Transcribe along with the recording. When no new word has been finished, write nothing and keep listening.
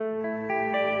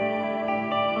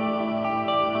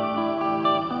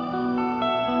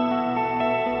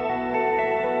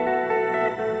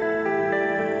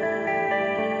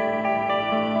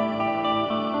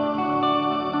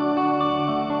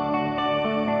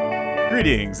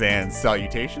Greetings and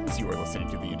salutations. You are listening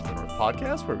to the Into the North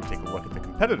podcast, where we take a look at the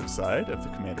competitive side of the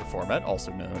Commander format,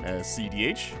 also known as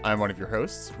CDH. I'm one of your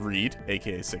hosts, Reed,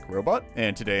 aka Sick Robot,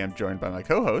 and today I'm joined by my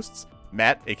co-hosts,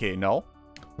 Matt, aka Null.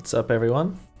 What's up,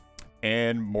 everyone?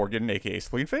 And Morgan, aka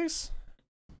Spleenface.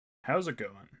 How's it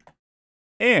going?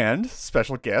 And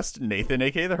special guest, Nathan,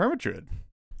 aka the Hermit Druid.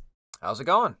 How's it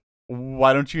going?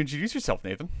 Why don't you introduce yourself,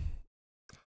 Nathan?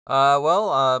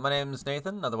 My name's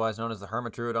Nathan, otherwise known as the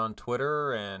Hermit Druid on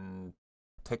Twitter and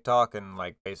TikTok and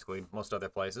basically most other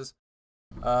places.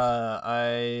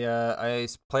 I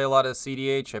play a lot of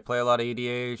CDH, I play a lot of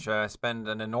EDH, I spend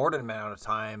an inordinate amount of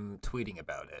time tweeting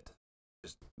about it.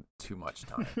 Just too much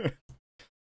time.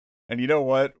 And you know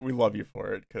what? We love you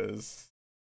for it, because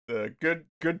the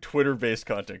good Twitter-based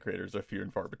content creators are few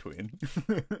and far between.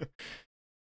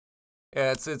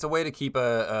 Yeah, it's a way to keep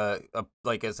a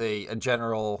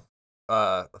general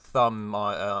thumb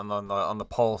on the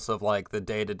pulse of the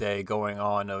day-to-day going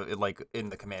on in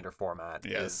the Commander format.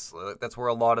 Yes. That's where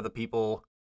a lot of the people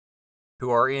who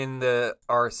are in the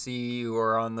RC, who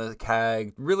are on the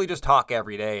CAG, really just talk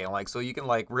every day, and so you can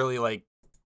really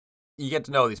you get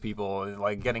to know these people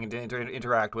and getting to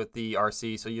interact with the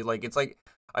RC. So you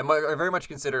I very much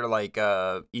consider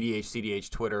EDH CDH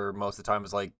Twitter most of the time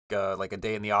as like a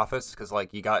day in the office, because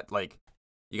you got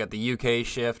the UK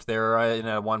shift there in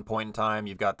at one point in time.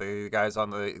 You've got the guys on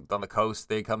the coast,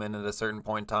 they come in at a certain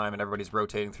point in time, and everybody's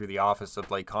rotating through the office of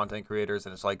content creators,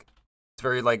 and it's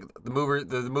very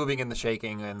the moving and the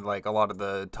shaking, and a lot of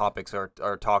the topics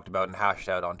are talked about and hashed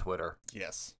out on Twitter.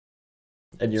 Yes.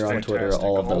 And you're on Twitter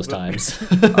all of those times.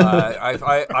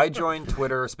 I joined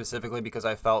Twitter specifically because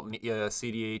I felt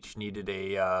CDH needed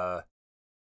a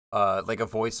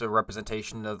voice of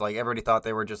representation of everybody thought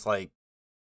they were just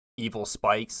evil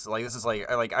spikes. This is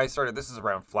this is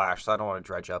around Flash, so I don't want to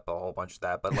dredge up a whole bunch of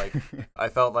that, but I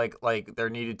felt like there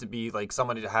needed to be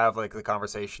somebody to have the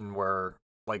conversation where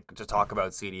to talk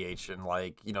about CDH and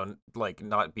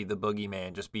not be the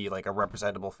boogeyman, just be a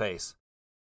representable face.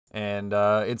 And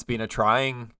it's been a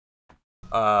trying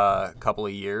couple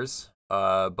of years,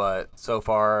 but so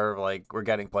far we're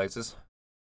getting places.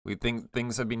 We think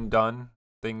things have been done.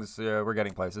 We're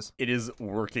getting places. It is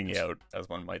working out, as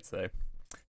one might say.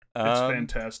 It's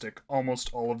fantastic.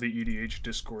 Almost all of the EDH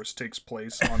discourse takes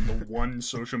place on the one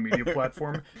social media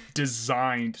platform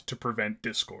designed to prevent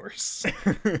discourse.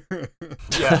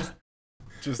 Yeah.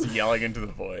 Just yelling into the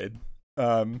void.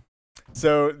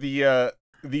 So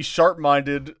the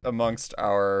sharp-minded amongst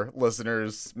our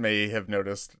listeners may have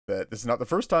noticed that this is not the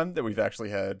first time that we've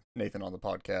actually had Nathan on the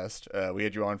podcast. We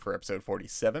had you on for episode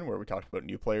 47, where we talked about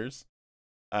new players.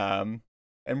 And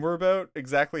we're about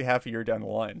exactly half a year down the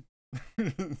line.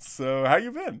 So, how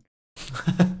you been?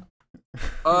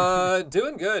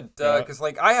 Doing good. Because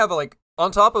I have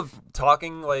on top of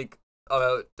talking about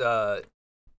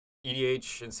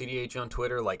EDH and CDH on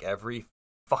Twitter every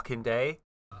fucking day,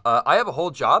 I have a whole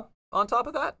job on top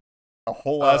of that. A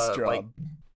whole ass job.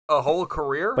 A whole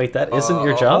career. Wait, that isn't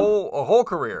your job? A whole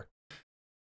career.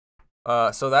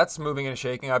 So that's moving and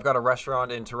shaking. I've got a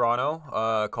restaurant in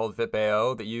Toronto called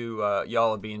Vipeo that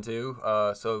y'all have been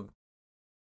to. So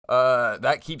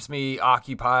that keeps me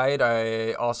occupied.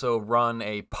 I also run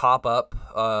a pop-up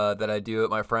that I do at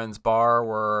my friend's bar,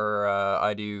 where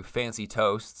I do fancy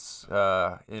toasts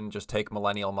and just take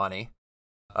millennial money.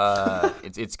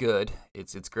 It's good.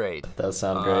 It's great. That does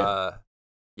sound great.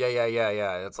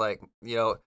 Yeah. It's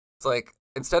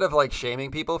instead of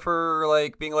shaming people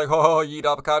for being oh, you eat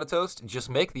avocado toast, just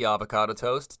make the avocado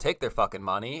toast, take their fucking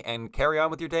money, and carry on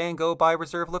with your day and go buy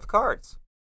reserve list cards.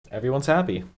 Everyone's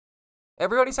happy.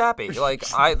 Everybody's happy.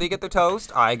 They get their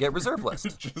toast, I get reserve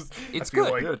list. It's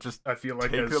good. I feel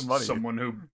like as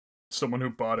someone who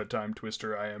bought a time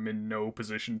twister, I am in no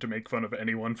position to make fun of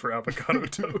anyone for avocado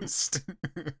toast.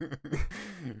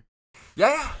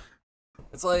 Yeah.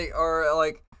 It's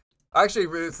actually,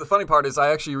 it's the funny part is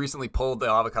I actually recently pulled the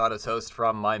avocado toast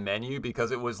from my menu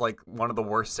because it was one of the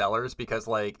worst sellers, because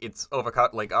it's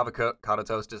avocado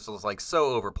toast is so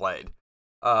overplayed.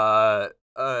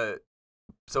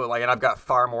 So and I've got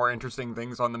far more interesting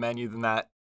things on the menu than that.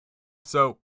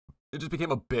 So it just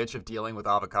became a bitch of dealing with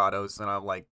avocados, and I'm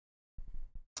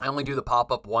I only do the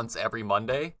pop-up once every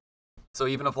Monday. So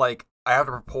even if I have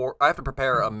to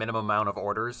prepare a minimum amount of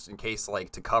orders in case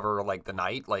to cover the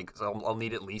night, so I'll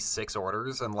need at least 6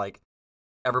 orders, and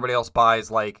everybody else buys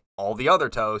all the other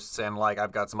toasts, and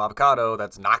I've got some avocado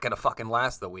that's not gonna fucking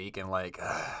last the week, and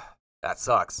that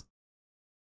sucks.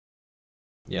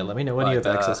 Yeah, let me know when you have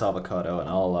excess avocado, and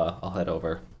I'll head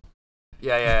over.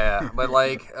 Yeah. But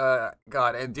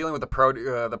God, and dealing with the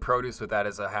produce with that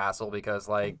is a hassle, because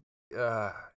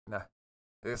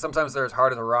Sometimes they're as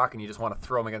hard as a rock, and you just want to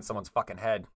throw them against someone's fucking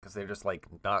head because they're just like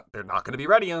they're not going to be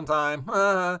ready on time.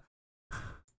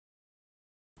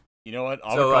 You know what?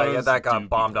 So that got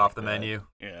bombed off the menu.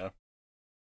 Yeah.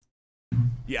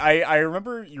 Yeah, I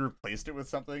remember you replaced it with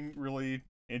something really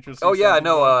interesting. Oh yeah,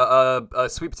 no, a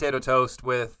sweet potato toast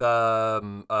with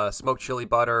smoked chili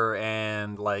butter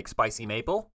and like spicy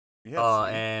maple. Yeah,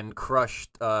 and crushed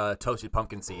toasted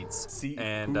pumpkin seeds. See,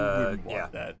 and who wouldn't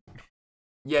want that?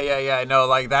 Yeah. No,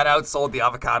 like that outsold the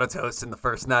avocado toast in the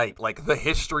first night. Like the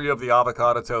history of the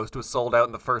avocado toast was sold out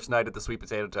in the first night of the sweet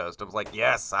potato toast. I was like,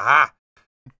 yes, aha.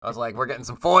 I was like, we're getting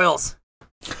some foils.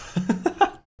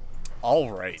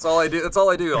 All right. That's all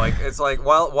I do. Like it's like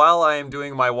while I am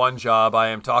doing my one job, I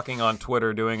am talking on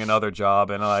Twitter doing another job,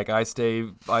 and like I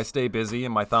stay busy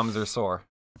and my thumbs are sore.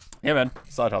 Yeah, man.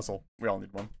 Side hustle. We all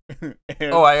need one. Like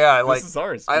this is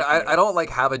ours. I don't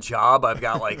like have a job. I've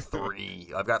got like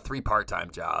three. I've got 3 part-time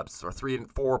jobs, or 3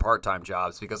 and 4 part-time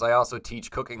jobs, because I also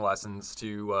teach cooking lessons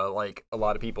to like a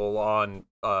lot of people on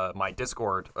my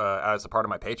Discord as a part of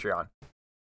my Patreon.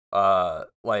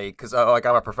 Like, cause like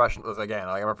I'm a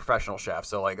professional chef,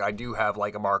 so like I do have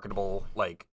like a marketable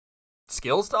like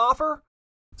skills to offer.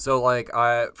 So like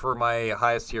for my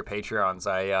highest tier Patreons,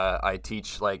 I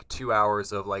teach like 2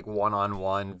 hours of like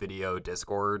one-on-one video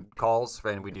Discord calls,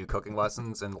 and we do cooking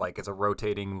lessons, and like it's a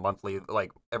rotating monthly,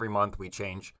 like every month we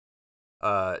change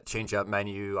up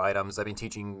menu items. I've been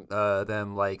teaching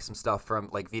them like some stuff from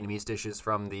like Vietnamese dishes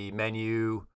from the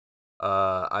menu.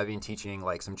 I've been teaching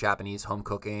like some Japanese home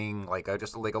cooking, like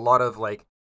just like a lot of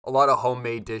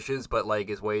homemade dishes, but like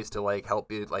as ways to like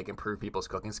help you like improve people's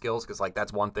cooking skills, because like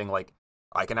that's one thing like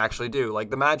I can actually do. Like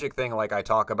the magic thing, like I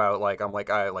talk about, like I've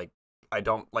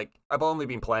only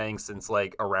been playing since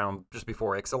like around just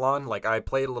before Ixalan. Like I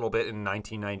played a little bit in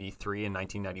 1993 and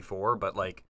 1994, but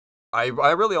like I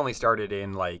really only started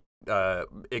in like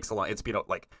Ixalan. It's been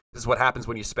like, this is what happens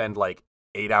when you spend like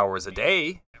 8 hours a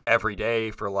day every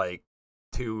day for like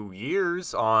 2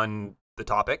 years on the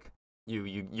topic.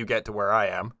 You get to where I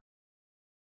am.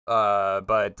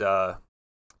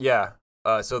 Yeah.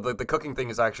 So the cooking thing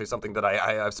is actually something that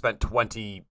I've spent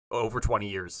over 20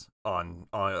 years on.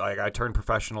 Like I turned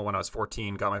professional when I was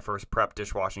 14, got my first prep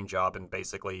dishwashing job, and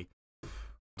basically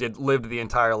lived the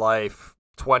entire life.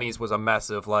 20s was a mess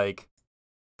of like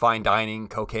fine dining,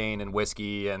 cocaine, and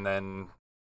whiskey, and then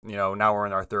now we're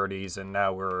in our 30s, and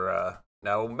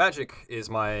now magic is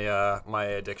my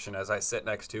addiction, as I sit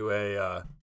next to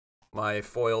my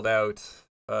foiled out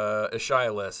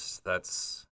Ishaya list.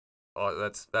 That's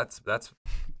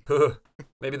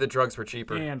maybe the drugs were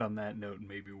cheaper. And on that note,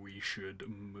 maybe we should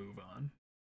move on.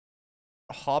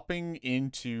 Hopping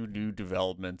into new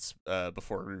developments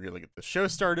before we really get the show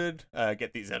started,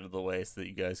 get these out of the way so that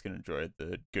you guys can enjoy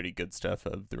the good stuff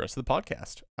of the rest of the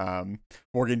podcast.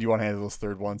 Morgan, do you want to handle this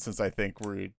third one, since I think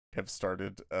we have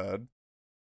started I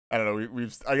don't know,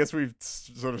 I guess we've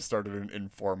sort of started an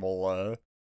informal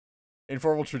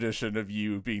tradition of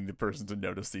you being the person to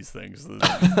notice these things,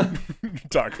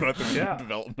 talk about the new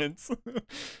developments.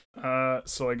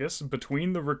 So I guess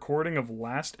between the recording of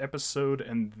last episode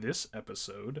and this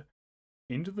episode,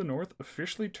 Into the North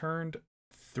officially turned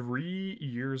 3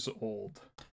 years old.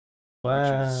 Wow.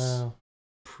 Which is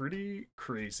pretty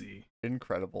crazy.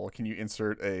 Incredible. Can you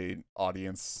insert a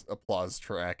audience applause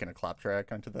track and a clap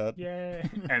track onto that? Yay.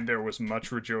 And there was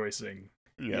much rejoicing.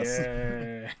 Yes.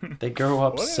 Yay. They grow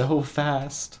up so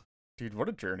fast. Dude, what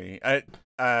a journey.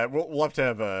 We'll have to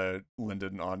have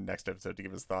Lyndon on next episode to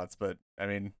give his thoughts, but I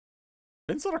mean,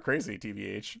 been sort of crazy,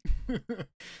 TBH.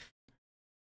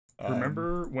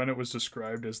 Remember when it was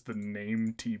described as the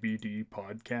Name TBD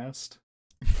podcast?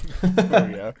 Oh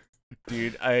yeah.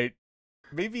 Dude,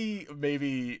 maybe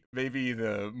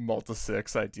the Malta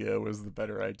 6 idea was the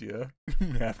better idea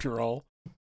after all.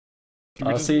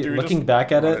 Looking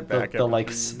back at it,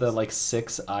 the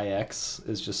 6ix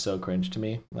is just so cringe to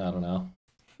me. I don't know.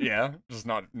 Yeah, just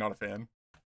not a fan.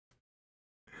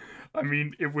 I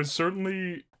mean, it was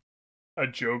certainly a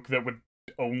joke that would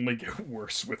only get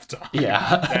worse with time.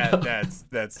 Yeah.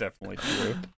 that's definitely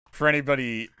true. For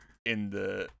anybody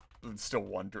still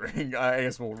wondering, I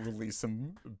guess we'll release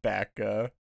some back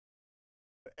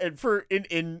and for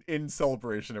in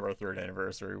celebration of our 3rd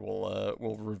anniversary,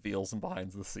 we'll reveal some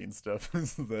behind the scenes stuff.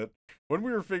 So that when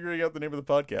we were figuring out the name of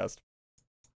the podcast,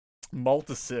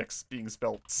 Malta 6 being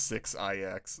spelled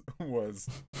 6ix was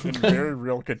in very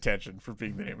real contention for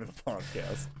being the name of the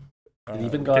podcast. It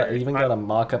even got a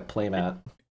mock-up playmat.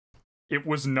 It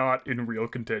was not in real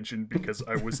contention because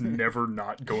I was never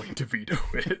not going to veto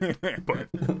it. But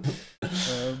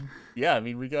yeah, I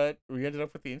mean, we ended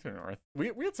up with the Internet North.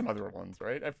 We had some other ones,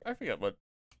 right? I forget what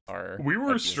our We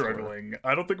were ideas struggling.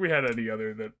 I don't think we had any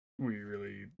other that we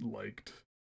really liked.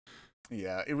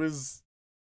 Yeah, it was.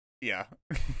 Yeah,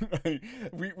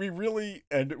 we really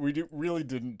really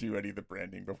didn't do any of the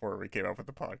branding before we came up with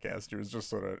the podcast. It was just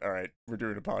sort of, all right, we're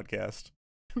doing a podcast.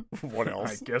 What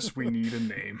else? I guess we need a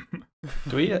name.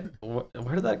 Do we?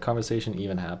 Where did that conversation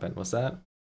even happen? Was that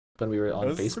when we were on I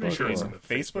was Facebook? pretty sure it was or- on the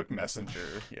Facebook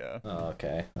Messenger. Yeah. Oh,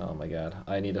 okay. Oh my god.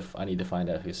 I need to find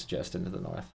out who suggested Into the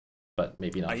North, but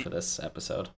maybe not I- for this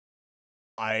episode.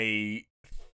 I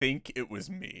think it was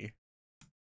me.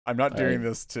 I'm not doing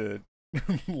this to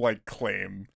like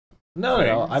claim. No.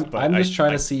 things, but I'm just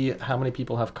trying I- to see how many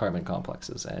people have carbon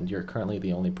complexes, and you're currently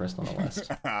the only person on the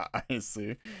list. I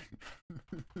see.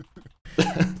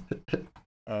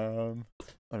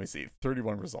 Let me see.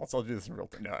 31 results. I'll do this in real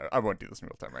time. No, I won't do this in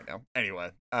real time right now.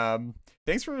 Anyway,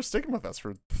 thanks for sticking with us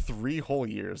for 3 whole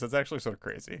years. That's actually sort of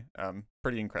crazy.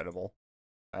 Pretty incredible.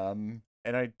 And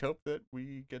I hope that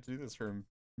we get to do this for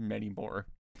many more.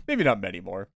 Maybe not many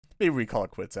more. Maybe we call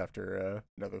it quits after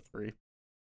another 3.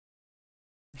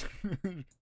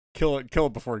 Kill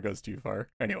it before it goes too far.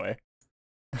 Anyway.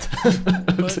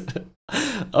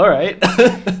 All right.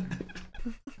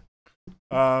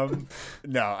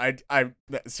 No, I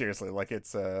seriously, like,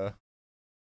 it's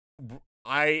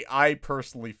I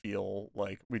personally feel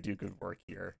like we do good work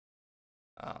here.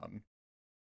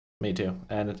 Me too.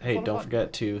 And hey, lot of don't fun.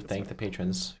 forget to That's thank right. the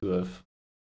patrons who have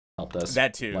helped us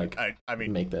That too. like I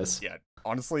mean, make this. yeah,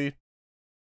 honestly,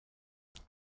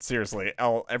 seriously,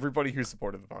 everybody who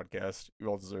supported the podcast, you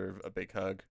all deserve a big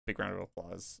hug, big round of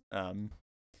applause. I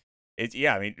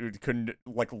mean, we couldn't,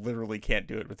 like, literally can't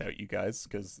do it without you guys,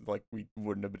 because, like, we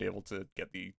wouldn't have been able to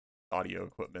get the audio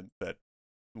equipment that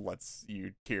lets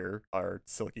you hear our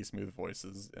silky smooth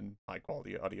voices in high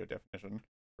quality audio definition,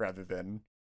 rather than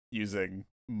using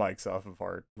mics off of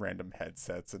our random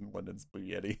headsets and Lyndon's Blue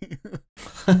Yeti.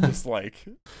 Just like,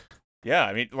 yeah,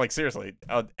 I mean, like, seriously,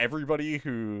 everybody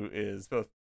who is both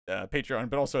Patreon,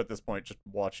 but also at this point just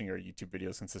watching our YouTube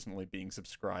videos consistently, being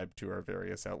subscribed to our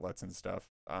various outlets and stuff.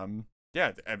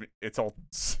 Yeah, I mean, it's all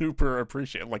super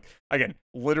appreciated. Like, again,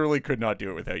 literally could not do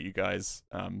it without you guys.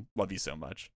 Love you so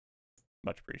much.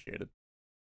 Much appreciated.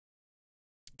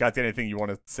 Got anything you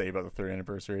want to say about the 3rd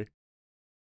anniversary?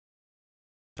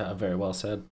 Very well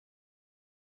said.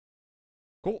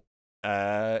 Cool.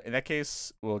 In that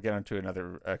case, we'll get on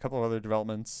to a couple of other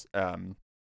developments.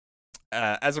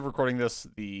 As of recording this,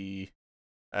 the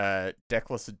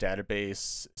Deckless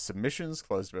database submissions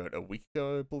closed about a week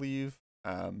ago, I believe.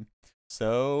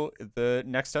 So the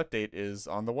next update is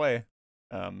on the way.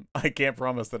 I can't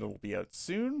promise that it will be out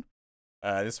soon.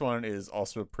 This one is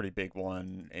also a pretty big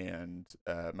one, and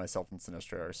myself and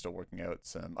Sinistra are still working out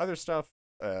some other stuff,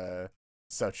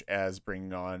 such as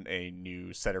bringing on a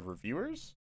new set of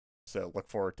reviewers. So look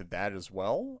forward to that as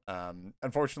well.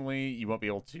 Unfortunately, you won't be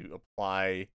able to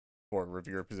apply for a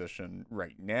reviewer position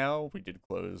right now. We did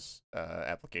close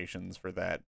applications for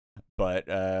that. But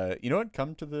you know what?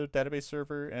 Come to the database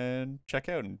server and check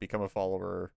out and become a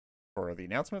follower for the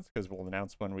announcements, because we'll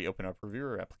announce when we open up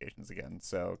reviewer applications again.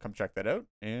 So come check that out,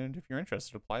 and if you're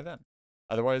interested, apply then.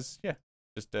 Otherwise, yeah,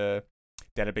 just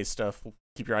database stuff.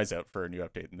 Keep your eyes out for a new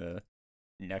update in the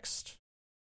next.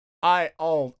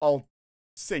 I'll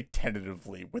say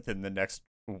tentatively within the next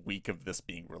week of this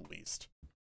being released.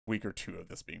 Week or 2 of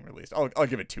this being released. I'll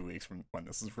give it 2 weeks from when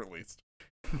this is released.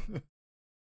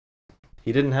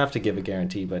 He didn't have to give a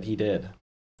guarantee, but he did.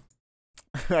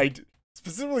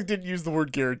 Specifically didn't use the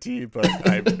word guarantee, but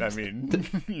I mean,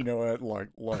 you know what?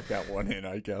 Lock that one in,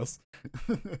 I guess.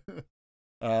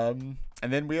 And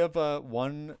then we have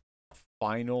one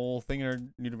final thing in our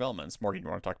new developments. Morgan, you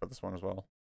want to talk about this one as well?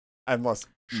 Unless,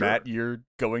 Sure. Matt, you're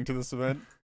going to this event?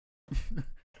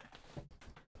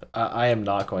 I am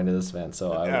not going to this event,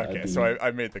 so Okay, so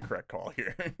I made the correct call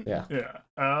here. yeah.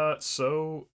 Yeah.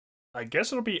 So I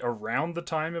guess it'll be around the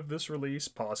time of this release.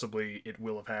 Possibly it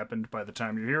will have happened by the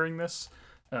time you're hearing this.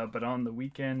 But on the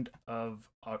weekend of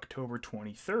October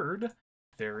 23rd,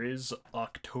 there is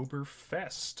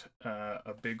Oktoberfest,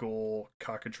 a big ol'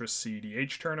 cockatrice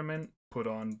CDH tournament put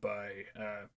on by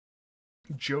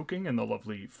Joking and the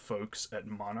lovely folks at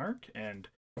Monarch. And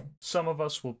some of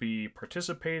us will be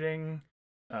participating.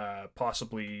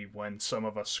 Possibly when some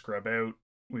of us scrub out,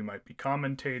 we might be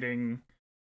commentating.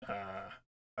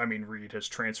 I mean, Reed has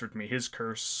transferred me his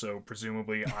curse, so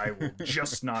presumably I will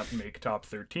just not make top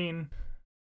 13.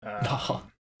 But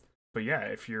yeah,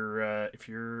 if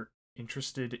you're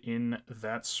interested in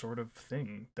that sort of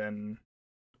thing, then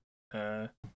come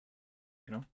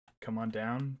on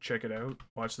down, check it out,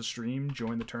 watch the stream,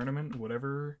 join the tournament,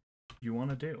 whatever you want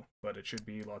to do. But it should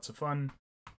be lots of fun.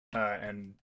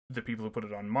 And the people who put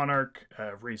it on Monarch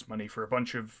raise money for a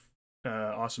bunch of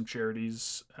awesome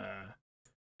charities.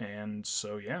 And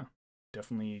so, yeah,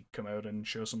 definitely come out and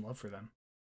show some love for them.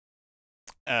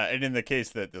 And in the case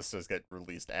that this does get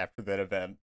released after that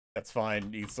event, that's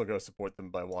fine. You can still go support them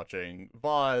by watching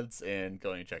VODs and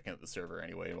going and checking out the server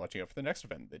anyway and watching out for the next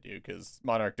event they do, because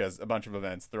Monarch does a bunch of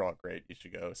events. They're all great. You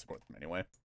should go support them anyway.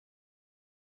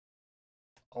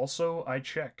 Also, I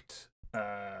checked.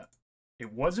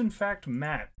 It was, in fact,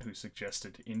 Matt who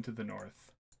suggested Into the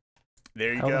North.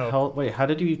 There you go. Wait, how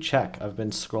did you check? I've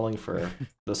been scrolling for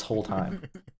this whole time.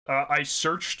 I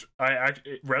searched.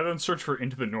 Rather than search for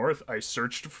Into the North, I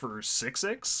searched for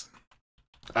 6X.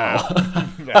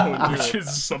 Which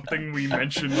is something we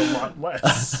mentioned a lot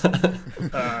less. And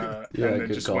then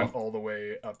just went all the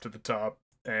way up to the top.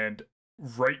 And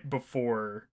right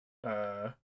before...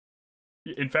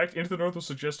 in fact, Into the North was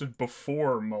suggested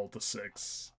before Malta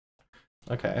 6.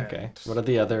 Okay. What are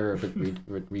the other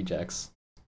rejects?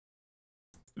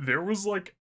 There was,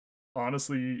 like,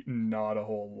 honestly, not a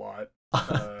whole lot.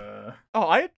 I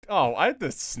had the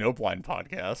Snowblind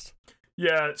podcast.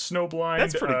 Yeah, Snowblind.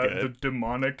 That's pretty good. The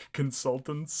Demonic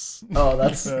Consultants. Oh,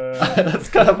 that's that's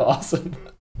kind of awesome.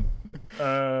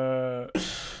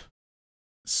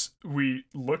 We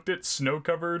looked at Snow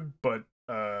Covered, but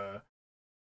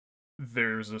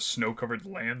there's a Snow Covered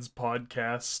Lands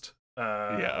podcast.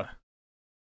 Yeah.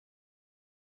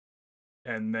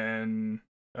 And then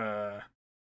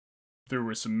there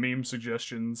were some meme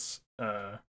suggestions.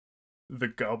 The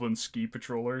Goblin Ski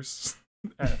Patrollers.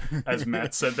 As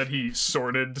Matt said that he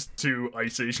sorted to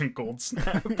Ice Age and Cold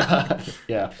Snap.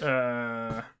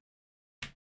 Yeah.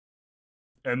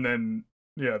 And then,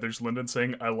 yeah, there's Lyndon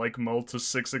saying, I like Malta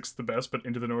 6X the best, but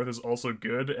Into the North is also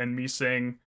good. And me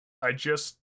saying, I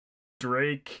just...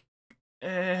 Drake...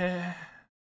 you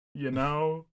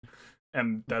know?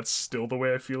 And that's still the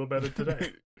way I feel about it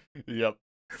today. Yep.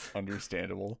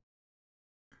 Understandable.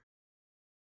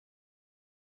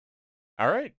 All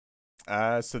right.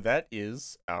 So that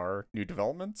is our new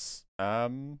developments.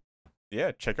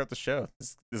 Yeah, check out the show.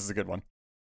 This is a good one.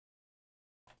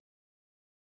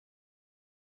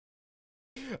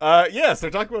 So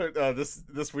talk about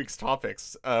this week's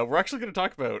topics. We're actually going to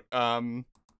talk about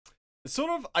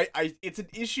sort of it's an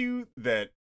issue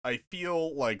that I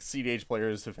feel like CDH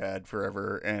players have had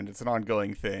forever, and it's an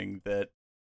ongoing thing that,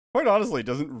 quite honestly,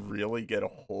 doesn't really get a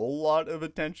whole lot of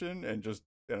attention, and just,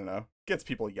 I don't know, gets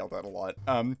people yelled at a lot.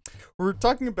 We're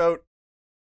talking about,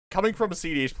 coming from a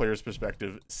CDH player's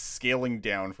perspective, scaling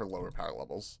down for lower power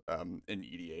levels in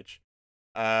EDH.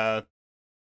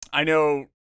 I know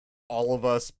all of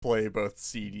us play both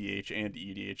CDH and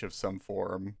EDH of some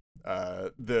form.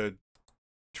 The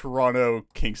Toronto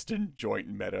Kingston joint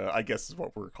meta, I guess, is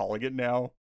what we're calling it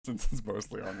now, since it's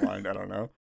mostly online. I don't know.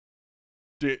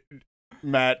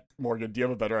 Matt, Morgan, do you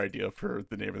have a better idea for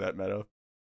the name of that meta?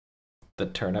 The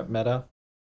turnip meta?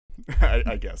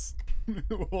 I guess.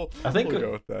 we'll go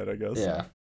with that, I guess.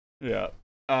 Yeah.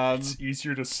 It's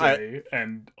easier to say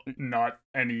and not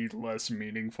any less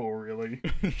meaningful, really.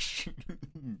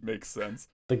 Makes sense.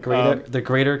 The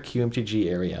greater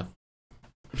QMTG area.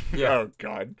 Yeah. Oh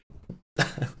god.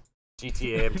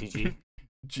 GTA MTG.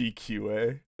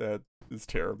 GQA. That is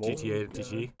terrible. GTA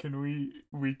MTG. Can we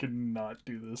can not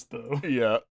do this though?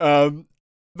 Yeah.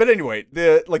 But anyway,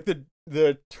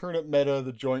 the turnip meta,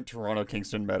 the joint Toronto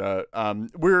Kingston meta,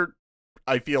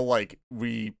 I feel like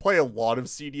we play a lot of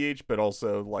CDH, but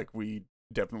also like we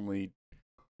definitely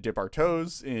dip our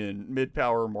toes in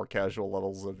mid-power, more casual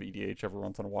levels of EDH every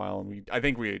once in a while, and I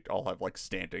think we all have like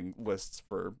standing lists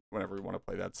for whenever we want to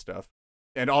play that stuff.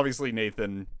 And obviously,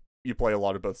 Nathan, you play a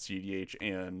lot of both CDH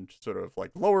and sort of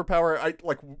like lower power.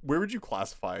 Where would you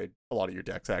classify a lot of your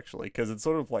decks actually? Because it's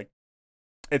sort of like,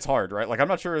 it's hard, right? Like, I'm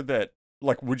not sure that,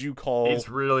 like, would you call it's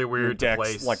really weird your decks to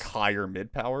place like higher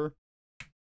mid power?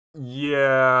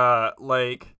 Yeah,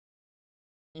 like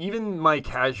even my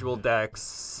casual decks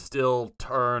still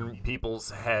turn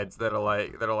people's heads that are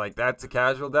like that's a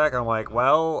casual deck. I'm like,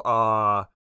 well,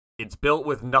 it's built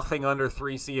with nothing under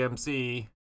 3 CMC,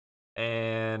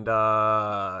 and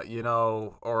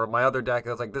or my other deck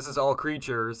is like, this is all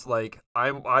creatures. Like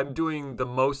I'm doing the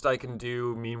most I can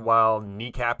do, meanwhile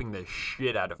kneecapping the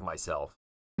shit out of myself.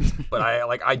 But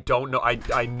I don't know.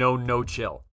 I know no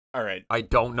chill. All right. I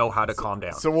don't know how to calm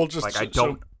down. So we'll just I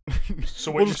don't.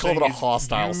 So we'll just call it a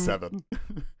hostile 7.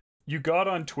 You got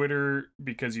on Twitter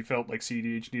because you felt like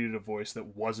CDH needed a voice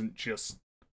that wasn't just,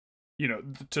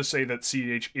 to say that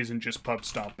CDH isn't just pub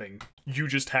stomping. You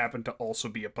just happen to also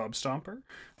be a pub stomper.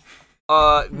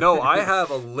 No, I have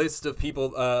a list of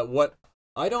people.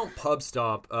 I don't pub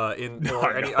stomp I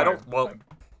don't. Well,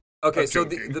 Okay, I'm so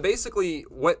joking. the basically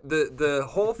what the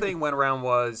whole thing went around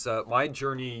was my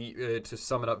journey, to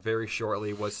sum it up very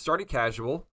shortly, was started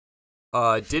casual,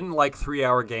 didn't like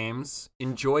 3-hour games,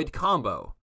 enjoyed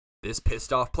combo. This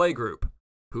pissed off playgroup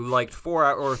who liked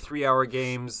 4 or 3-hour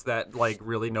games that like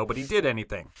really nobody did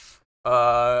anything.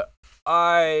 I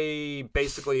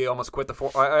basically almost quit the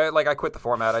I quit the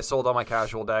format. I sold all my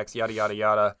casual decks, yada yada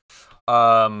yada.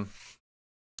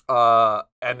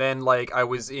 And then like I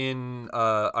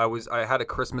had a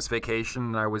Christmas vacation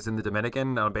and I was in the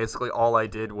Dominican, and basically all I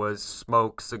did was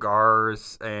smoke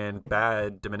cigars and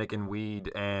bad Dominican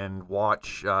weed and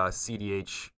watch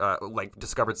CDH, like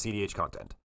discovered CDH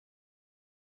content.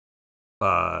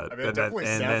 I mean, it And definitely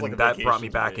sounds then like a that brought me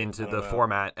vacation to back me. into I the don't know.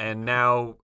 format, and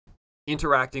now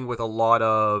interacting with a lot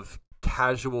of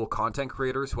casual content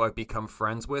creators who I've become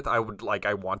friends with. I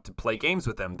want to play games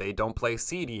with them. They don't play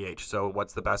CDH, so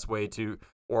what's the best way to,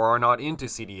 or are not into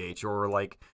CDH, or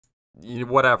like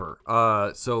whatever.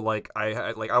 So like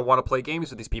I want to play games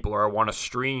with these people, or I want to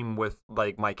stream with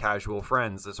like my casual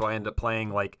friends. So I end up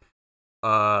playing like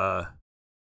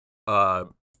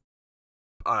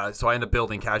so I end up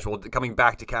building coming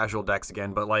back to casual decks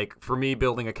again. But like for me,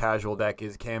 building a casual deck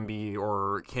can be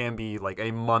like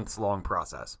a months long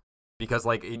process, because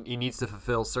like it needs to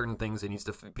fulfill certain things. It needs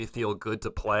to feel good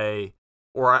to play,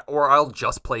 or I'll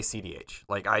just play CDH.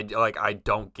 I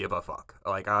don't give a fuck.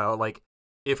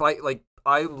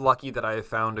 I'm lucky that I have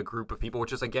found a group of people,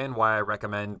 which is again why I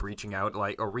recommend reaching out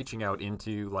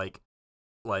into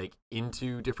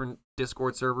into different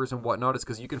Discord servers and whatnot, is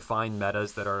because you can find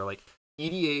metas that are like,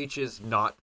 EDH is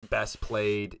not best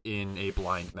played in a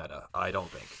blind meta, I don't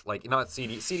think. Like, not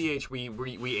CDH,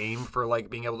 we aim for like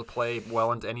being able to play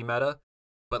well into any meta,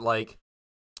 but like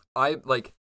I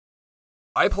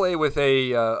play with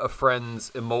a friend's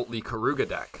Emotely Karuga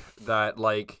deck that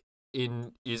like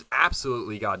is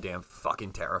absolutely goddamn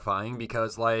fucking terrifying,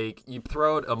 because like you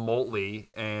throw out Emotely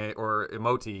or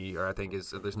Emoti, or I think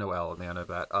there's no L in the end of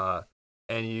that,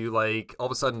 and you like all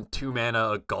of a sudden 2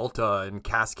 mana a Ghalta and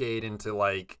cascade into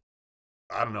like,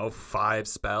 I don't know, 5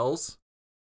 spells,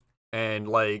 and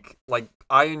like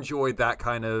I enjoy that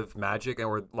kind of magic.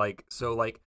 Or like, so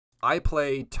like I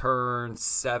play turn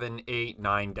 7, 8,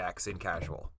 9 decks in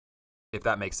casual, if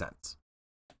that makes sense.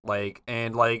 Like,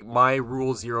 and like my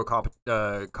Rule Zero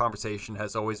conversation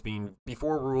has always been,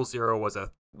 before Rule Zero was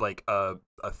a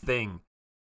thing.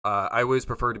 I always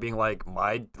preferred to being like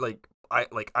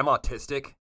I'm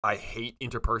autistic. I hate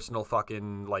interpersonal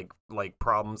fucking like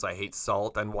problems. I hate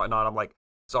salt and whatnot. I'm like,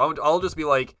 so I'll just be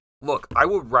like, look, I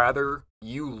would rather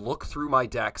you look through my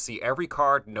deck, see every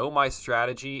card, know my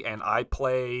strategy, and I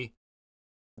play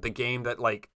the game that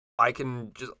like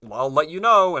I'll let you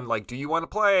know, and like, do you want to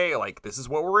play? Like, this is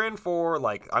what we're in for.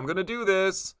 Like, I'm gonna do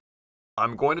this.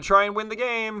 I'm going to try and win the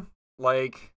game.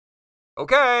 Like,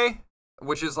 okay.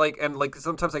 Which is like, and like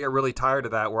sometimes I get really tired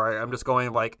of that, where I'm just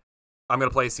going like, I'm gonna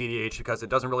play CDH because it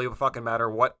doesn't really fucking matter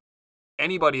what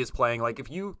anybody is playing. Like, if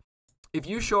you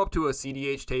show up to a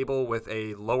CDH table with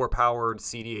a lower powered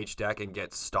CDH deck and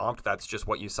get stomped, that's just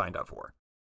what you signed up for.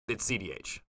 It's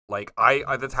CDH. Like, I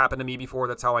that's happened to me before.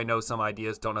 That's how I know some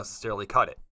ideas don't necessarily cut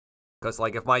it. Because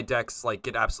like, if my decks like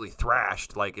get absolutely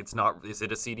thrashed, like is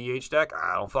it a CDH deck?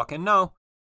 I don't fucking know.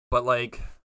 But like,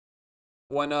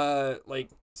 when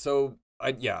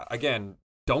again,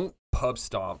 don't pub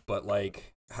stomp, but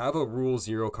like have a Rule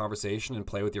Zero conversation and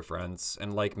play with your friends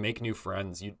and like make new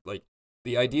friends. You like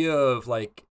the idea of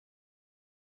like,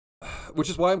 which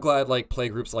is why I'm glad like play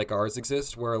groups like ours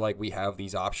exist, where like we have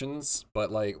these options.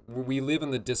 But like, we live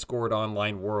in the Discord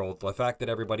online world. The fact that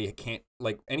everybody can't,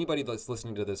 like, anybody that's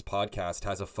listening to this podcast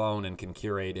has a phone and can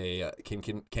curate a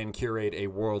can curate a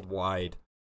worldwide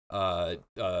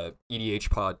EDH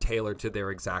pod tailored to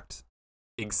their exact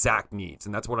needs.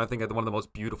 And that's what I think one of the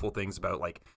most beautiful things about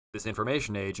like this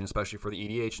information age, and especially for the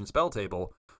EDH and spell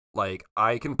table. Like,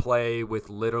 I can play with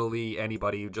literally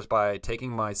anybody just by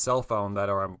taking my cell phone that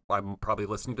I'm probably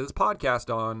listening to this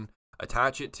podcast on,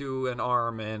 attach it to an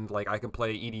arm, and like I can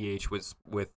play EDH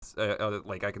with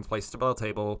like I can play spell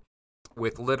table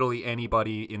with literally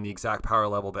anybody in the exact power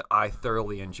level that I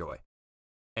thoroughly enjoy.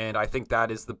 And I think that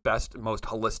is the best, most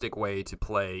holistic way to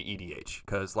play EDH,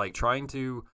 because like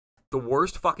the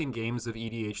worst fucking games of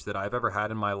EDH that I've ever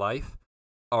had in my life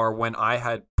are when I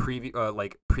had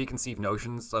preconceived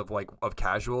notions of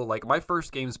casual. Like, my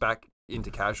first games back into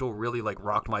casual really like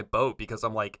rocked my boat, because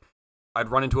I'm like, I'd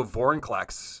run into a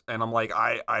Vorinclex and I'm like,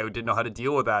 I didn't know how to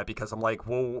deal with that, because I'm like,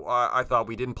 well, I thought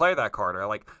we didn't play that card, or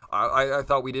like I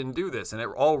thought we didn't do this, and it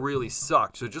all really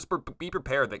sucked. So just be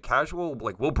prepared that casual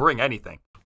like will bring anything.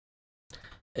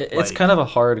 It's Like- kind of a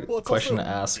hard Well, it's question also-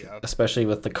 to ask, yeah. especially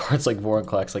with the cards like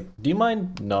Vorinclex. Like, do you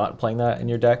mind not playing that in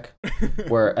your deck?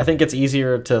 Where I think it's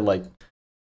easier to like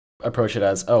approach it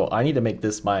as, oh, I need to make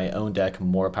this my own deck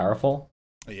more powerful.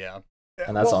 Yeah.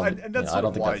 And that's all- And that's you know, I sort don't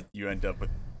of think why that's- you end up with.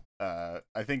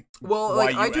 I think. Well, why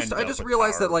like I you just end up with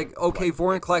realized that power, like okay, like,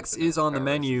 Vorinclex fixes is on the power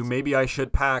menu. races. Maybe I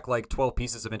should pack like 12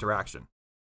 pieces of interaction.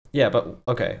 Yeah, but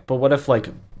okay. But what if like,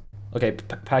 okay,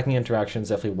 packing interactions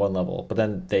definitely one level, but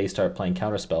then they start playing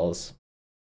counter spells.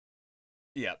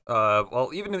 Yeah. Well,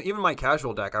 even my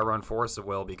casual deck, I run Force of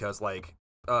Will because like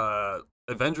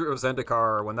Avenger of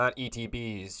Zendikar, when that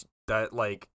ETBs, that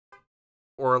like,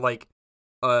 or like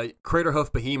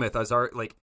Craterhoof Behemoth as our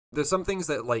like, there's some things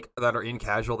that like that are in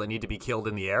casual that need to be killed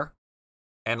in the air,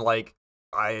 and like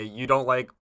you don't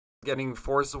like getting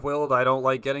Force of Willed, I don't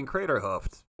like getting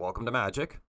Craterhoofed. Welcome to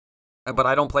Magic, but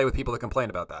I don't play with people that complain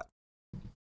about that.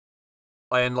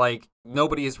 And like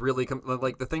nobody is really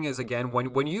like the thing is again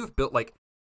when you've built like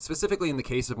specifically in the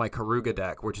case of my Karuga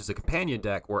deck, which is a companion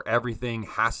deck where everything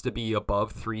has to be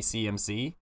above 3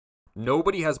 CMC,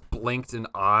 nobody has blinked an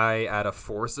eye at a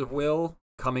Force of Will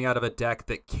coming out of a deck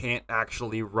that can't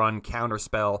actually run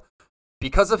Counterspell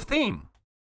because of theme.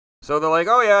 So they're like,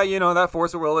 oh yeah, you know, that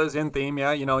Force of Will is in theme.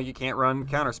 Yeah, you know, you can't run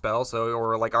Counterspell. So,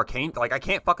 or like Arcane, like I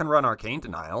can't fucking run Arcane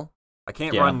Denial. I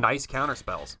can't Yeah. run nice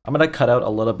Counterspells. I'm gonna cut out a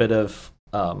little bit of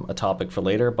a topic for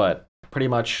later, but pretty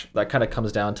much that kind of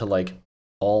comes down to like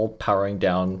all powering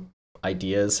down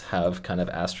ideas have kind of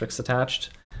asterisks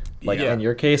attached. Like Yeah. in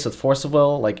your case with Force of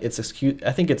Will, like it's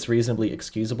I think it's reasonably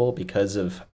excusable because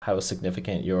of how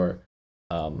significant your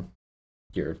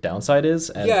downside is.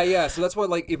 And Yeah. So that's why,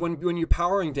 like, when you're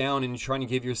powering down and you're trying to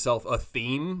give yourself a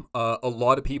theme, a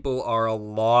lot of people are a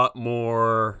lot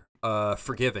more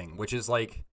forgiving, which is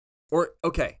like, or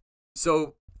okay,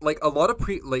 so like a lot of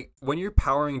when you're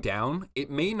powering down, it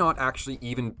may not actually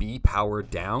even be powered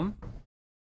down.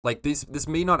 Like this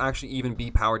may not actually even be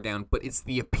powered down, but it's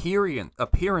the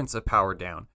appearance of powered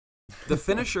down. The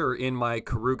finisher in my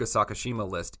Karuga Sakashima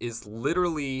list is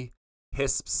literally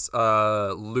Hisp's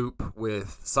loop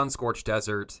with Sunscorched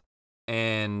Desert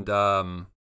and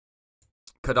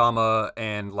Kadama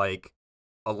and like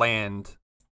a land,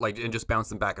 like, and just bounce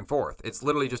them back and forth. It's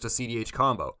literally just a CDH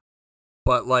combo.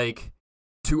 But like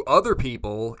to other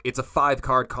people, it's a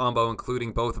 5-card combo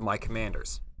including both of my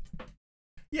commanders.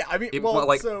 Yeah, I mean,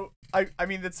 so I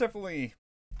mean, it's definitely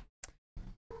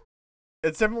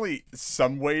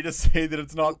some way to say that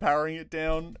it's not powering it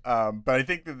down. But I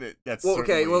think that's well,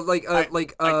 okay. Well,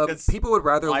 people would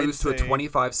rather I'd lose to a say-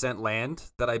 25-cent land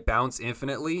that I bounce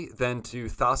infinitely than to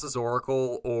Thassa's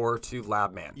Oracle or to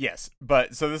Labman. Yes,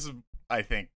 but so this is, I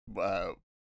think,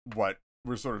 what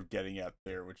we're sort of getting at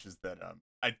there, which is that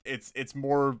it's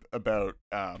more about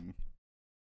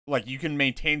like you can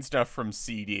maintain stuff from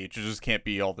CDH, it just can't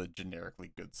be all the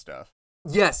generically good stuff.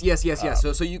 Yes.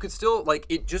 So you could still, like,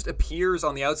 it just appears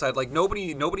on the outside. Like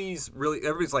everybody's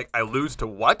like, I lose to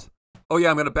what? Oh yeah,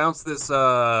 I'm gonna bounce this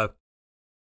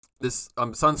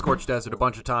Sunscorched Desert a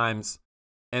bunch of times,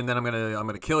 and then I'm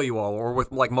gonna kill you all. Or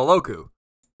with like Moloku,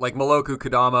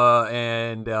 Kadama,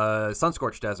 and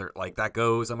Sunscorched Desert. Like that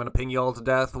goes. I'm gonna ping you all to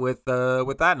death with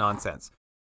that nonsense.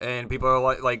 And people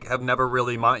are like have never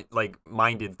really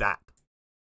minded that.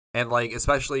 And like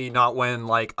especially not when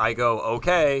like I go,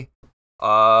 okay,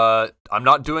 I'm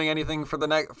not doing anything for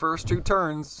the first 2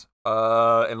 turns,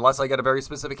 unless I get a very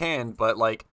specific hand, but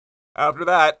like after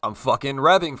that, I'm fucking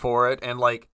revving for it. And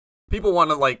like people want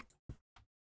to like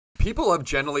people have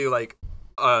generally like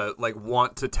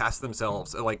want to test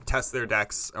themselves, like test their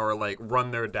decks or like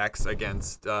run their decks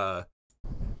against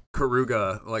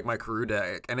Karuga, like my Karuga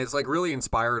deck, and it's like really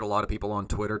inspired a lot of people on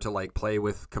Twitter to like play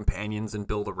with companions and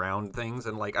build around things.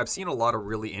 And like I've seen a lot of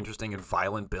really interesting and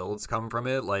violent builds come from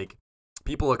it, like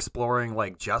people exploring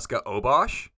like Jessica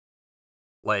Obosh,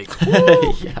 like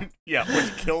yeah,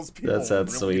 which kills people That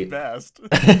sounds really sweet. fast.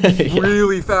 Yeah.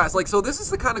 really fast. Like, so this is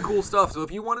the kind of cool stuff. So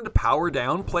if you wanted to power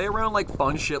down, play around like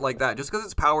fun shit like that. Just because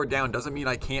it's powered down doesn't mean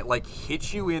I can't like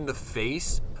hit you in the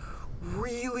face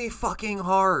really fucking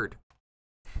hard.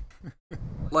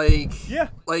 Like, Yeah.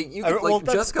 like you I- could well, like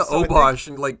that's- Jessica so I think- Obosh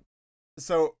and like,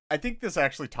 So I think this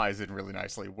actually ties in really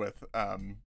nicely with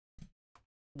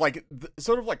like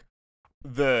sort of like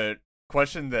the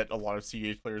question that a lot of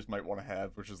CDH players might want to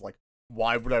have, which is like,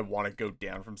 why would I want to go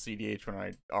down from CDH when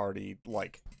I already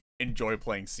like enjoy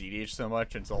playing CDH so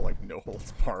much and it's all like no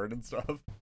holds barred and stuff.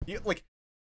 Yeah, like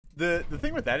the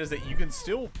thing with that is that you can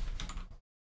still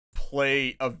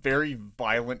play a very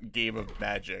violent game of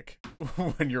Magic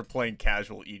when you're playing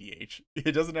casual EDH.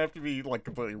 It doesn't have to be like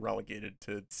completely relegated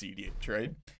to CDH,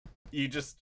 right? You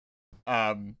just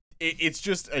it's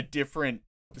just a different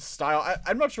style.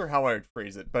 I'm not sure how I would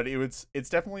phrase it, but it's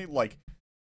definitely like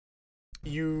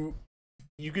you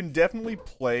can definitely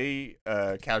play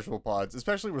casual pods,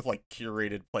 especially with like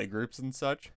curated play groups and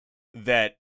such,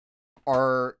 that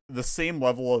are the same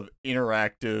level of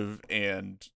interactive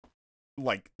and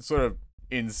like sort of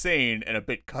insane and a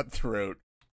bit cutthroat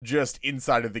just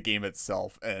inside of the game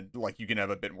itself, and like you can have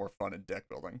a bit more fun in deck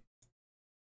building.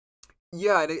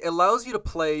 Yeah, it allows you to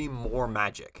play more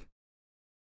Magic.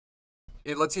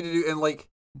 It lets you to do, and like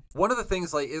one of the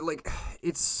things, like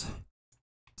it's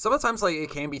sometimes like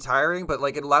it can be tiring, but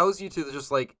like it allows you to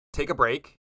just like take a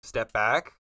break, step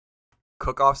back,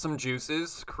 cook off some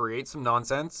juices, create some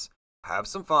nonsense, have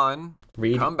some fun,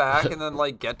 come back, and then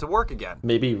like get to work again.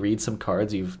 Maybe read some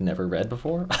cards you've never read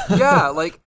before. Yeah,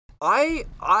 like I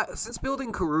since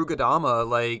building Kurugadama,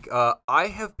 like I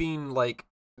have been like,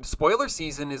 spoiler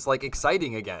season is like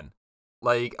exciting again.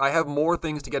 Like I have more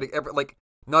things to get, like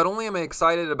not only am I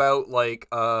excited about like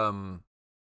the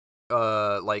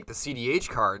CDH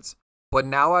cards, but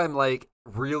now I'm like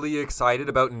really excited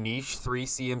about niche 3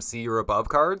 CMC or above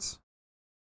cards.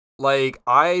 Like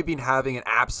I've been having an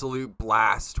absolute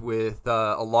blast with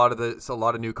a lot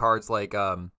of new cards. Like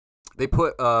they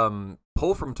put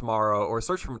Search from Tomorrow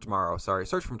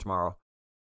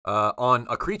on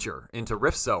a creature into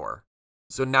Rift Sower.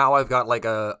 So now I've got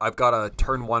a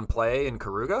turn 1 play in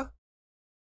Karuga.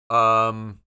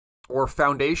 Or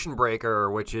Foundation Breaker,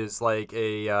 which is like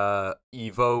a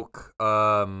evoke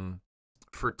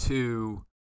for 2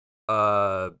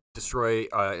 destroy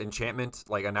enchantment,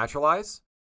 like a naturalize,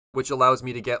 which allows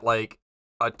me to get like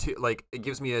a 2, like it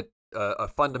gives me a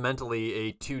fundamentally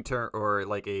a 2-turn or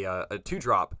like a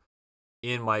 2-drop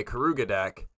in my Karuga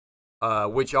deck,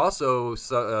 which also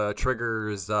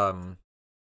triggers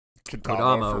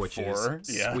Kodama, which 4.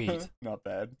 is sweet. Not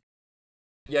bad.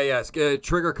 Yeah.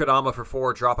 Trigger Kodama for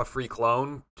 4, drop a free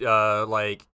clone.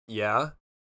 Like, yeah.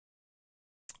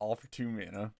 All for 2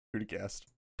 mana. Who'd have guessed?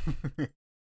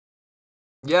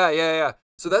 Yeah.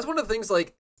 So that's one of the things,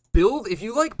 like, if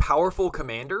you like powerful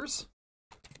commanders,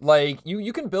 like,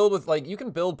 you can build with, like, you can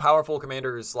build powerful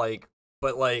commanders, like,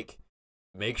 but, like,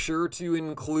 make sure to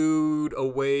include a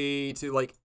way to,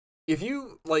 like, if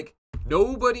you, like,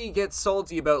 nobody gets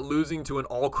salty about losing to an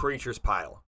all creatures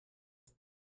pile.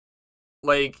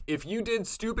 Like, if you did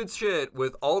stupid shit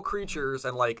with all creatures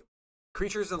and, like,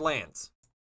 creatures and lands,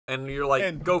 and you're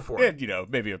like, go for it.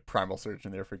 And, maybe a Primal Surge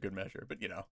in there for good measure, but,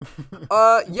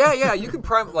 Yeah, you can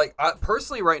like,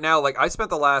 personally right now, like, I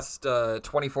spent the last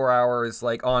 24 hours,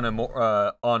 like, on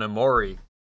Amori,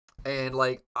 and,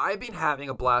 like, I've been having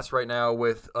a blast right now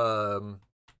with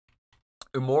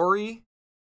Amori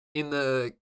in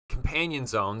the companion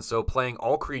zone, so playing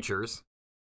all creatures,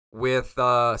 with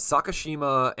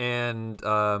Sakashima and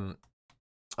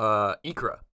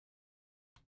Ikra.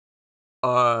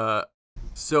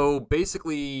 So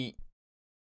basically,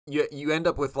 you end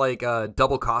up with like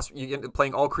double cost. You end up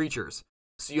playing all creatures,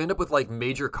 so you end up with like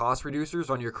major cost reducers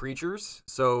on your creatures.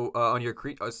 So on your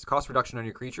cost reduction on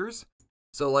your creatures.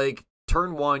 So like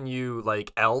turn 1, you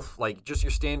like elf, like just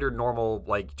your standard normal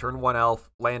like turn 1 elf,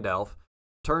 land elf.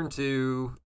 Turn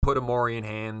 2, put Amori in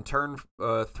hand. Turn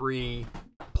 3,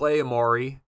 play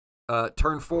Amori.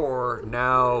 Turn 4,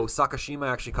 now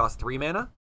Sakashima actually costs 3 mana.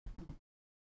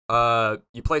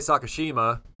 You play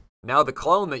Sakashima. Now the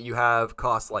clone that you have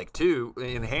costs like 2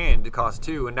 in hand. It costs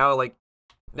 2, and now like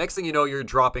next thing you know, you're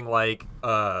dropping like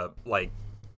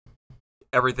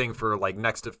everything for like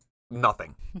next to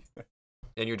nothing,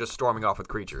 and you're just storming off with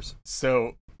creatures.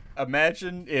 So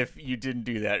imagine if you didn't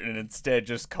do that and instead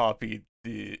just copied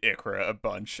the Ikra a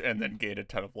bunch and then gained a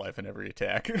ton of life in every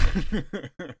attack.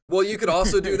 Well, you could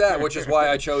also do that, which is why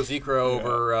I chose Ikra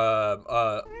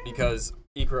over because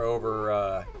Ikra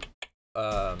over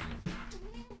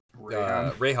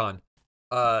Rayhan.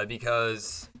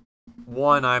 Because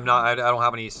 1, I don't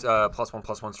have any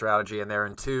 +1/+1 strategy in there,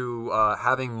 and 2,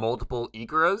 having multiple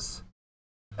Ikras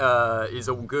is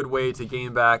a good way to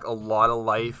gain back a lot of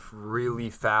life really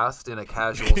fast in a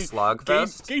casual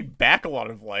slugfest. Gain back a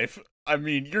lot of life. I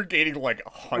mean, you're gaining like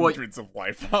hundreds of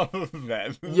life out of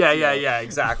that. Yeah,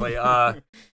 exactly.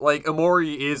 Like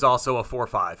Amori is also a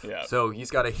 4/5, so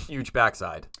he's got a huge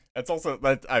backside. That's also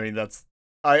that. I mean, that's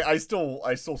I still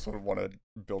sort of want to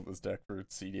build this deck for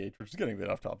CDH, which is getting a bit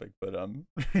off topic, but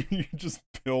you just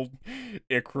build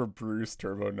Ikra, Bruce,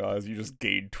 Turbo Nas. You just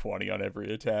gain 20 on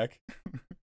every attack.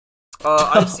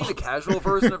 I've seen a casual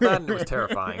version of that, and it was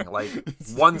terrifying. Like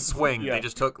one swing, they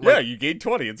just took. Like, you gained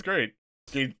 20. It's great.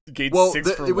 Gained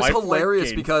 6 for it was lifelink,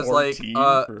 hilarious because like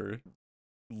for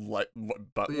butt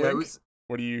link. it was,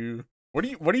 What do you? What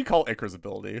do you call Icar's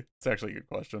ability? It's actually a good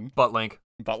question. Butt link.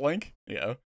 Butt link?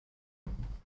 Yeah.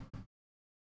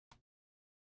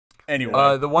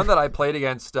 Anyway, The one that I played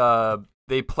against,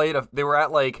 they were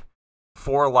at like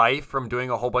 4 life from doing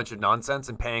a whole bunch of nonsense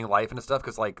and paying life and stuff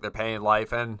because like they're paying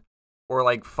life or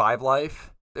like 5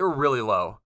 life. They were really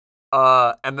low.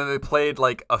 And then they played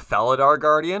like a Felidar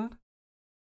Guardian,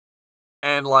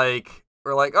 and like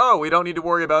we're like, oh, we don't need to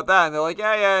worry about that, and they're like,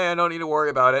 yeah, don't need to worry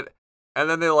about it. And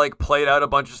then they like played out a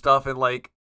bunch of stuff and like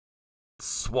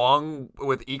swung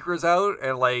with Ikras out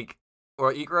and like.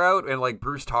 Or Ikra out and like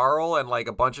Bruce Tarl and like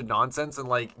a bunch of nonsense and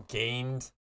like gained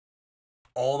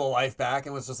all the life back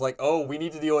and was just like, oh, we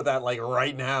need to deal with that like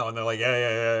right now. And they're like,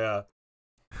 yeah.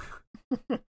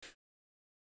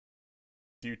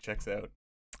 Dude checks out.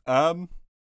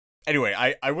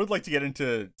 Anyway, I would like to get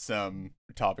into some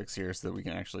topics here so that we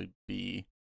can actually be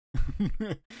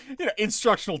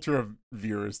instructional to our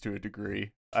viewers to a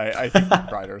degree. I think we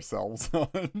pride ourselves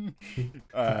on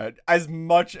as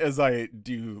much as I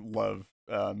do love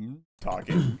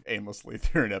talking aimlessly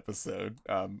through an episode.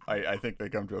 I think they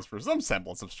come to us for some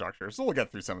semblance of structure, so we'll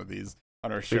get through some of these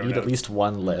on our show. We need notes. at least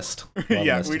one list.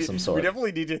 List of some sort. We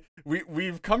definitely need to.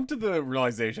 We've come to the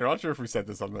realization. I'm not sure if we said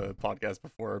this on the podcast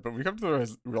before, but we come to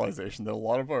the realization that a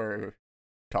lot of our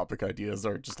topic ideas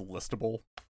are just listable.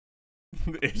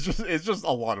 It's just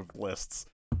a lot of lists.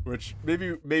 Which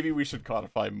maybe we should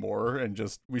codify more and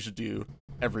we should do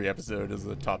every episode as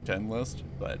a top 10 list,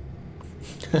 but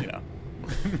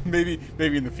maybe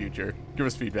in the future. Give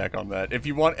us feedback on that. If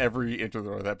you want every Into the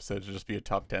North episode to just be a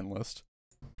top 10 list,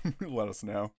 let us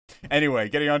know. Anyway,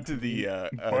 getting on to the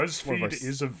BuzzFeed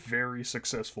is a very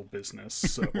successful business,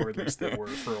 so, or at least they were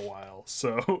for a while.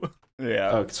 So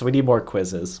yeah. Oh, so we need more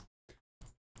quizzes.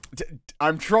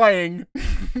 I'm trying.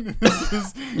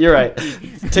 You're right.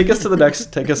 Take us to the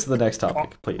next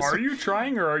topic, please. Are you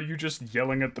trying, or are you just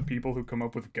yelling at the people who come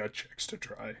up with gut checks to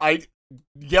try?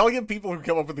 Yelling at people who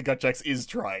come up with the gut checks is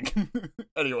trying.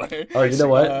 Anyway. Oh, you know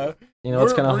what? You know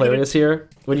what's kind of hilarious here?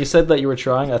 When you said that you were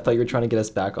trying, I thought you were trying to get us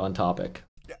back on topic.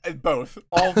 Both.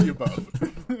 All of you both.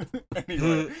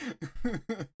 Anyway.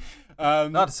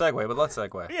 Not a segue, but let's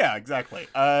segue. Yeah, exactly.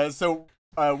 So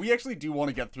we actually do want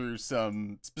to get through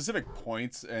some specific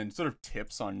points and sort of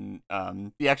tips on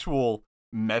the actual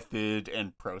method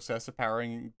and process of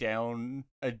powering down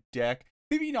a deck.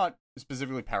 Maybe not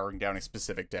specifically powering down a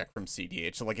specific deck from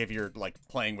CDH. So like if you're like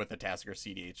playing with a Tasigur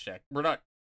CDH deck, we're not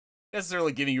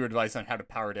necessarily giving you advice on how to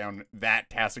power down that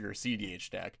Tasigur CDH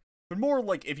deck, but more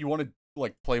like if you want to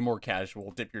like play more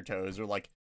casual, dip your toes, or like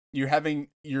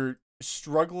you're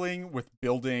struggling with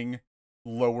building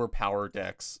lower power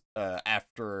decks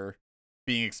after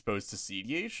being exposed to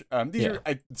CDH. These are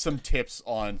some tips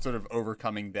on sort of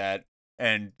overcoming that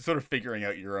and sort of figuring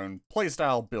out your own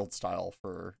playstyle, build style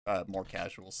for more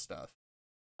casual stuff.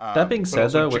 That being said,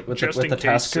 though, with the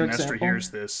Tasigur example,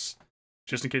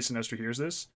 just in case Sinestro hears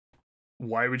this,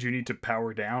 why would you need to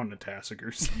power down a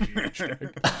Tasigur CDH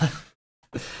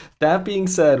deck? That being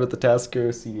said, with the Tasigur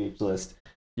CDH list,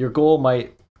 your goal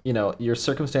might, your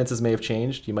circumstances may have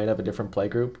changed. You might have a different play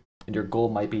group, and your goal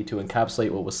might be to encapsulate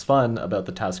what was fun about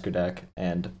the Tasigur deck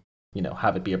and,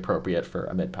 have it be appropriate for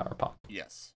a mid-power pop.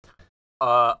 Yes.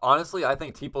 Honestly, I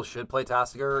think people should play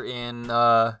Tasigur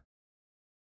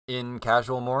in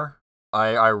casual more.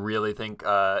 I really think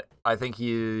I think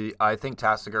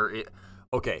Tasigur.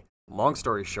 Okay, long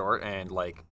story short, and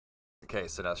like, okay,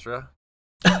 Sinestra,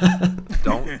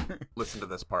 don't listen to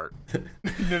this part.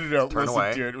 No. Turn listen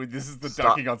away. to it. This is the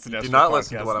Dunking on Sinestra. Do not podcast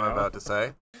listen to what now. I'm about to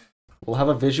say. We'll have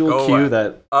a visual Go cue away.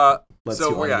 that lets so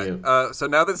you we're unmute. so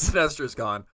now that Sinestra's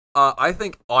gone, I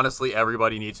think honestly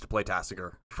everybody needs to play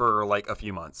Tasigur for like a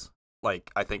few months. Like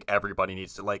I think everybody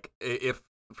needs to, like, if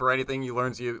for anything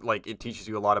it teaches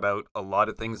you a lot about a lot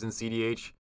of things in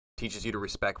CDH, teaches you to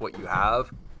respect what you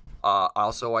have.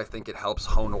 Also, I think it helps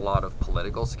hone a lot of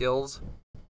political skills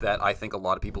that I think a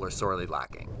lot of people are sorely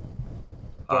lacking.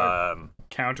 But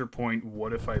counterpoint,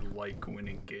 what if I like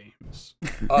winning games?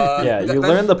 You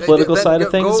learn the political side of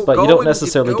things, but you don't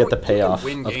necessarily get the payoff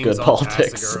win of games good on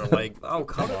politics. Tasigur, like, oh,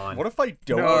 come on. What if I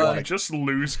don't No, want you just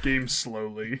lose games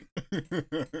slowly.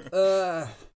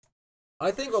 I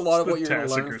think a lot of It's what the you're going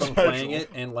to learn Tasigur from special. playing it,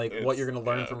 and like what you're going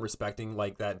to learn from respecting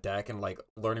like that deck, and like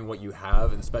learning what you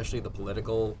have, and especially the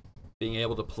political, being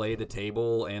able to play the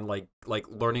table, and like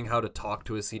learning how to talk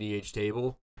to a CDH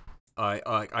table.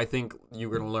 I think you're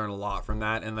going to learn a lot from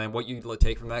that, and then what you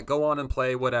take from that, go on and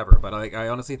play whatever. But I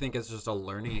honestly think it's just a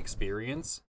learning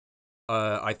experience.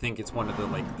 I think it's one of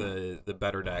the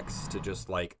better decks to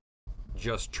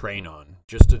just train on,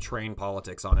 just to train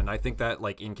politics on. And I think that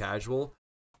like in casual,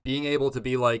 being able to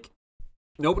be like,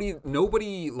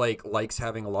 nobody like likes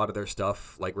having a lot of their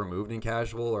stuff like removed in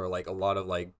casual or like a lot of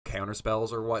like counter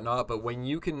spells or whatnot. But when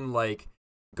you can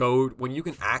when you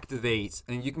can activate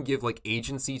and you can give like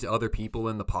agency to other people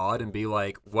in the pod and be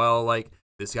like, well, like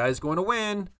this guy's going to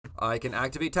win. I can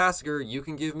activate Tasker. You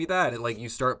can give me that. And like you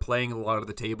start playing a lot of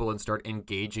the table and start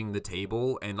engaging the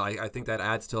table. And I think that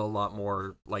adds to a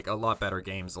lot better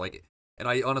games. Like, and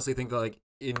I honestly think that like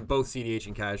in both CDH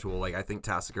and casual, like I think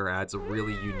Tasker adds a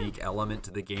really unique element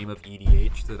to the game of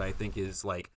EDH that I think is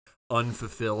like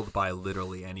unfulfilled by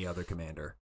literally any other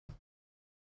commander.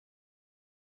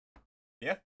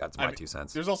 Yeah, that's my 2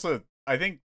 cents. There's also, I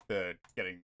think,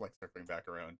 getting like circling back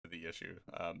around to the issue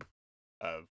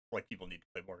of like people need to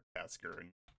play more Tasker and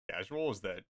casual is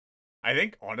that I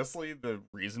think honestly the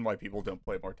reason why people don't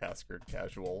play more Tasker and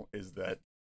casual is that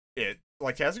it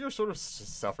like Tasker sort of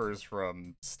suffers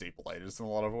from stapleitis in a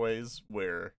lot of ways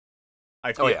where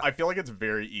I feel like it's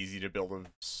very easy to build a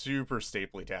super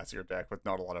stapley Tasker deck with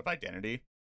not a lot of identity.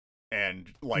 And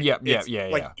like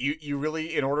you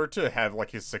really, in order to have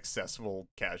like a successful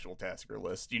casual Tasker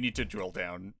list, you need to drill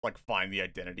down, like find the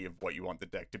identity of what you want the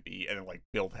deck to be, and then like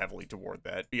build heavily toward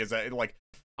that. Because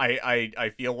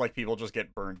I feel like people just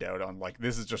get burned out on like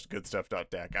this is just good stuff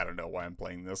deck. I don't know why I'm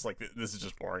playing this. Like this is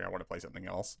just boring. I want to play something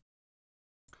else.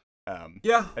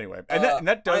 Anyway, and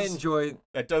that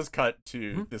does cut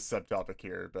to this subtopic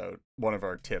here about one of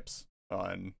our tips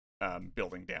on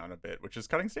building down a bit, which is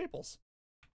cutting staples.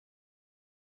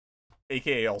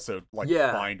 AKA also like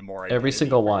find more identity every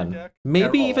single one. Deck.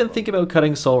 Maybe even think about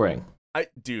cutting Soul Ring. I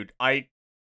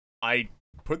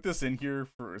put this in here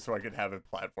so I could have a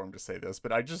platform to say this,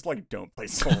 but I just like don't play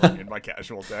Soul Ring in my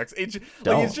casual decks.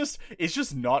 It's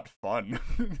just not fun.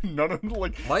 None of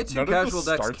my two casual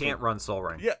decks can't run Soul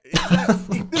Ring. Yeah,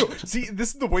 exactly. No, see,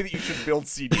 this is the way that you should build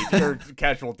CDH or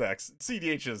casual decks.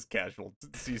 CDH is casual.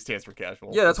 C stands for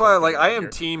casual. Yeah, that's why I am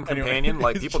team companion.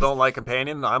 Like people don't like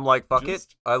companion. I'm like fuck it.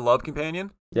 I love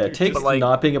companion. Yeah, it takes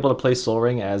not being able to play Soul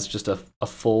Ring as just a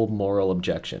full moral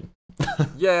objection.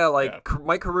 Yeah,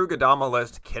 my Karugadama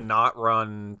list cannot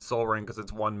run Soul Ring because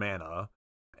it's 1 mana.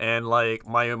 And like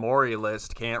my Omori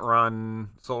list can't run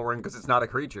Soul Ring because it's not a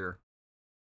creature.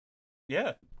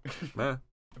 Yeah. Yeah.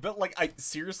 But like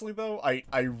seriously though, I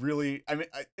mean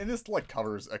and this like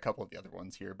covers a couple of the other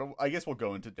ones here, but I guess we'll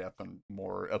go into depth on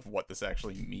more of what this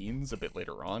actually means a bit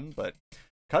later on. But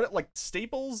kind of like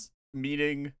staples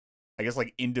meaning I guess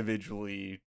like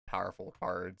individually powerful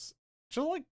cards. So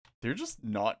like they're just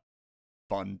not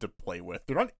fun to play with.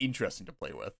 They're not interesting to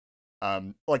play with.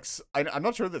 I'm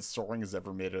not sure that Soul Ring has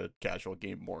ever made a casual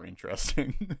game more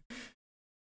interesting.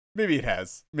 Maybe it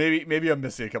has. Maybe I'm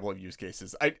missing a couple of use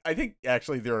cases. I think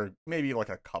actually there are maybe like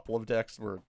a couple of decks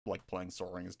where like playing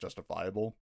Soul Ring is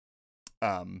justifiable.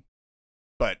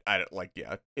 But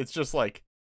it's just like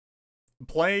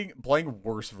playing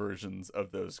worse versions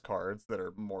of those cards that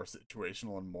are more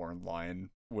situational and more in line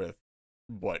with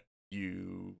what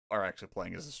you are actually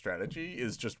playing as a strategy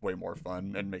is just way more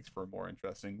fun and makes for more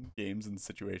interesting games and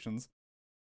situations.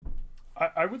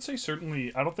 I would say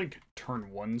certainly, I don't think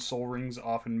turn 1 Soul Rings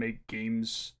often make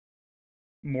games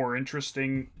more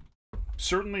interesting.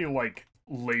 Certainly, like,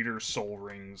 later Soul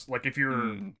Rings. Like, if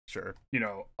you're, sure,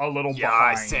 a little behind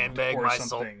I sandbag or my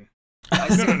something. I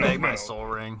sandbag my Soul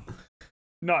Ring.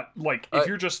 Not, like, if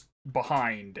you're just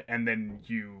behind and then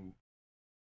you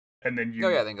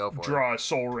then go for draw a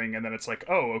Soul Ring, and then it's like,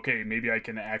 oh, okay, maybe I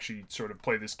can actually sort of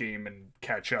play this game and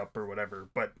catch up or whatever.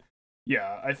 But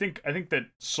yeah, I think that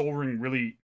Soul Ring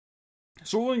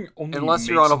only unless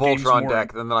you're on a Voltron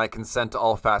deck, then I consent to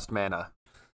all fast mana.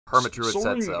 Hermit Druid Soul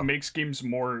said Ring so. Makes games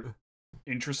more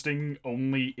interesting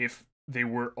only if they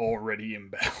were already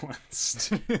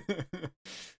imbalanced.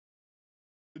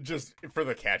 Just for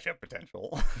the catch-up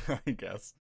potential, I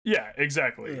guess. Yeah,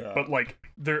 exactly. Yeah. But like,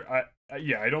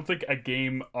 I don't think a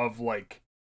game of like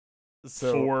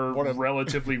 4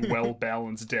 relatively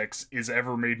well-balanced decks is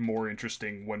ever made more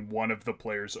interesting when one of the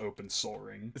players opens Soul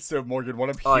Ring. So Morgan, what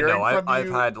I'm hearing from you, I've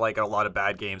had like a lot of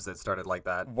bad games that started like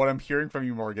that. What I'm hearing from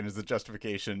you, Morgan, is the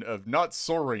justification of not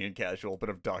Soul Ring in casual, but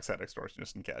of Dockside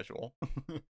Extortionist in casual.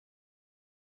 I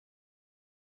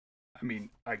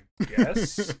mean, I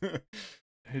guess.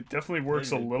 It definitely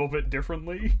works a little bit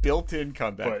differently. Built-in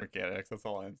comeback mechanics, that's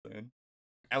all I'm saying.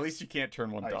 At least you can't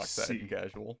turn 1 Dockside in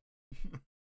casual.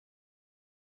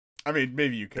 I mean,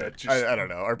 maybe you could. I don't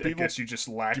know. I guess you just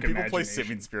lack imagination. Do people play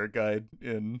Simian Spirit Guide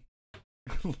in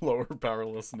lower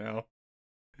powerless now?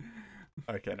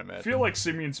 I can't imagine. I feel like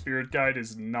Simian Spirit Guide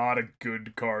is not a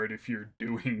good card if you're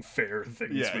doing fair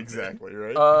things. Yeah, exactly,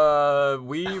 right?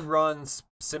 We run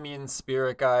Simian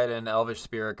Spirit Guide and Elvish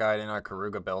Spirit Guide in our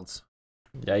Karuga builds.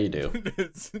 Yeah, you do.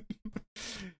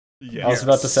 Yeah. I was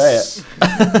about to say it.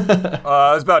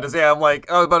 I was about to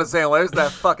say, well, there's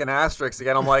that fucking asterisk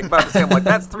again. I'm like,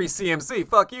 that's 3 CMC.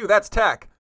 Fuck you, that's tech.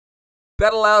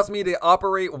 That allows me to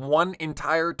operate one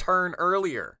entire turn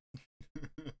earlier.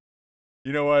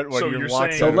 You know what? When So you're you're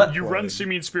locked saying out of you run play-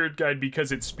 Simian Spirit Guide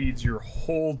because it speeds your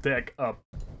whole deck up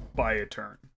by a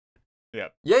turn. Yeah.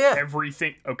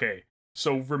 Everything. Okay.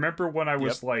 So remember when I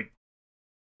was like,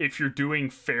 if you're doing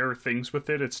fair things with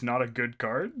it, it's not a good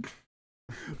card?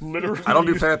 Literally. I don't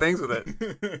do fair things with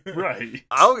it. Right.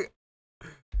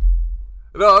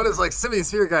 No, I'm just like, Simian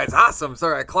Sphere Guide's awesome.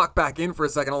 Sorry, I clocked back in for a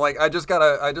second. I'm like, I just got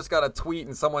a tweet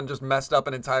and someone just messed up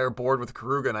an entire board with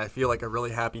Karuga, and I feel like a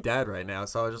really happy dad right now.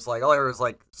 So I was just like, all I heard was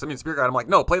like, Simian Sphere Guide. I'm like,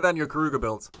 no, play that in your Karuga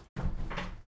builds.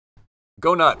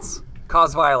 Go nuts.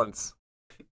 Cause violence.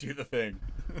 Do the thing.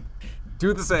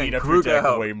 Do the thing. Speed up your Karuga deck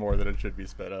out. way more than it should be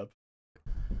sped up.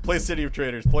 Play City of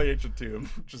Traders. Play Ancient Tomb.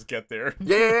 Just get there.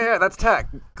 Yeah, that's tech.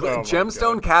 Oh my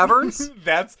Gemstone God. Caverns?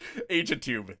 That's Ancient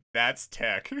Tomb. That's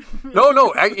tech.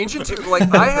 No, Ancient Tomb. Like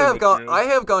I have gone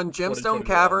Gemstone 2021.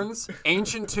 Caverns,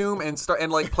 Ancient Tomb,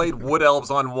 and like played Wood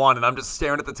Elves on one, and I'm just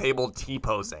staring at the table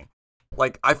T-posing.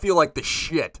 Like I feel like the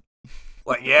shit.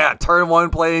 Like yeah, turn one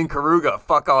playing Karuga.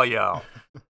 Fuck all y'all.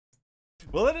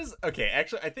 Well, that is okay.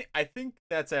 Actually, I think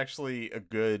that's actually a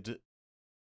good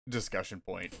discussion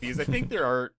point because I think there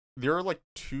are like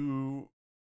two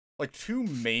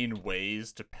main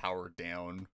ways to power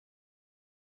down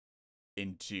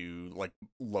into like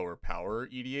lower power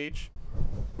EDH,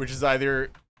 which is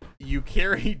either you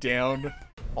carry down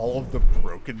all of the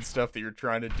broken stuff that you're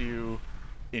trying to do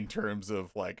in terms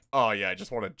of like, oh yeah, I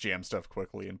just want to jam stuff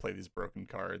quickly and play these broken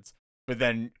cards. But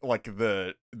then like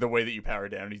the way that you power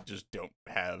down, you just don't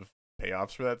have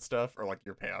payoffs for that stuff, or like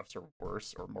your payoffs are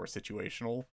worse or more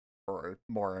situational or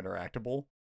more interactable.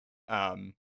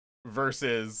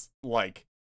 Versus like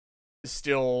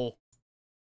still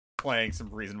playing some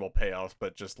reasonable payoffs,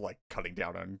 but just like cutting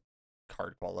down on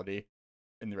card quality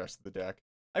in the rest of the deck.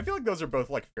 I feel like those are both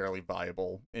like fairly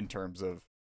viable in terms of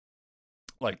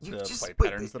like the play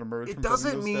patterns that emerge. It from building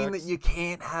doesn't those mean decks. that you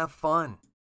can't have fun.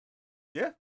 Yeah.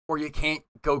 Or you can't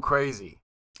go crazy.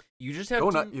 You just have Go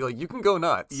to nuts. Like you can go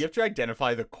nuts. you have to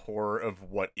identify the core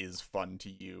of what is fun to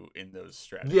you in those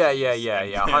strategies. Yeah,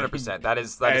 and 100%. That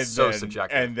is so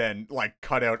subjective. And then like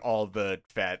cut out all the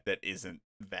fat that isn't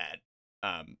that.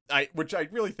 Which I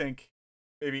really think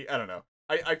maybe I don't know.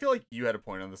 I feel like you had a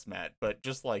point on this, Matt, but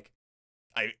just like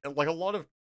I like a lot of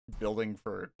building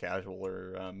for casual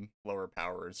or lower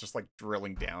power is just like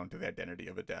drilling down to the identity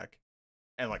of a deck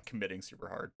and like committing super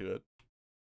hard to it.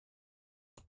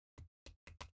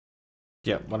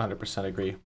 Yeah, 100%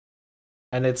 agree.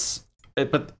 And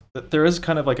but there is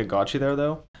kind of like a gotcha there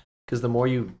though, because the more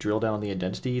you drill down on the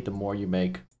identity, the more you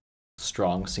make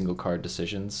strong single card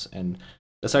decisions. And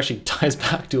this actually ties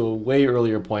back to a way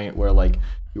earlier point where like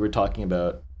you were talking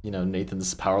about,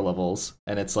 Nathan's power levels,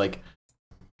 and it's like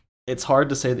it's hard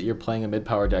to say that you're playing a mid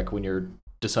power deck when you're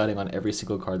deciding on every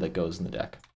single card that goes in the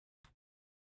deck.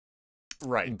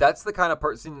 Right. That's the kind of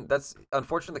person. That's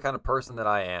unfortunately the kind of person that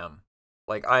I am.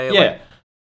 Like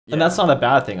And that's not a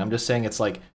bad thing. I'm just saying it's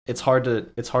like it's hard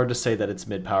to say that it's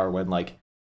mid power when like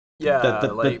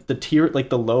the tier, like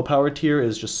the low power tier,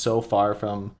 is just so far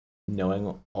from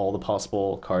knowing all the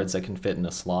possible cards that can fit in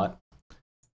a slot.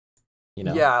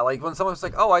 Yeah, like when someone's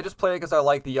like, "Oh, I just play it because I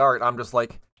like the art," I'm just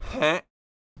like, "Huh?"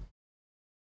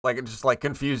 Like it's just like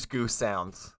confused goose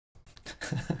sounds.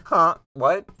 Huh?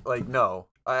 What? Like no,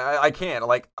 I can't.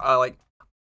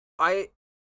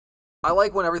 I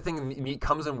like when everything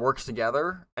comes and works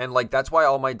together, and like that's why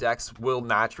all my decks will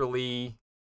naturally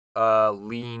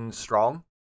lean strong.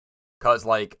 Cause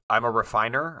like I'm a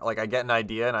refiner, like I get an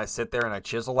idea and I sit there and I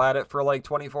chisel at it for like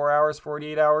 24 hours,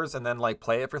 48 hours, and then like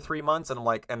play it for 3 months, and I'm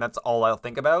like, and that's all I'll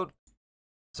think about.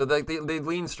 So they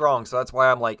lean strong, so that's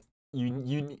why I'm like,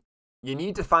 you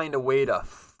need to find a way to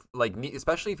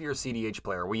especially if you're a CDH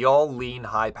player, we all lean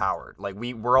high powered. Like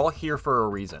we're all here for a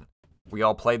reason. We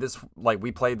all play this, like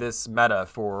we play this meta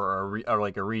for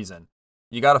a reason.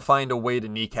 You got to find a way to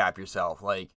kneecap yourself.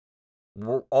 Like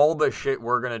all the shit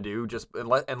we're gonna do, just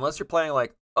unless you're playing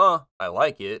like, I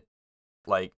like it.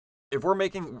 Like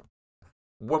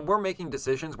when we're making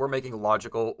decisions, we're making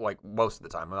logical, like most of the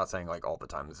time. I'm not saying like all the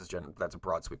time. That's a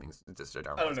broad sweeping generalization.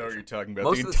 I don't know what you're talking about.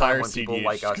 Most The of the time entire when people CDH,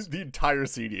 like us- the entire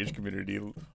CDH community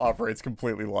operates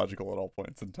completely logical at all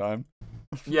points in time.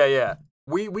 Yeah.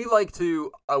 We like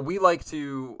to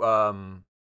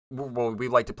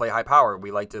play high power.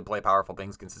 We like to play powerful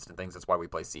things, consistent things. That's why we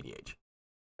play CDH.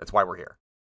 That's why we're here.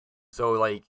 So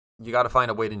like you got to find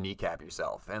a way to kneecap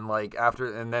yourself. And like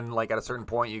and then like at a certain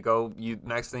point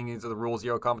next thing is the rule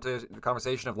zero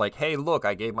conversation of like, hey, look,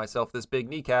 I gave myself this big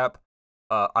kneecap.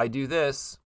 I do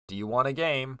this. Do you want a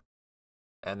game?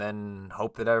 And then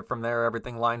hope that from there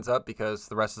everything lines up because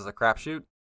the rest is a crapshoot.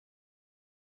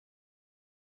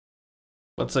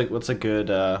 What's a good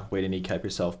way to kneecap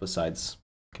yourself besides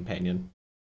companion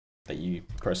that you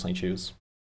personally choose?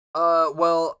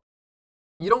 Well,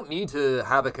 you don't need to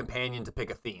have a companion to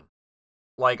pick a theme.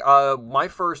 Like, my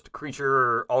first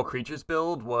all creatures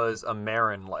build was a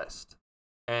Marin list,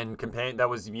 and that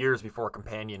was years before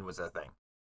companion was a thing.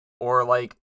 Or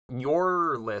like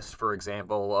your list, for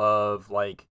example, of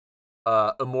like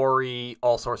Amori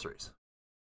all sorceries.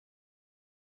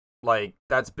 Like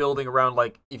that's building around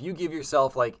like if you give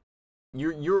yourself like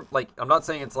you're like I'm not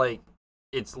saying it's like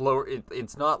it's lower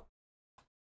it's not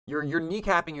you're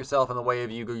kneecapping yourself in the way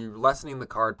of you're lessening the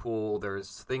card pool.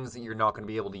 There's things that you're not going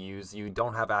to be able to use. You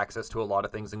don't have access to a lot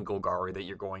of things in Golgari that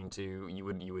you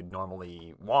would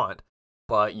normally want,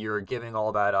 but you're giving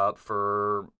all that up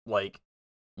for like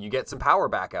you get some power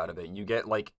back out of it. You get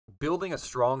like building a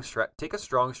strong take a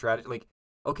strong strategy. Like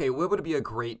okay, what would be a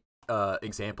great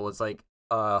example? It's like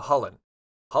Hullen.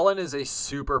 Hullen is a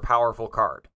super powerful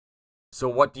card. So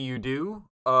what do?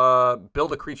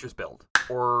 Build a creatures build,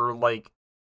 or like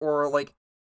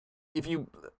if you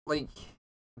like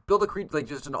build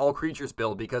just an all creatures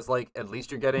build because like at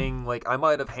least you're getting like I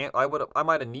might have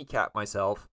kneecapped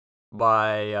myself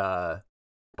by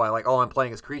like all I'm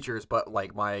playing is creatures, but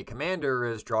like my commander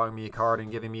is drawing me a card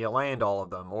and giving me a land, all of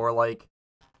them, or like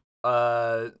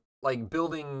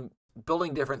building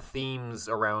different themes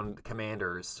around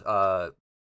commanders are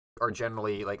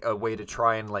generally like a way to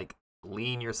try and like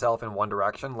lean yourself in one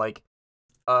direction. Like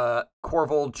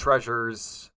Korvold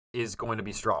Treasures is going to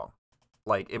be strong.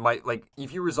 Like it might like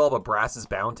if you resolve a Brass's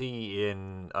Bounty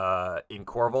in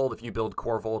Korvold, if you build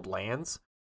Korvold lands,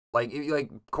 like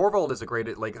Korvold is a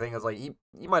great like thing. Is like he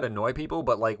might annoy people,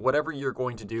 but like whatever you're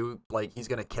going to do, like he's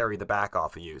going to carry the back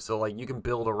off of you. So like you can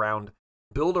build around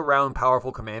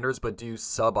powerful commanders, but do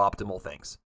suboptimal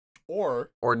things, or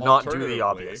not do the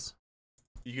obvious.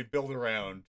 You could build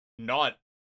around not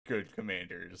good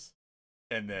commanders,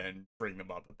 and then bring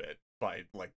them up a bit by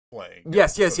like playing.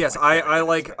 Yes. I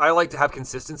like to have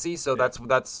consistency, so yeah.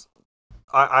 that's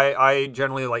I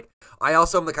generally like. I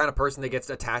also am the kind of person that gets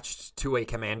attached to a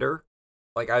commander.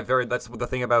 Like that's the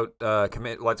thing about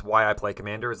That's why I play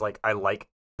commander is like I like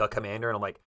the commander, and I'm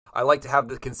like I like to have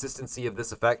the consistency of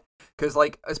this effect because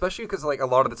especially because a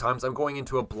lot of the times I'm going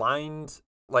into a blind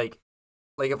like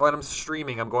if I'm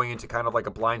streaming I'm going into kind of like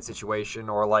a blind situation,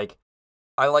 or like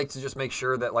I like to just make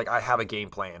sure that like I have a game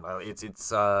plan.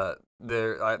 The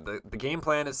game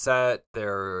plan is set.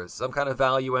 There's some kind of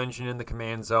value engine in the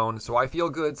command zone, so I feel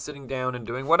good sitting down and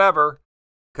doing whatever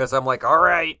because I'm like, all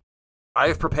right,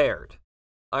 I've prepared.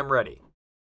 I'm ready.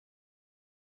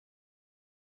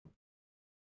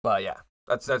 But yeah,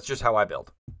 that's just how I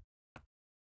build.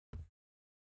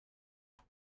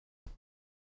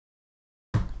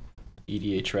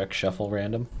 EDH Rec Shuffle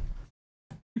Random.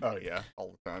 Oh yeah,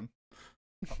 all the time.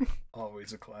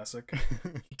 Always a classic.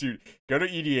 Dude, go to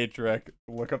EDH Rec,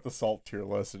 look up the Salt tier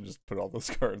list, and just put all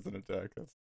those cards in a deck.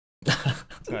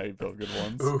 That's how you build good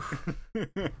ones.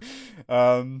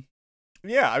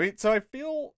 Yeah, I mean, so I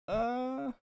feel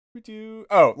we do.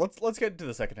 Oh, let's get into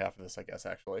the second half of this, I guess,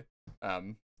 actually.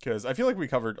 Because I feel like we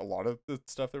covered a lot of the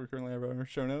stuff that we currently have on our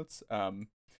show notes.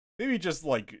 Maybe just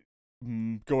like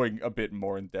going a bit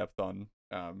more in depth on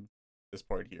this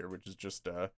part here, which is just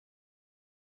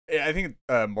I think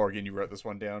Morgan, you wrote this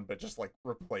one down, but just like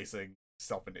replacing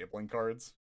self-enabling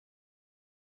cards.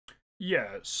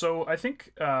 Yeah, so I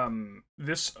think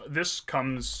this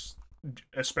comes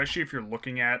especially if you're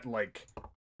looking at like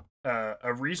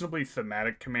a reasonably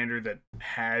thematic commander that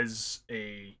has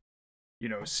a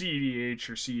CEDH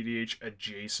or CEDH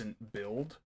adjacent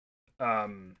build.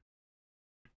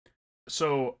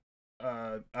 So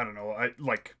I don't know. I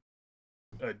like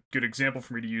a good example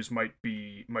for me to use might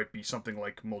be something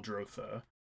like Muldrotha,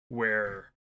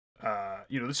 where the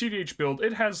CDH build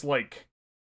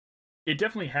it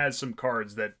definitely has some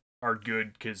cards that are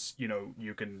good because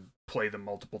you can play them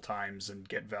multiple times and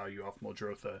get value off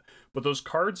Muldrotha, but those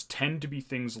cards tend to be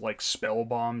things like spell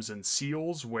bombs and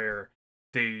seals where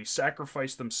they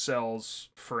sacrifice themselves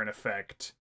for an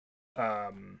effect,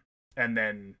 and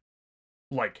then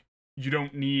like you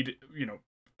don't need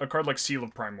a card like Seal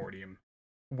of Primordium.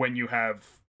 When you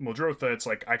have Muldrotha, it's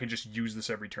like I can just use this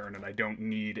every turn and I don't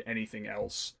need anything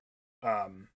else.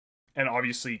 And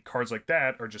obviously cards like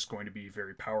that are just going to be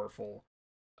very powerful.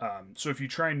 So if you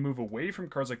try and move away from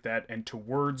cards like that and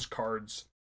towards cards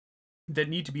that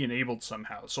need to be enabled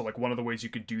somehow. So like one of the ways you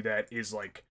could do that is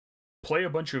like play a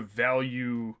bunch of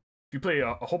value. If you play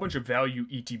a whole bunch of value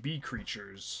ETB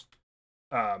creatures,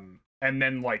 and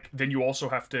then you also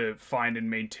have to find and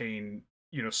maintain,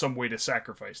 some way to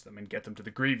sacrifice them and get them to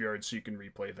the graveyard so you can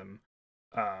replay them.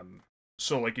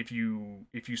 So like if you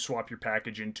swap your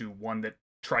package into one that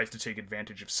tries to take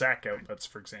advantage of sack outlets,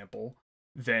 for example,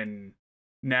 then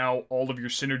now all of your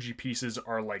synergy pieces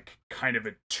are like kind of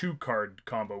a 2-card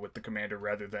combo with the commander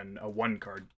rather than a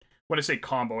 1-card. When I say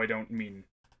combo, I don't mean,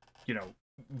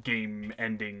 game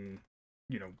ending,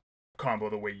 combo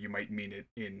the way you might mean it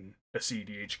in a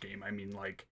CDH game. I mean,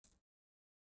 like,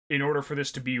 in order for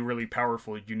this to be really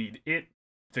powerful, you need it,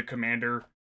 the commander,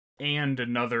 and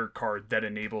another card that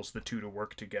enables the two to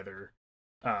work together.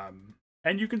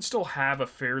 And you can still have a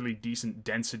fairly decent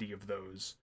density of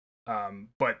those.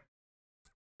 But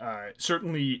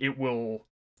certainly it will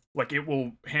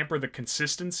hamper the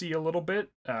consistency a little bit,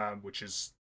 which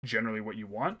is generally what you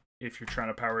want if you're trying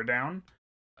to power down.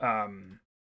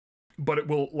 But it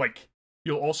will,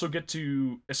 you'll also get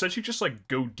to essentially just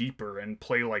go deeper and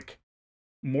play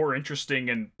more interesting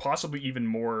and possibly even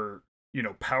more,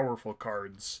 powerful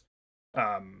cards.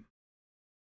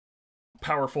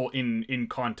 Powerful in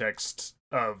context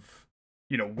of,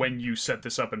 when you set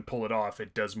this up and pull it off,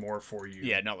 it does more for you.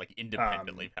 Yeah, not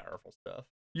independently powerful stuff.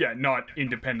 Yeah, not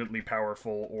independently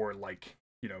powerful or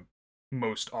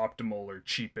most optimal or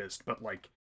cheapest, but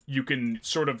you can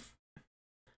sort of,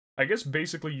 I guess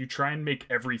basically you try and make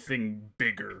everything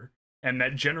bigger, and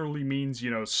that generally means,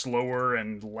 slower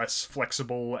and less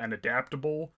flexible and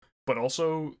adaptable, but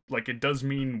also it does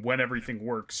mean when everything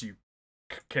works, you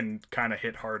can kind of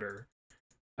hit harder.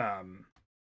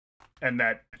 And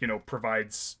that,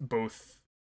 provides both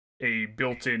a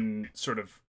built-in sort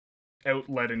of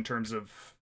outlet in terms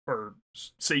of, or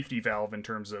safety valve in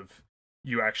terms of,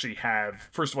 you actually have,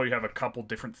 first of all, you have a couple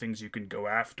different things you can go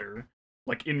after.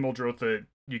 Like in Muldrotha,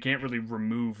 you can't really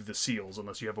remove the seals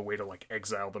unless you have a way to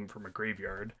exile them from a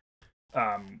graveyard.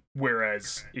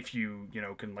 Whereas if you,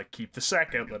 can keep the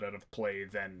sack outlet out of play,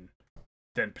 then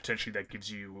potentially that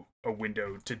gives you a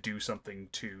window to do something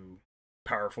to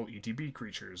powerful ETB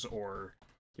creatures, or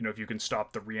if you can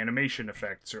stop the reanimation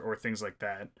effects or things like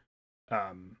that.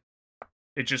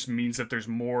 It just means that there's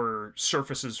more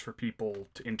surfaces for people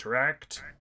to interact,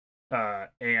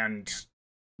 and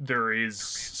there is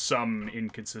some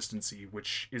inconsistency,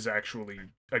 which is actually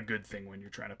a good thing when you're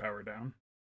trying to power down.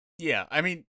 Yeah, I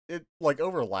mean, it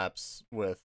overlaps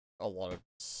with a lot of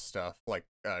stuff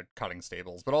cutting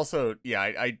stables, but also, yeah,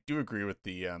 I do agree with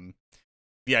the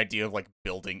idea of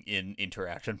building in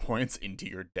interaction points into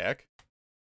your deck,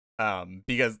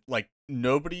 because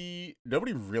nobody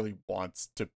really wants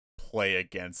to play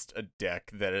against a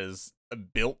deck that is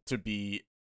built to be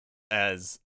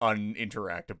as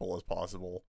uninteractable as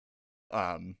possible.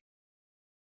 When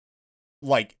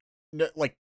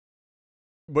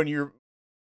you're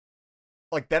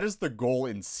that is the goal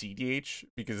in CDH,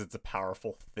 because it's a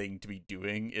powerful thing to be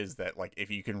doing, is that if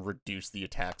you can reduce the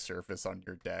attack surface on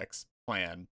your deck's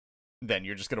plan, then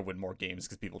you're just gonna win more games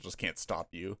because people just can't stop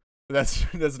you. But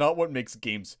that's not what makes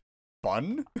games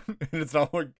fun. And it's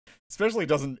not what, especially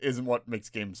isn't what makes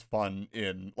games fun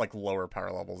in lower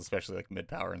power levels, especially mid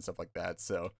power and stuff like that.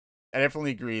 So I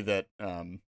definitely agree that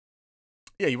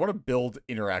yeah, you want to build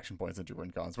interaction points into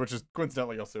win cons, which is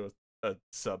coincidentally also a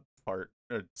sub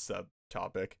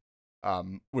topic,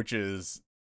 which is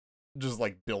just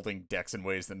building decks in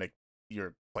ways that make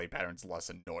your play patterns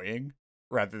less annoying,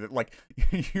 rather than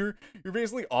you're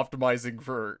basically optimizing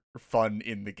for fun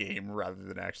in the game rather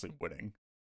than actually winning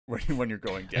when you're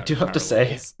going down. I do have to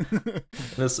say,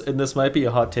 this might be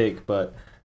a hot take, but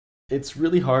it's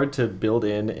really hard to build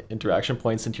in interaction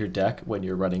points into your deck when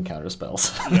you're running counter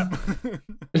spells. Yeah.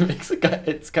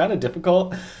 It's kind of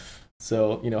difficult.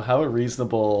 So, have a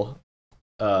reasonable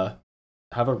God,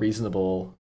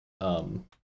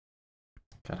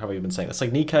 how have I been saying this?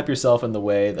 Kneecap yourself in the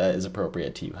way that is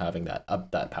appropriate to you having that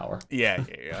power. Yeah.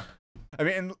 I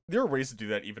mean, and there are ways to do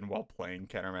that even while playing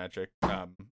counter magic.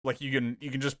 You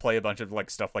can just play a bunch of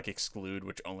stuff like exclude,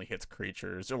 which only hits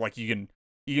creatures, or you can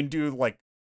do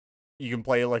you can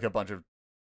play a bunch of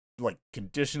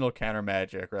conditional counter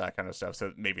magic or that kind of stuff.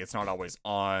 So maybe it's not always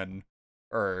on,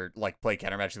 or play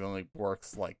counter magic that only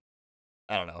works I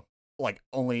don't know,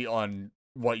 only on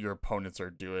what your opponents are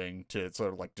doing to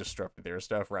sort of disrupt their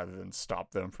stuff rather than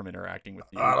stop them from interacting with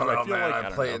you. I don't know, feel man.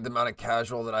 I've played the amount of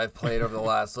casual that I've played over the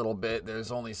last little bit. There's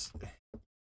only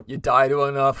you die to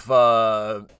enough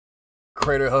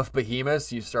Craterhoof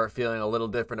behemoths, you start feeling a little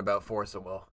different about Force of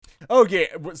Will. Okay,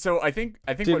 so I think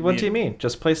Dude, what do you mean?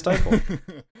 Just play Stifle.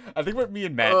 I think what me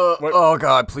and Matt. Oh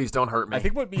God, please don't hurt me. I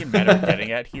think what me and Matt are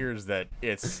getting at here is that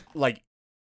it's like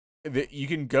you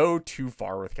can go too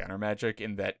far with counter magic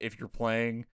in that if you're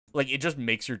playing, like, it just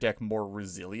makes your deck more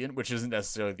resilient, which isn't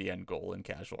necessarily the end goal in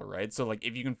casual, right? So like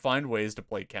if you can find ways to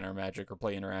play counter magic or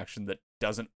play interaction that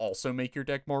doesn't also make your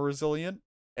deck more resilient,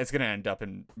 it's going to end up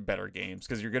in better games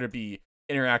because you're going to be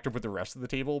interactive with the rest of the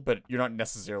table, but you're not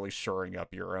necessarily shoring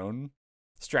up your own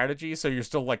strategy. So you're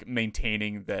still like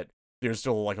maintaining that there's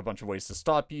still like a bunch of ways to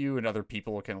stop you, and other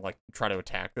people can like try to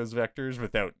attack those vectors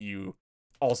without you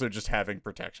also just having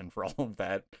protection for all of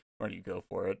that when you go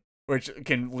for it, which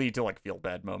can lead to like feel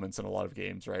bad moments in a lot of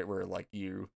games, right? Where like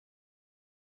you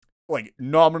like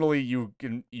nominally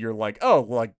you're like, oh,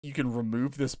 like you can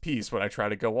remove this piece when I try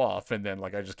to go off, and then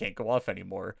like I just can't go off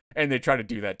anymore. And they try to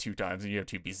do that 2 times, and you have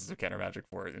 2 pieces of counter magic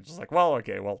for it. It's just like, well,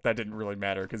 okay, well that didn't really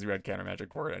matter because you had counter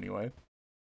magic for it anyway.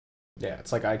 Yeah,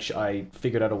 it's like I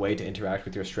figured out a way to interact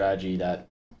with your strategy that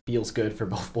feels good for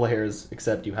both players,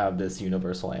 except you have this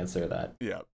universal answer that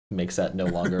makes that no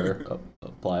longer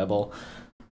applicable.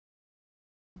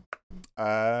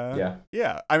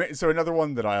 Yeah. I mean, so another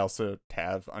one that I also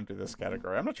have under this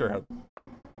category. I'm not sure how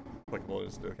applicable it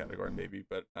is to the category, maybe,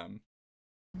 but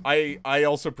I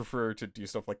also prefer to do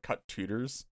stuff like cut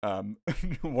tutors.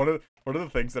 One of the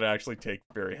things that I actually take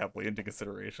very heavily into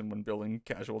consideration when building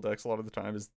casual decks a lot of the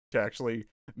time is to actually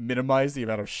minimize the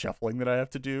amount of shuffling that I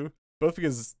have to do. Both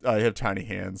because I have tiny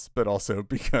hands, but also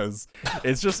because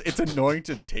it's annoying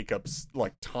to take up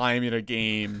like time in a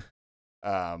game.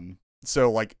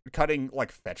 So like cutting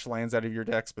like fetch lands out of your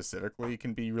deck specifically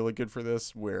can be really good for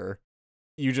this, where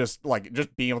you just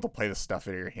being able to play the stuff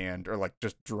out of your hand, or like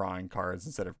just drawing cards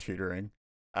instead of tutoring,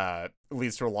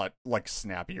 leads to a lot like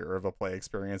snappier of a play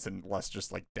experience and less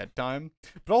just like dead time.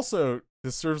 But also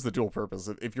this serves the dual purpose.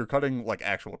 If you're cutting like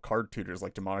actual card tutors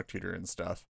like Demonic Tutor and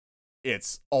stuff,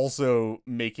 it's also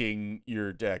making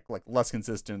your deck like less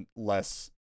consistent,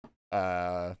 less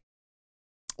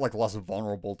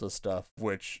vulnerable to stuff,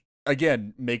 which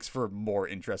again makes for more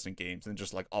interesting games than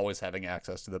just like always having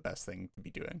access to the best thing to be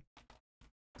doing.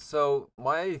 So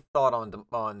my thought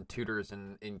on tutors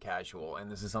in casual,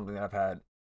 and this is something that I've had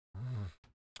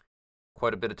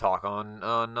quite a bit of talk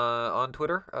on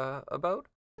Twitter about,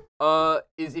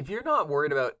 is if you're not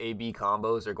worried about AB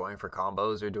combos or going for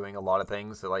combos or doing a lot of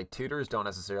things, so like tutors don't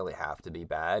necessarily have to be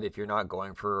bad. If you're not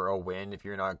going for a win, if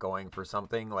you're not going for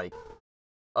something, like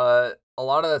a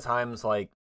lot of the times, like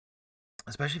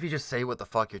especially if you just say what the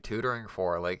fuck you're tutoring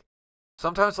for, like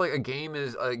sometimes like a game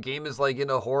is like in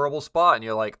a horrible spot and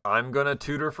you're like, I'm gonna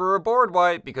tutor for a board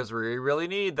wipe because we really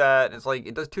need that. And it's like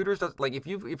like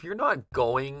if you're not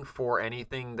going for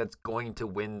anything that's going to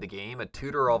win the game, a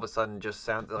tutor all of a sudden just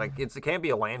sounds like it can't be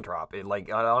a land drop. It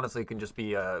like honestly can just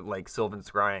be a like Sylvan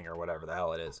Scrying or whatever the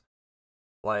hell it is.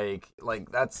 Like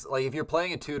that's like if you're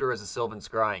playing a tutor as a Sylvan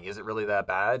Scrying, is it really that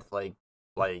bad? Like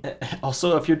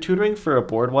also, if you're tutoring for a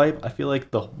board wipe, I feel like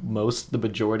the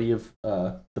majority of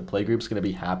the play group's going to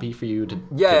be happy for you to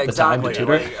take the time to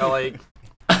tutor. Like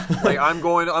I'm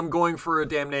going for a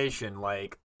damnation.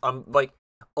 Like I'm like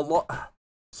a lot.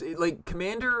 Like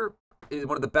Commander is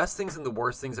one of the best things and the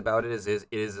worst things about it is it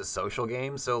is a social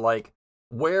game. So like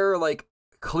where like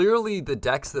clearly the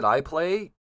decks that I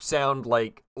play sound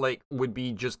like would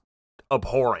be just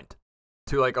abhorrent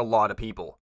to like a lot of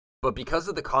people. But because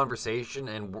of the conversation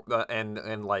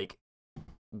and like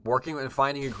working and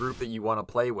finding a group that you want to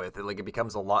play with, it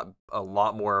becomes a lot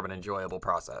more of an enjoyable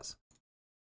process.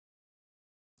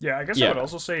 Yeah, I guess I would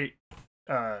also say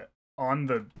on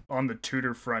the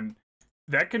tutor front,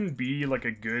 that can be like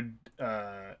a good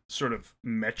sort of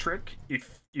metric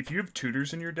if you have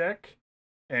tutors in your deck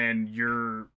and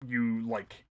you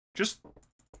like just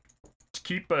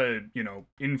keep a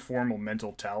informal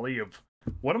mental tally of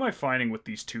what am I finding with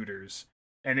these tutors?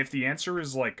 And if the answer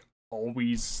is like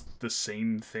always the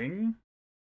same thing,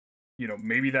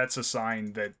 maybe that's a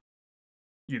sign that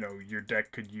your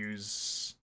deck could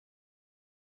use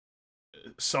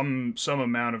some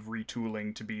amount of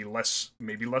retooling to be less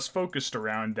focused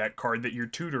around that card that you're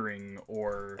tutoring,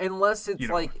 or unless it's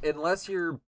unless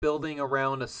you're building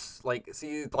around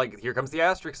here comes the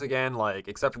asterisk again, like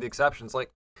except for the exceptions,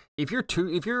 like if your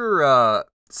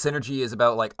synergy is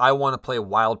about like I want to play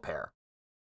wild pair,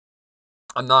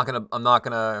 I'm not gonna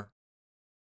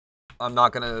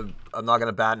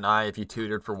bat an eye if you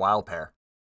tutored for wild pair.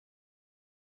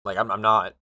 Like I'm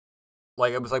not.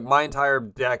 Like it was like my entire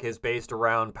deck is based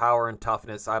around power and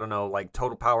toughness. I don't know, like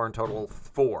total power and total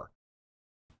 4.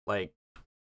 Like,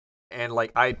 and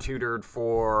like I tutored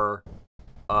for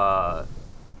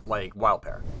like wild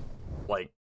pair.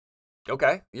 Like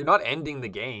Okay, you're not ending the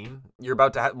game. You're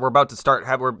about to. We're about to start.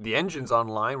 The engine's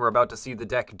online. We're about to see the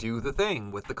deck do the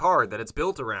thing with the card that it's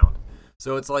built around.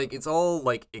 So it's like it's all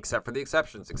like except for the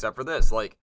exceptions, except for this.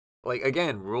 Like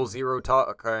again, rule zero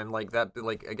talk and like that.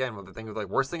 Like again, with the thing with like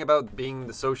worst thing about being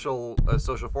the social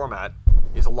format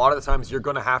is a lot of the times you're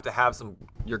gonna have to have some.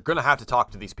 You're gonna have to talk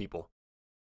to these people.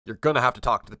 You're gonna have to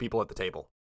talk to the people at the table.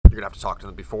 You're gonna have to talk to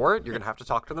them before it. You're gonna have to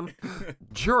talk to them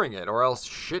during it, or else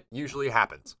shit usually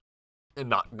happens. And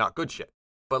not good shit.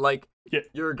 But like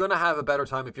you're gonna have a better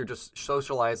time if you're just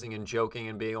socializing and joking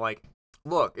and being like,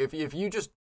 look, if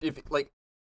like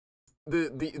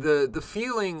the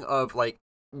feeling of like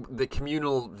the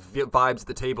communal vibes at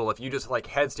the table, if you just like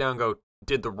heads down go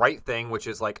did the right thing, which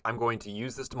is like I'm going to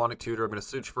use this demonic tutor, I'm going to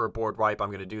search for a board wipe, I'm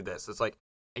going to do this. It's like,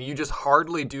 and you just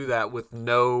hardly do that with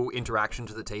no interaction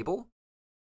to the table.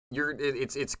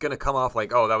 It's going to come off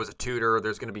like, oh, that was a tutor.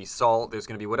 There's going to be salt. There's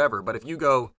going to be whatever. But if you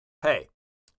go, hey,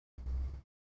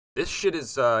 this shit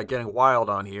is getting wild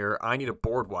on here. I need a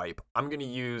board wipe. I'm going to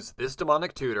use this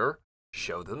demonic tutor,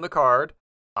 show them the card.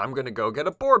 I'm going to go get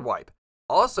a board wipe.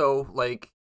 Also,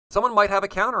 like, someone might have a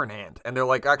counter in hand, and they're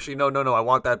like, actually, no, I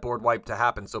want that board wipe to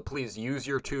happen, so please use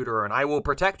your tutor, and I will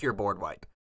protect your board wipe.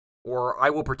 Or I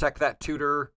will protect that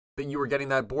tutor that you were getting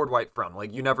that board wipe from.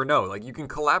 Like, you never know. Like, you can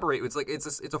collaborate. It's like,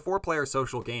 it's a 4-player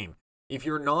social game. If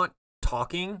you're not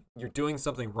talking, you're doing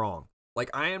something wrong. Like,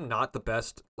 I am not the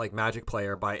best, like, Magic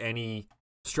player by any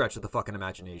stretch of the fucking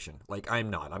imagination. Like, I'm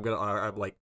not. I'm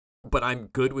like, but I'm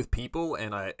good with people,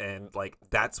 and like,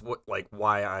 that's what, like,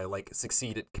 why I, like,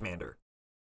 succeed at Commander.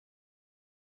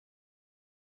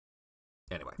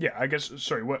 Anyway. Yeah, I guess,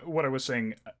 sorry, what I was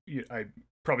saying, I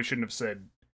probably shouldn't have said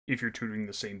if you're tutoring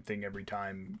the same thing every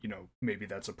time, maybe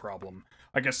that's a problem.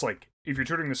 I guess, like, if you're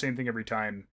tutoring the same thing every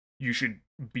time, you should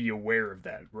be aware of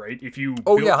that, right? If you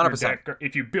 100%.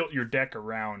 If you built your deck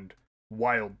around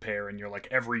Wild Pair and you're like,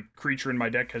 every creature in my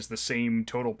deck has the same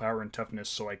total power and toughness,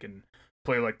 so I can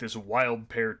play like this Wild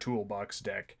Pair toolbox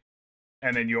deck,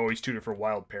 and then you always tutor for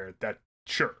Wild Pair, that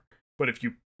sure. But if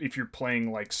you're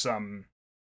playing like some,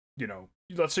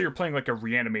 let's say you're playing like a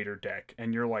Reanimator deck,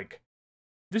 and you're like,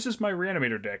 this is my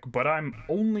Reanimator deck, but I'm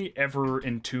only ever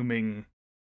entombing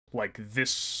like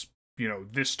this,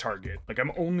 this target. Like,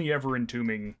 I'm only ever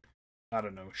entombing, I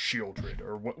don't know, Shieldred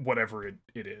or whatever it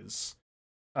is.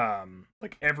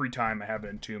 Like, every time I have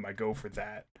an entomb, I go for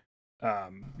that.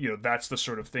 That's the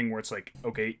sort of thing where it's like,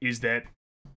 okay, is that,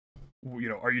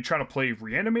 are you trying to play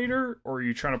Reanimator, or are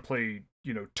you trying to play,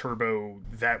 turbo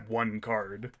that one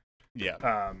card?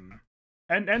 Yeah.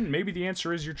 And maybe the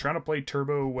answer is you're trying to play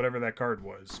turbo whatever that card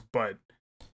was, but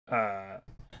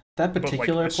that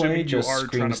particular play just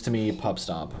screams to me pub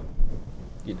stomp.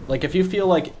 Like, if you feel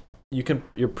like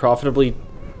you're profitably,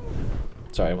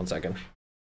 sorry, 1 second.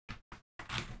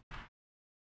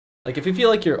 Like, if you feel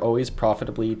like you're always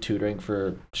profitably tutoring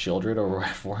for Shieldred or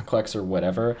Vorinclex or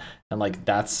whatever, and like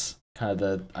that's kind of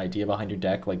the idea behind your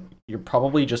deck, like, you're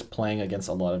probably just playing against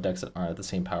a lot of decks that aren't at the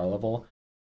same power level.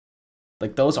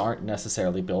 Like, those aren't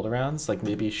necessarily build-arounds. Like,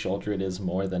 maybe Shieldred is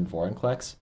more than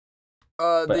Vorinclex.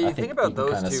 The thing about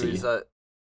those two is that,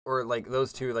 or like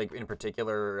those two, like in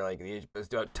particular, like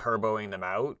about turboing them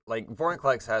out. Like,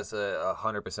 Vorinclex has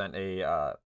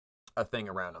 100% a thing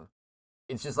around them.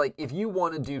 It's just like, if you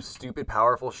want to do stupid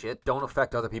powerful shit, don't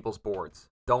affect other people's boards.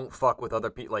 Don't fuck with other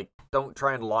people. Like, don't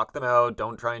try and lock them out.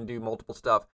 Don't try and do multiple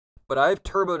stuff. But I've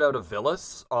turboed out a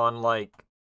Villas on like,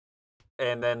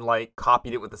 and then like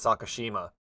copied it with the Sakashima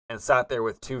and sat there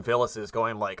with 2 Villases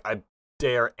going like, I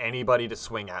dare anybody to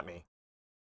swing at me.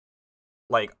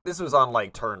 Like, this was on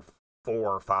like turn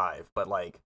 4 or 5, but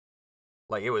like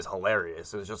it was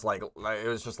hilarious. It was just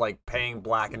like paying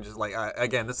black and just like,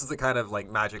 again, this is the kind of like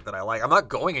Magic that I like. I'm not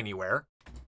going anywhere.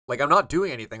 Like, I'm not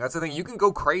doing anything. That's the thing. You can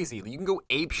go crazy. You can go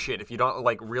ape shit if you don't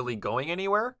like really going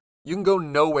anywhere. You can go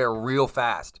nowhere real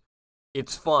fast.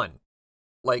 It's fun.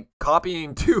 Like,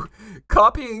 copying two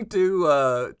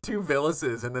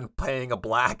Villases and then paying a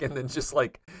black and then just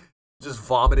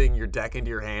vomiting your deck into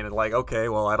your hand and like, okay,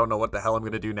 well, I don't know what the hell I'm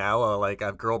gonna do now. Like,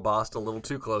 I've girl bossed a little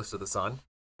too close to the sun.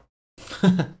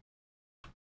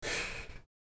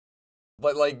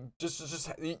 But like,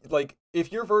 just like,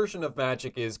 if your version of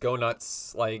Magic is go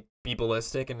nuts, like be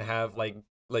ballistic and have like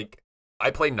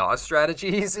I play Nas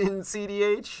strategies in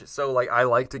CDH, so like I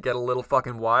like to get a little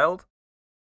fucking wild.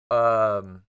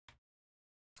 But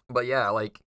yeah,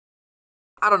 like,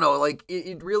 I don't know, like,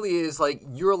 it really is, like,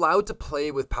 you're allowed to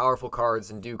play with powerful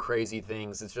cards and do crazy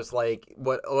things. It's just, like,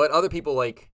 what other people,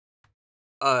 like,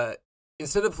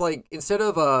 instead of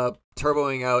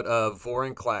turboing out a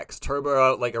Vorinclex, turbo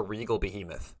out, like, a Regal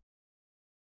Behemoth.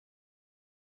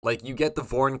 Like, you get the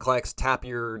Vorinclex tap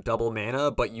your double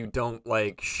mana, but you don't,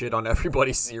 like, shit on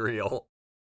everybody's cereal.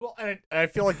 Well, and I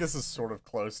feel like this is sort of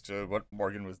close to what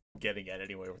Morgan was getting at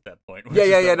anyway with that point.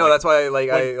 Yeah, no, that's why,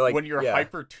 when you're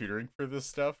hyper tutoring for this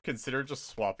stuff, consider just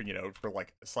swapping it out for,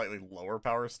 like, slightly lower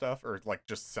power stuff, or, like,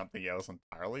 just something else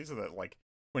entirely, so that, like,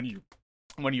 when you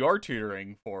are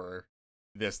tutoring for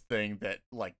this thing that,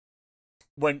 like,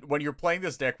 when you're playing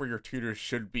this deck where your tutor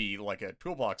should be, like, a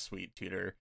toolbox suite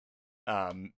tutor,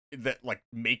 that, like,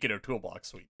 make it a toolbox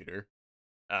suite tutor,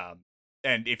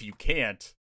 and if you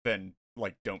can't, then,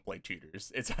 like, don't play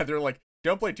tutors. It's either, like,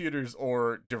 don't play tutors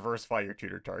or diversify your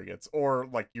tutor targets, or,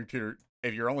 like, your tutor,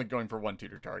 if you're only going for one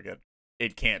tutor target,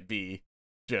 it can't be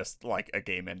just, like, a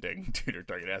game-ending tutor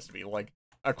target. It has to be, like,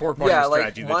 a core part of your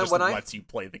strategy that just lets you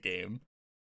play the game.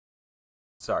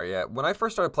 Sorry, yeah. When I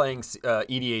first started playing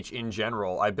EDH in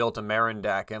general, I built a Marin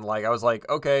deck, and, like, I was like,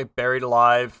 okay, Buried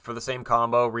Alive for the same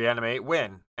combo, Reanimate,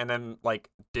 win. And then, like,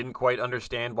 didn't quite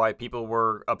understand why people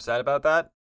were upset about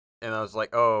that. And I was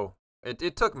like, oh,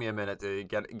 it took me a minute to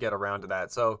get around to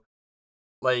that. So,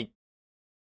 like,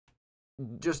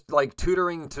 just, like,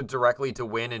 tutoring directly to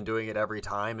win and doing it every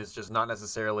time is just not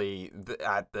necessarily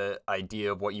at the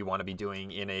idea of what you want to be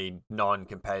doing in a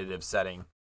non-competitive setting.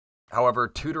 However,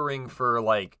 tutoring for,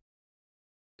 like,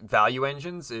 value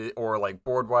engines or, like,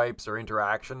 board wipes or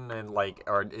interaction and, like,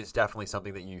 is definitely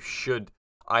something that you should.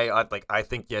 I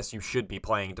think, yes, you should be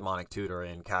playing Demonic Tutor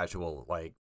in casual,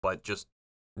 like, but just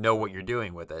know what you're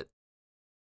doing with it.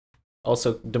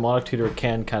 Also, Demonic Tutor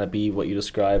can kind of be what you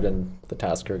described in the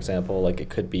Tasker example. Like, it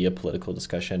could be a political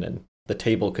discussion, and the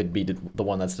table could be the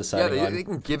one that's deciding on they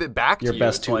can give it back to your you.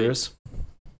 best tutors. Like,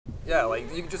 yeah,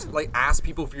 like, you can just, like, ask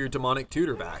people for your Demonic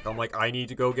Tutor back. I'm like, I need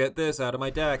to go get this out of my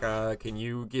deck. Can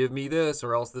you give me this,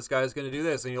 or else this guy's going to do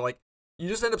this? And you're like, you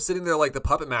just end up sitting there like the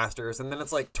Puppet Masters, and then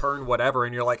it's like turn whatever,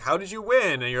 and you're like, how did you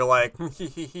win? And you're like,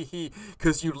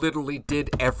 because you literally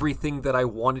did everything that I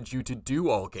wanted you to do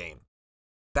all game.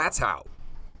 That's how.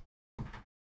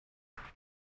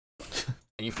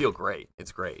 And you feel great.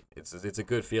 It's great. It's a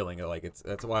good feeling. Like,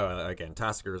 that's why, again,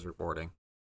 Tasker is reporting.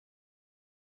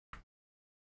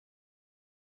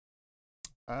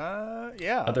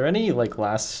 Yeah. Are there any, like,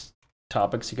 last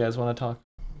topics you guys want to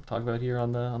talk about here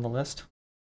on the list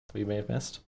that we may have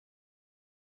missed?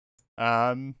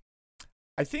 I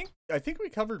think we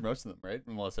covered most of them, right?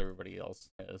 Unless everybody else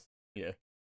has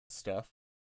stuff.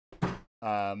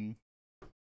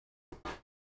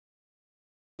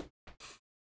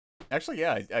 Actually,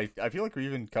 yeah, I feel like we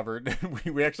even covered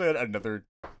we actually had another,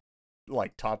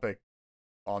 like, topic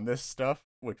on this stuff,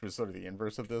 which was sort of the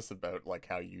inverse of this, about, like,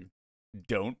 how you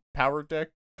don't power deck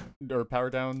or power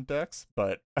down decks,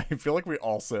 but I feel like we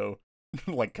also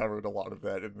like covered a lot of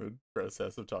that in the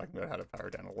process of talking about how to power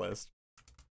down a list.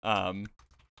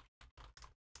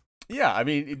 Yeah, I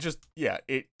mean,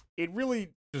 it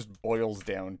really just boils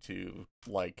down to,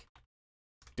 like,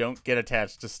 don't get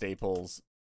attached to staples.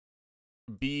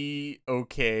 Be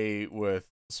okay with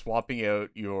swapping out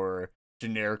your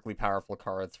generically powerful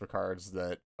cards for cards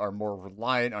that are more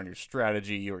reliant on your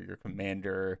strategy or your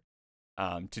commander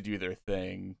to do their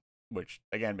thing, which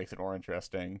again makes it more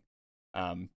interesting.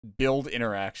 Build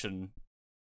interaction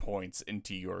points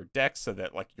into your deck so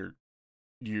that, like,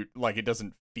 you like, it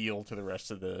doesn't feel to the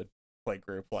rest of the play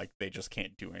group like they just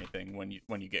can't do anything when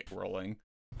you get rolling.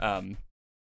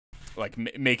 Like,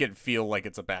 make it feel like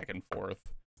it's a back and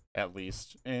forth at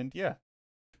least. And yeah,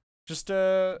 just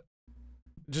try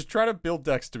to build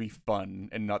decks to be fun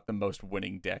and not the most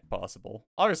winning deck possible.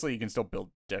 Obviously, you can still build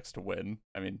decks to win.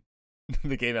 I mean,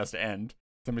 the game has to end.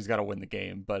 Somebody's got to win the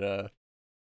game. But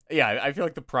yeah, I feel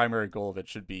like the primary goal of it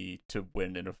should be to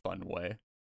win in a fun way,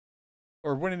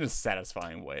 or win in a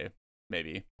satisfying way,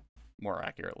 maybe more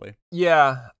accurately.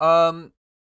 Yeah.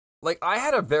 Like, I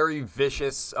had a very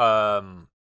vicious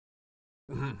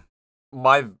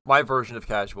my version of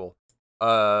casual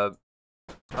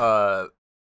Brawlin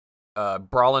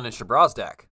and Shabraz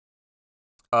deck.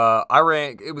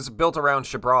 It was built around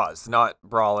Shabraz, not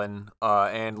Brawlin,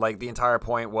 and, like, the entire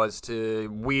point was to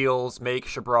wheels, make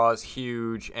Shabraz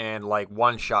huge, and, like,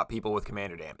 one-shot people with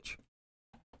commander damage.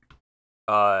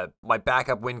 My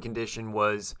backup win condition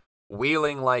was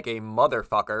wheeling like a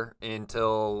motherfucker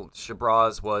until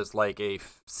Shabraz was like a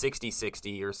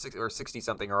 60-60 or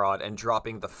 60-something or odd, and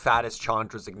dropping the fattest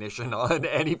Chandra's Ignition on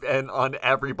on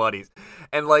everybody's.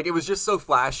 And, like, it was just so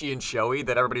flashy and showy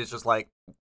that everybody was just like,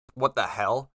 what the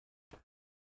hell?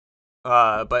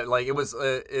 But, like, it was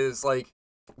like,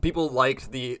 people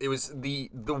liked the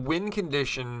win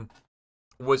condition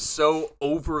was so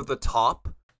over the top,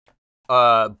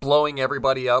 blowing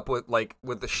everybody up with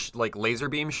the laser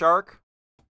beam shark,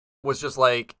 was just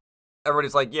like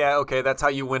everybody's like, yeah, okay, that's how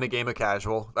you win a game of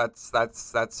Casual. That's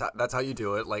how you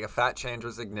do it. Like a fat change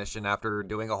resignation after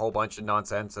doing a whole bunch of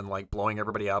nonsense and like blowing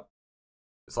everybody up.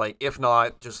 It's like, if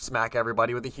not, just smack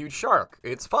everybody with a huge shark.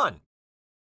 It's fun.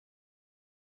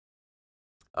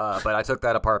 But I took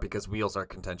that apart because wheels are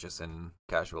contentious in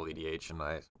Casual EDH, and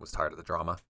I was tired of the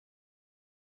drama.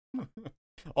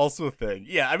 Also a thing.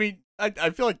 Yeah, I mean, I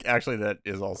feel like actually that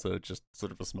is also just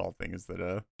sort of a small thing, is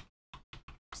that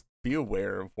just be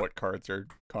aware of what cards are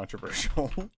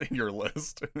controversial in your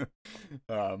list. You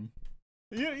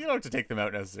don't have to take them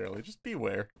out necessarily. Just be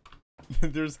aware.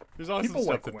 there's always People some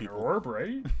like stuff that Winter people. Orb,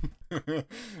 right?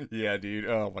 Yeah, dude.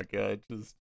 Oh my god.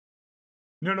 Just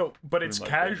No, but it's my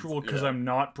casual friends, because yeah. I'm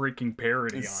not breaking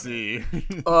parity on it. see.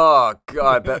 Oh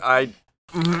god,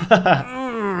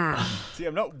 See,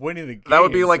 I'm not winning the game. that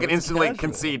would be like so an it's instantly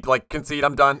casual. concede.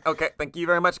 I'm done. Okay, thank you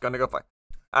very much. Gonna go fight.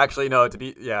 Actually, no.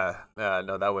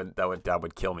 No, that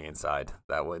would kill me inside.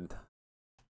 That would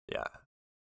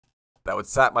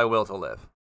sap my will to live.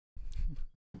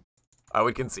 I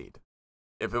would concede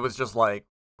if it was just like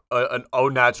an au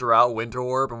natural Winter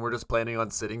Orb, and we're just planning on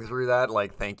sitting through that.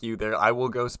 Like, thank you. There, I will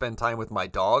go spend time with my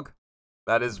dog.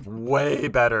 That is way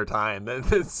better time than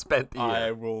spent here.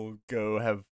 I will go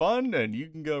have fun, and you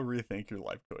can go rethink your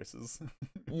life choices.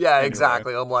 Yeah, Anyway.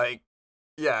 exactly. I'm like,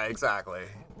 yeah, exactly.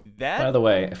 That By the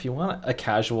way, if you want a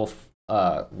casual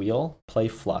wheel, play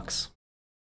Flux.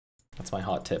 That's my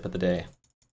hot tip of the day.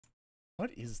 what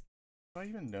is? Do I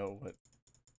even know what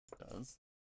it does?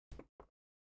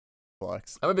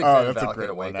 Flux. I'm a big fan of that's a Valkyrie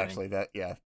great one, Awakening.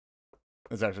 actually.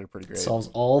 That's actually pretty It great. solves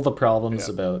all the problems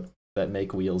Yeah. about that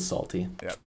make wheels salty.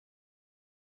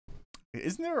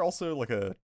 Isn't there also like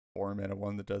a 4-mana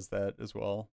one that does that as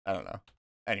well? I don't know.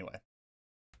 Anyway.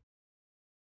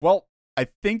 Well, I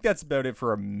think that's about it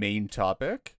for our main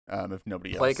topic. If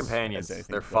nobody Play else companions. has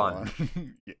anything They're to go fun.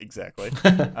 on. Yeah, exactly.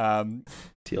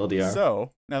 TLDR.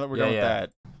 So now that we're done Yeah. with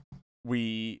that,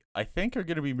 we I think are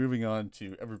going to be moving on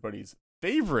to everybody's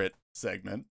favorite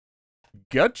segment,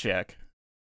 gut check.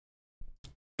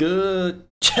 Good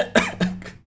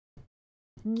check.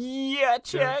 Yeah,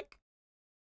 check.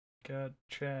 Gut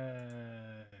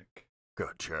check.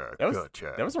 Good check. That was- good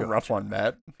check. That was a good rough check. one,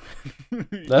 Matt.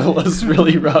 That was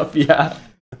really rough, yeah.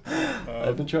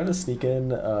 I've been trying to sneak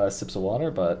in sips of water,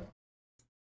 but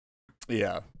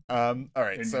Yeah. All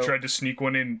right. And so you tried to sneak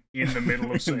one in the middle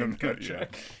In of saying the gut middle, yeah.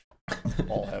 check.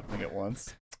 all happening at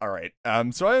once. All right.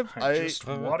 So I just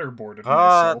waterboarded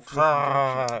Hot myself. with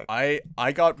gut check. check.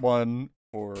 I got one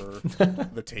for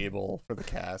the table for the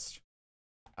cast.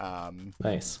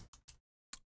 nice.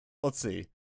 Let's see.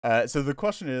 So the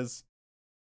question is,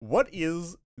 what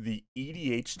is the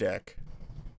EDH deck,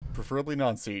 preferably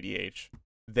non-CEDH,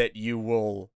 that you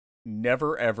will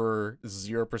never ever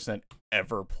 0%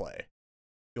 ever play?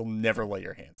 You'll never lay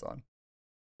your hands on.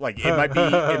 Like it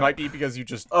might be because you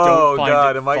just Oh don't find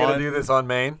god, it am I gonna fun. do this on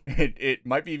main? It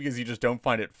might be because you just don't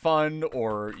find it fun,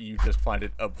 or you just find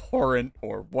it abhorrent,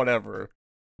 or whatever.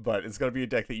 But it's gonna be a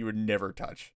deck that you would never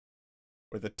touch,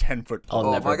 with a 10-foot I'll pole.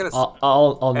 Oh, never. am I gonna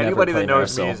I'll never Anybody play that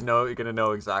knows me Marisol. is gonna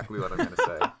know exactly what I'm gonna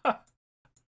say.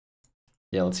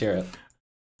 Yeah, let's hear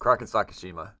Kraken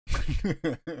Sakashima.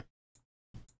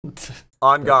 it.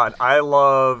 On God, I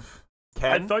love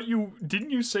Ken. I thought didn't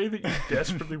you say that you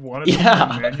desperately wanted Yeah. to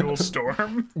play Manual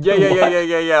Storm?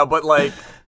 Yeah. But like,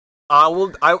 I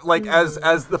like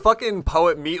as the fucking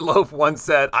poet Meatloaf once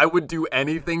said, I would do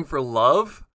anything for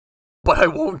love, but I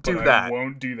won't do But that. I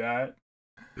won't do that.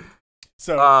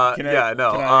 So can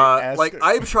I ask like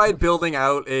I've tried building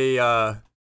out a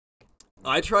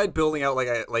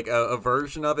a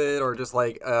version of it, or just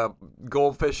like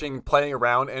gold fishing, playing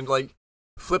around, and like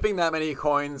flipping that many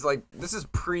coins. Like, this is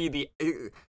the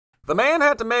man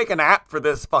had to make an app for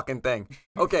this fucking thing.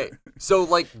 Okay, so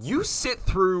like you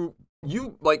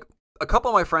a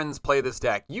couple of my friends play this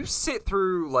deck. You sit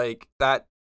through like that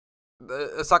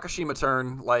the Sakashima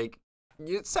turn, like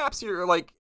it saps your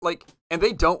like, and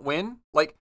they don't win.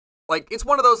 Like it's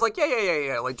one of those like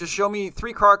yeah. Like, just show me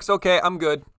 3 Karks. Okay, I'm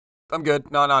good.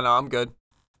 No, I'm good.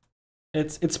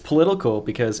 It's political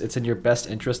because it's in your best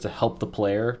interest to help the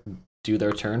player do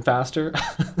their turn faster.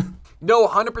 No,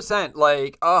 100%.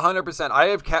 Like 100%.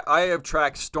 I have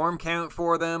tracked storm count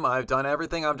for them. I've done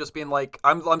everything. I'm just being like,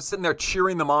 I'm sitting there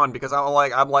cheering them on because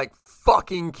I'm like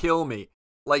fucking kill me.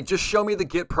 Like, just show me the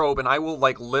git probe and I will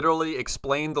like literally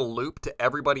explain the loop to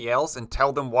everybody else and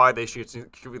tell them why they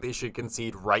should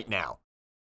concede right now.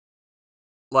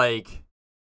 Like,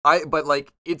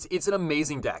 it's an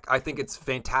amazing deck. I think it's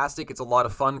fantastic. It's a lot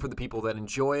of fun for the people that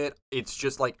enjoy it. It's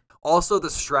just like also the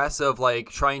stress of like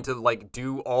trying to like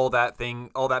do all that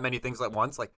many things at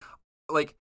once.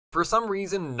 Like for some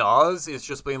reason, Nas is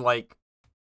just being like,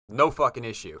 no fucking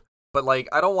issue. But like,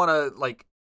 I don't want to like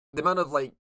the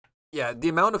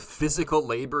amount of physical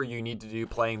labor you need to do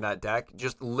playing that deck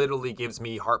just literally gives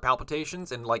me heart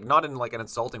palpitations, and like not in like an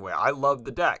insulting way. I love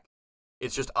the deck.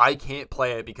 It's just I can't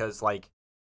play it because like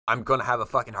I'm gonna have a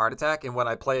fucking heart attack, and when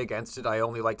I play against it, I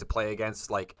only like to play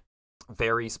against like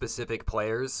very specific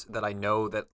players that I know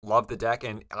that love the deck,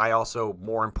 and I also,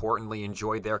 more importantly,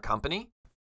 enjoy their company.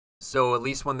 So at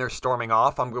least when they're storming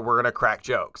off, we're gonna crack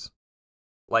jokes.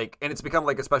 Like, and it's become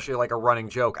like especially like a running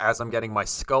joke as I'm getting my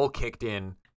skull kicked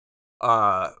in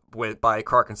by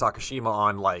Kark and Sakashima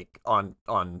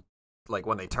on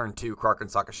when they turn to Kark and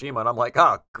Sakashima, and I'm like,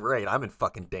 oh great, I'm in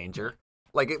fucking danger.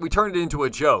 Like, we turned it into a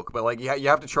joke, but like you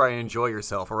have to try and enjoy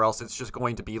yourself, or else it's just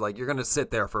going to be like you're gonna sit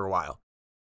there for a while.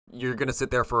 You're gonna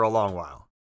sit there for a long while,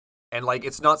 and like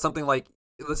it's not something like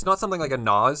a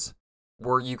Nas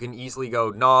where you can easily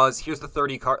go, Nas, here's the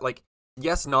 30 card. Like,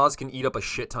 yes, Nas can eat up a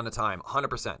shit ton of time,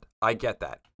 100%. I get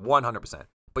that, 100%.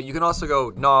 But you can also go,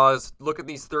 Nas, look at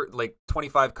these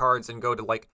 25 cards and go to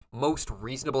like most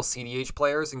reasonable CDH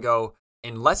players and go,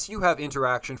 unless you have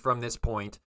interaction from this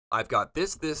point, I've got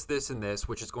this, and this,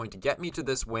 which is going to get me to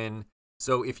this win.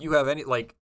 So if you have any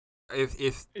like,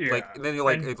 then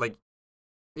you're like.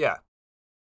 Yeah.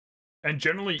 And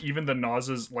generally, even the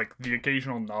Nas's, like, the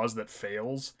occasional Nas that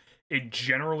fails, it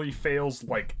generally fails,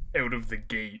 like, out of the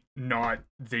gate, not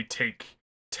they take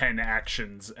 10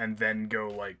 actions and then go,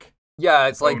 like... Yeah,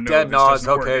 it's like, oh, no, dead Nas,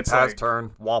 okay, it's pass like,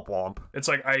 turn, womp womp. It's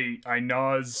like, I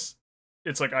Nas...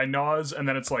 It's like, I Nas, and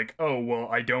then it's like, oh, well,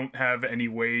 I don't have any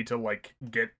way to, like,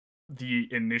 get the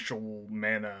initial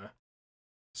mana,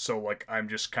 so, like, I'm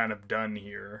just kind of done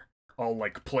here. I'll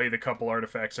like play the couple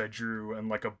artifacts I drew and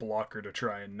like a blocker to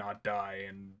try and not die,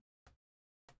 and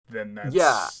then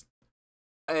that's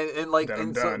and like then I'm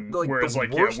and done. So, like, whereas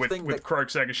like with that...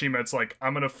 Kark Sakashima, it's like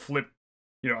I'm gonna flip,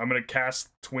 I'm gonna cast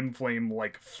Twin Flame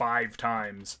like 5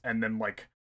 times, and then like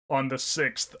on the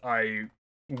 6th I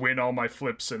win all my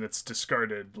flips and it's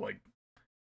discarded. Like,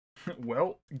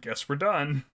 well, guess we're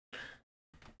done.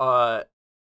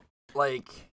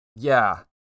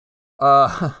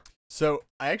 So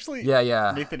I actually,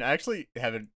 Nathan, I actually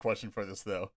have a question for this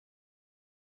though.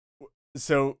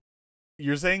 So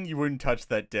you're saying you wouldn't touch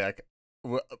that deck.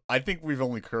 Well, I think we've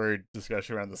only heard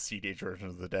discussion around the CDH version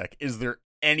of the deck. Is there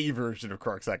any version of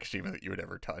Kark Sakashima that you would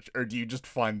ever touch, or do you just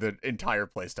find the entire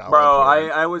playstyle? Bro,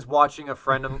 I was watching a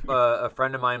friend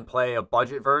of mine play a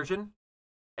budget version.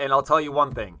 And I'll tell you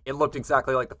one thing: it looked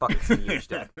exactly like the fucking CDH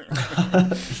deck.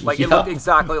 Like, it looked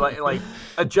exactly like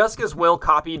a Jessica's Will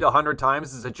copied 100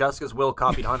 times is a Jessica's Will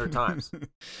copied 100 times.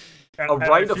 And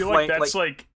I feel like that's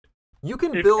like you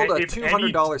can build a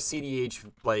 $200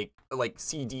 CDH like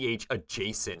CDH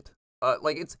adjacent.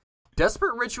 Like, it's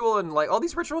Desperate Ritual, and like all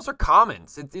these rituals are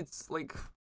commons. It's like,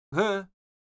 huh.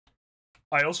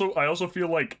 I also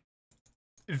feel like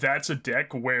that's a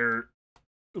deck where,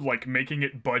 like, making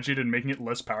it budget and making it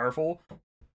less powerful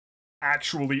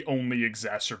actually only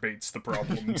exacerbates the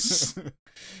problems.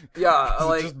 Yeah,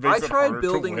 like, I tried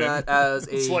building that as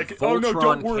a it's like, Voltron oh no,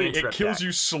 don't worry, it kills deck.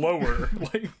 you slower.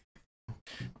 Like,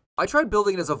 I tried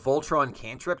building it as a Voltron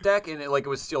cantrip deck, and it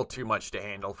was still too much to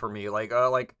handle for me.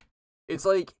 It's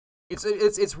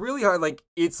really hard.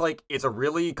 It's a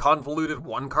really convoluted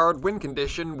 1-card win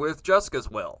condition with Jessica's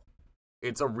Will.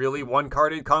 It's a really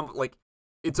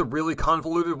it's a really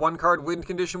convoluted 1-card win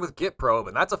condition with Git Probe,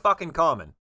 and that's a fucking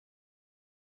common.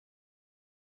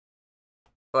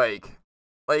 I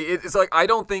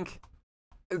don't think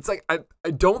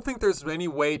there's any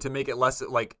way to make it less,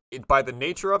 by the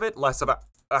nature of it, less of a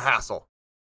hassle.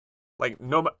 Like,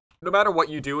 no matter what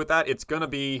you do with that, it's gonna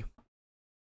be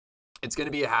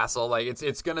a hassle. Like,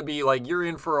 it's gonna be like you're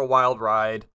in for a wild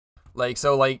ride. Like,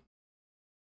 so, like,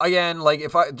 again, like,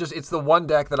 it's the one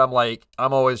deck that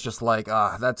I'm always just like,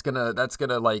 that's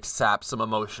gonna like sap some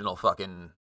emotional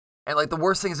fucking. And like, the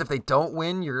worst thing is if they don't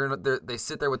win, they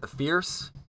sit there with the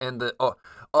Fierce and the oh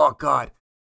god.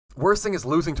 Worst thing is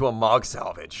losing to a Mog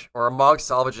Salvage, or a Mog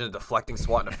Salvage and a Deflecting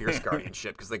Swat and a Fierce Guardian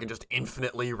shit, because they can just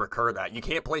infinitely recur that. You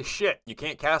can't play shit. You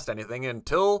can't cast anything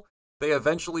until they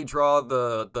eventually draw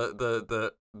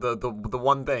the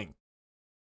one thing.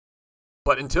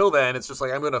 But until then, it's just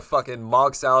like, I'm gonna fucking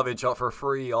Mog Salvage out for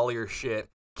free all your shit,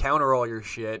 counter all your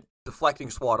shit, Deflecting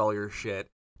Swat all your shit.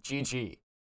 GG.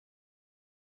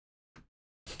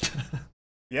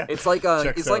 Yeah, it's like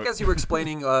as you were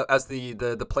explaining as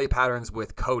the play patterns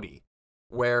with Cody,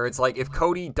 where it's like, if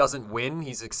Cody doesn't win,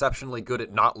 he's exceptionally good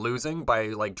at not losing by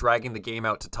like dragging the game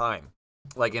out to time.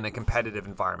 like in a competitive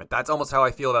environment. That's almost how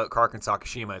I feel about Kark and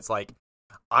Sakashima. It's like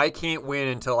I can't win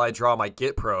until I draw my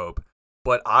Git probe,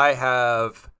 but I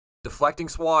have Deflecting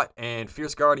SWAT and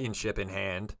Fierce Guardianship in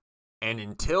hand, and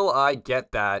until I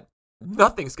get that,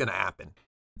 nothing's gonna happen.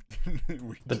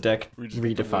 The deck we just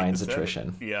get to wait redefines this out.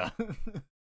 attrition. Yeah.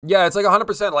 Yeah, it's like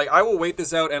 100%. Like, I will wait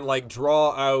this out and, like,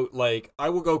 draw out, like, I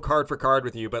will go card for card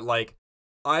with you, but, like,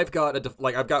 I've got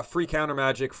I've got free counter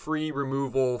magic, free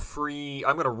removal, free.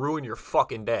 I'm gonna ruin your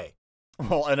fucking day.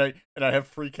 Well, and I have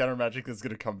free counter magic that's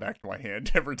gonna come back to my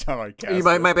hand every time I cast. You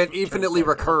might it. be Turn infinitely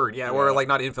cycle. recurred, yeah, or like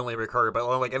not infinitely recurred, but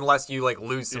like unless you like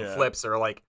lose some Yeah. flips or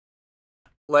like,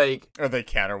 Or they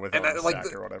counter with And on that- like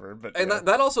stack the- or whatever. But and yeah.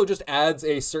 that also just adds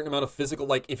a certain amount of physical.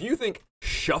 Like if you think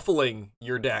shuffling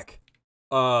your deck,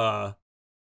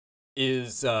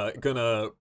 is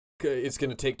it's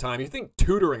gonna take time. You think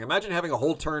tutoring? Imagine having a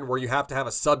whole turn where you have to have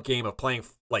a sub game of playing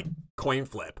like coin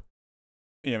flip.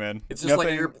 Yeah, man. It's just like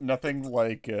nothing, you're- nothing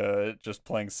like just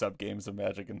playing sub games of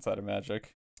Magic inside of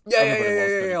Magic. Yeah. Everybody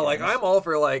loves mini Like games. I'm all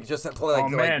for like just play like, Oh,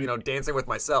 man. you know, dancing with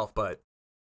myself, but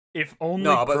If only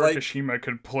No, but, like- Kuroshima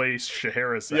could play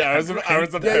Scheherazade. Yeah, I was about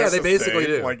Yeah, they to basically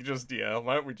say, do. Like, just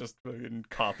why don't we just fucking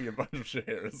copy a bunch of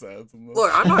Scheherazads? And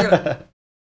look,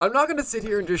 I'm not gonna sit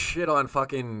here and just shit on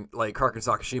fucking like Kark and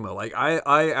Sakashima. Like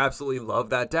I absolutely love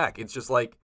that deck. It's just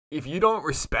like if you don't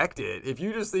respect it, if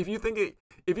you think it,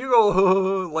 if you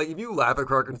go like if you laugh at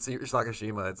Kark and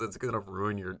Sakashima, it's gonna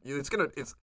ruin your.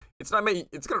 It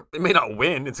may not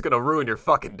win. It's gonna ruin your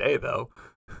fucking day though.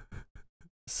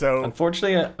 so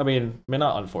Unfortunately, I mean,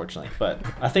 not unfortunately, but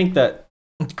I think that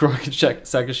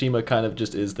Sakashima kind of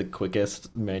just is the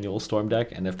quickest manual storm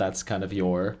deck, and if that's kind of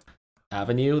your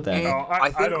avenue, then No, I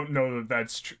I think- don't know that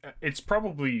that's true. It's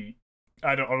probably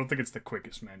I don't think it's the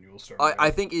quickest manual storm. I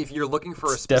think if you're looking for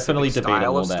a It's specific definitely style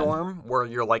debatable of then. storm where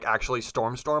you're like actually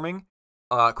storming,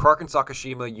 Kark and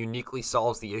Sakashima uniquely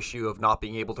solves the issue of not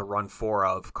being able to run 4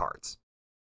 of cards.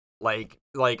 Like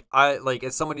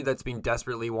as somebody that's been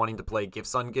desperately wanting to play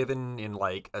Gifts Ungiven in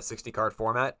like a 60 card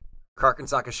format, Kark and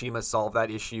Sakashima solve that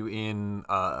issue in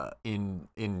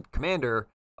Commander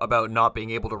about not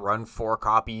being able to run 4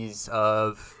 copies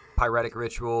of Pyretic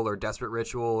Ritual or Desperate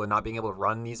Ritual and not being able to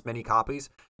run these many copies.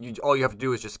 All you have to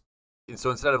do is just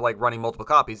so instead of like running multiple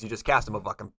copies, you just cast them a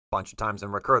fucking bunch of times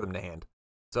and recur them to hand.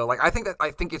 So like I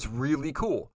think it's really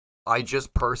cool. I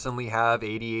just personally have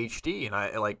ADHD and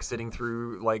I like sitting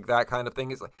through like that kind of thing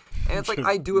is like, and it's like Just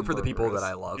I do it for the people that murderous.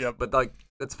 I love. Yep. But like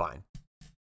that's fine.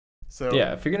 so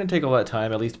yeah, if you're gonna take all that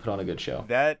time, at least put on a good show.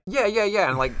 that Yeah,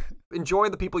 and like enjoy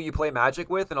the people you play Magic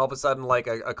with, and all of a sudden like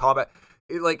a combat,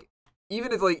 like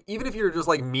even if you're just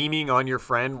like memeing on your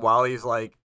friend while he's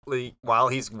while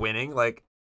he's winning, like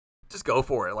just go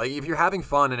for it. Like if you're having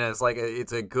fun and it's like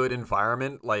it's a good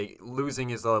environment, like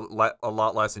losing is a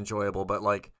lot less enjoyable. But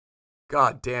like,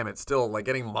 god damn it, still like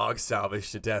getting Mog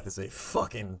salvaged to death is a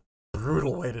fucking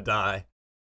brutal way to die.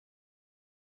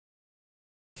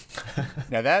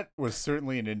 now that was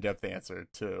certainly an in-depth answer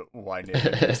to why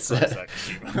Nathan It's prefers a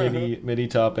Sakashima. mini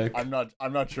topic. I'm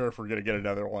not sure if we're gonna get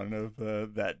another one of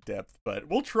that depth, but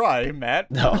we'll try,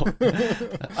 Matt. No,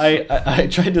 I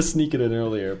tried to sneak it in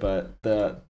earlier, but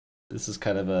this is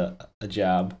kind of a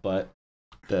jab. But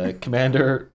the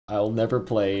commander I'll never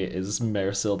play is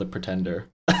Mercil the Pretender.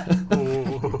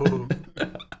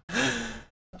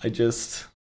 I just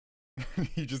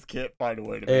You just can't find a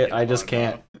way to. Make it I just fun,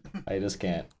 can't. huh? I just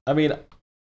can't. I mean,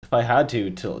 if I had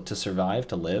to survive,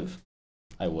 to live,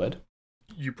 I would.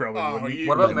 You probably Oh, wouldn't. you-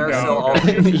 What about no, Maricel? no, All- you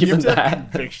have Even to have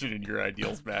that. conviction in your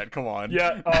ideals, Matt. Come on.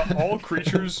 Yeah, all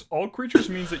creatures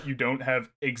means that you don't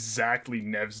have exactly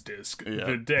Nev's disc. Yeah.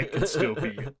 The deck can still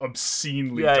be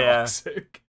obscenely Yeah.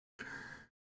 toxic.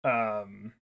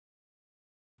 That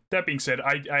being said,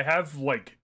 I have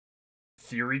like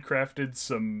theory crafted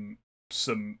some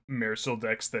Mercil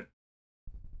decks that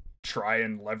try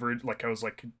and leverage. Like I was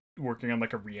like working on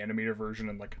like a reanimator version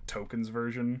and like a tokens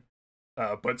version.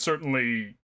 But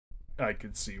certainly I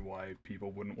could see why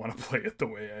people wouldn't want to play it the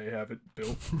way I have it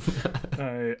built.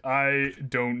 I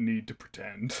don't need to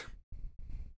pretend.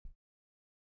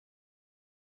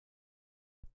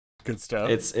 Good stuff.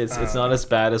 It's not as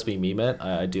bad as we meme it.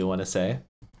 I do want to say,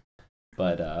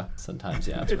 but sometimes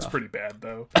yeah, it's It's rough. pretty bad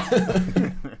though.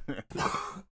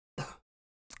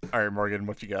 All right, Morgan,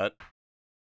 what you got?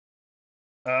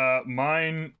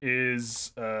 Mine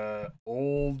is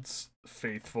old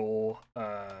faithful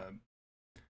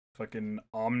Fucking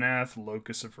Omnath,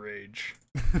 Locus of Rage.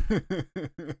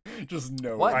 Just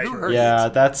no. What? Who heard Yeah,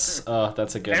 that's a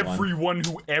good one. Everyone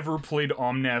who ever played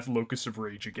Omnath, Locus of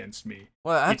Rage against me.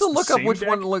 Well, I have It's to the look up same which deck?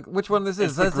 one. Look, which one this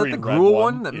is. It's the Is that the green-red Gruul one,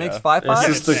 one that yeah. makes 5/5?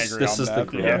 This is Angry the Omnath,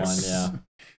 Gruul yes. one, yeah.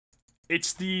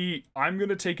 It's the I'm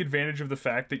gonna take advantage of the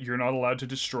fact that you're not allowed to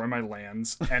destroy my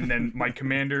lands, and then my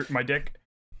deck,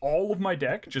 all of my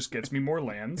deck just gets me more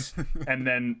lands, and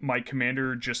then my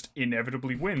commander just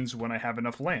inevitably wins when I have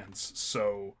enough lands.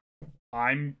 So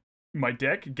my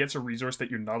deck gets a resource that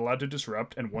you're not allowed to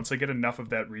disrupt, and once I get enough of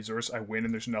that resource, I win,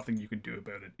 and there's nothing you can do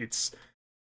about it. It's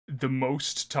the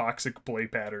most toxic play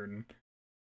pattern,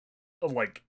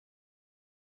 like,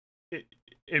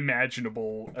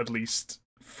 imaginable, at least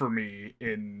for me,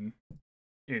 in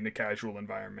a casual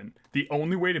environment. The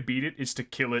only way to beat it is to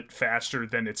kill it faster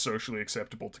than it's socially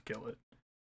acceptable to kill it.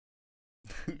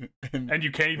 And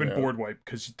you can't even board wipe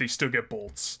because they still get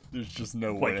bolts. There's just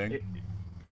no Like, winning.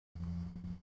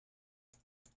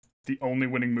 the only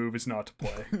winning move is not to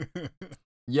play.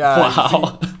 Yeah.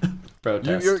 Wow.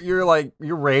 Protest.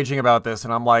 You're raging about this,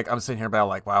 and I'm sitting here about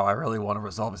like, wow, I really want to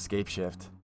resolve escape shift.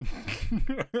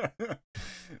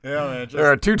 Yeah, man. Just, There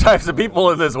are two types of people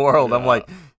in this world. I'm Yeah. like,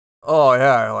 oh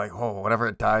yeah, like, oh, whenever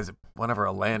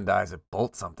a land dies, it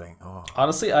bolts something. Oh,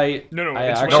 Honestly, I No, I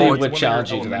it's actually one of would your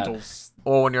challenge you to that. elementals.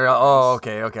 oh, when you're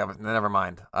okay, but never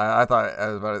mind. I thought I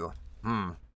was about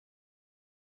to.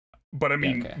 But I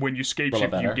mean, okay. when you escape Little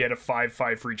shift, you better. get a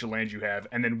 5/5 for each land you have,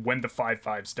 and then when the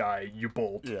 5/5s die, you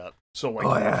bolt. yeah. So like,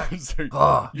 Oh yeah. So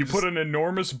Oh. you put an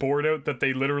enormous board out that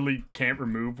they literally can't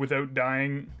remove without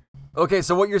dying. Okay,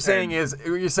 so what you're saying And-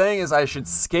 is I should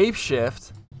scape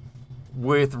shift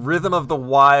with Rhythm of the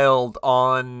Wild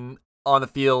on the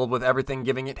field with everything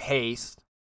giving it haste,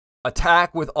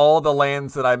 attack with all the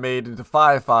lands that I made into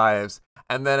 5/5s,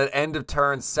 and then at end of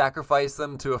turn sacrifice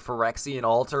them to a Phyrexian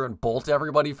altar and bolt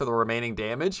everybody for the remaining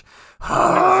damage.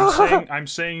 I'm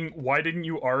saying, why didn't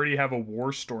you already have a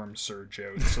Warstorm Surge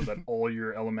out so that all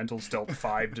your elementals dealt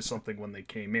 5 to something when they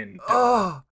came in?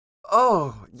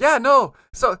 Oh, yeah, no.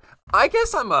 So, I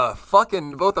guess I'm a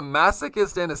fucking both a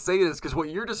masochist and a sadist, because what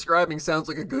you're describing sounds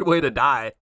like a good way to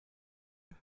die.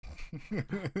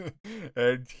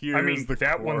 And here's I mean, the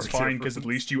that one's core fine because at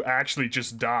difference. least you actually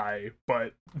just die,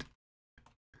 but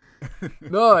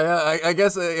No, yeah, I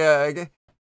guess, yeah, I guess.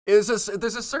 There's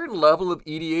a certain level of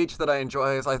EDH that I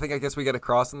enjoy. I guess we get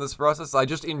across in this process. I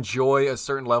just enjoy a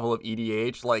certain level of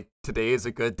EDH. Like, today is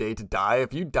a good day to die.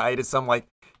 If you die to some, like,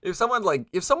 if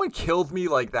someone killed me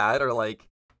like that, or like,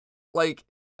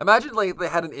 imagine like they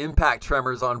had an impact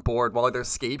tremors on board while they're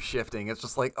scape shifting. It's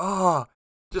just like, oh,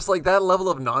 just like that level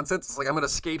of nonsense. It's like, I'm gonna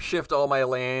scape shift all my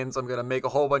lands. I'm gonna make a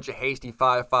whole bunch of hasty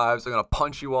 5/5s. I'm gonna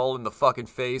punch you all in the fucking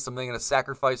face. I'm then gonna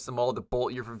sacrifice them all to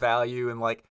bolt you for value, and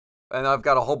I've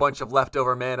got a whole bunch of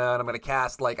leftover mana, and I'm gonna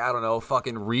cast, like, I don't know,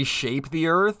 fucking reshape the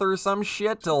earth or some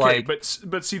shit to okay, like.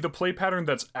 but see, the play pattern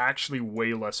that's actually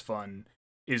way less fun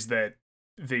is that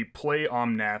they play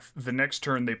Omnath. The next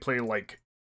turn they play like,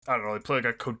 I don't know, they play like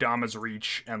a Kodama's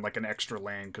Reach and like an extra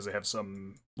land because they have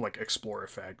some like explore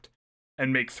effect,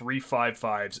 and make 3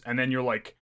 5/5s, and then you're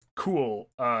like, cool,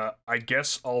 I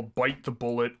guess I'll bite the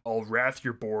bullet, I'll wrath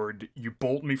your board, you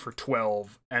bolt me for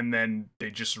 12, and then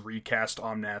they just recast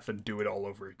Omnath and do it all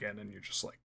over again, and you're just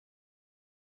like,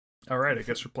 alright, I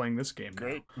guess we're playing this game now.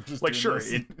 Great. I'm just Like, doing sure,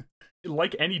 this.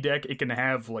 Like any deck, it can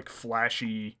have like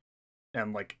flashy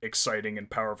and like exciting and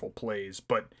powerful plays,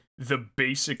 but the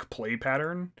basic play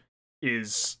pattern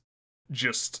is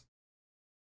just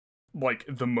like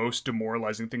the most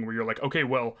demoralizing thing where you're like, okay,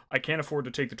 well, I can't afford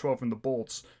to take the 12 from the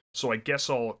bolts, so I guess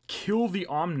I'll kill the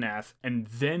Omnath and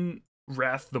then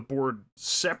wrath the board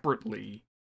separately.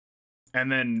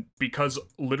 And then because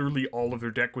literally all of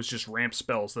their deck was just ramp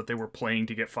spells that they were playing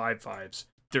to get 5/5s,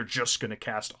 they're just gonna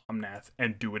cast Omnath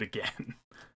and do it again.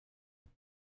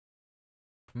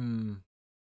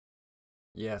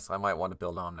 Yes, I might want to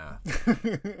build on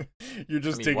that. You're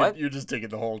just mean, taking what? you're just taking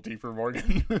the whole tea for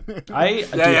Morgan.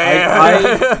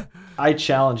 I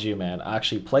challenge you, man.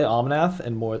 Actually, play Omnath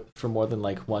and more than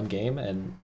like one game,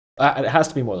 and it has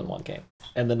to be more than one game,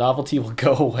 and the novelty will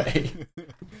go away.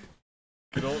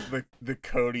 Good old, the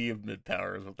Cody of mid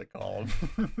power is what they call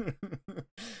him.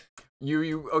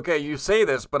 You say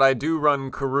this, but I do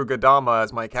run Kurugadama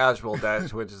as my casual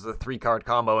deck, which is a 3-card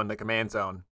combo in the command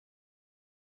zone.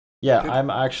 Yeah, I'm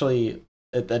actually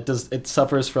it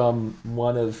suffers from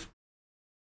one of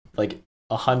like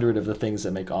 100 of the things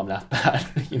that make Omnath bad,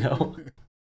 you know.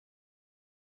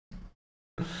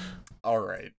 All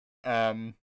right.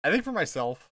 I think for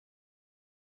myself,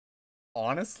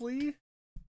 honestly,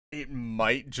 it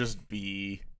might just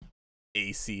be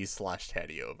AC /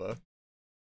 Tadiova.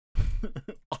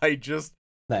 I just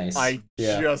Nice.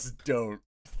 just don't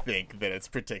think that it's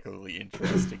particularly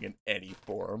interesting in any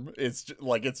form. It's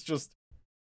just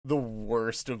the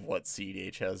worst of what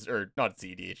CDH has, or not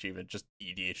CDH even, just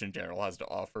EDH in general has to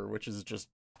offer, which is just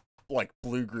like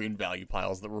blue-green value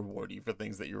piles that reward you for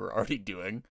things that you were already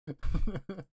doing.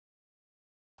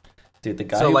 Dude, the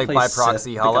guy So, who like, by plays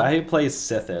proxy, the Holland? guy who plays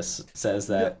Sithis says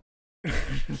that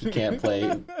he can't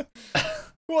play.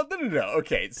 Well, no.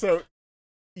 Okay, so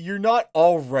you're not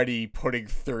already putting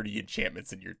 30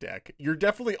 enchantments in your deck. You're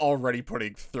definitely already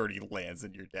putting 30 lands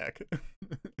in your deck.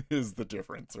 Is the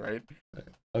difference, right?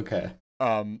 Okay.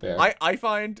 Fair. I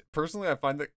find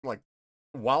that like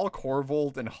while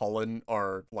Korvold and Hullen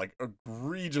are like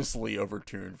egregiously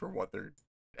overtuned for what they're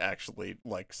actually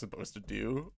like supposed to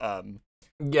do,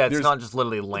 Yeah, it's there's- not just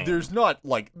literally land.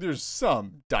 there's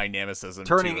some dynamicism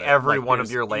Turning to it. every Like, one of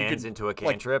there's- your you lands can- into a like,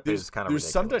 cantrip is kind of there's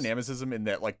ridiculous. some dynamicism in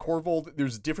that, like Korvold,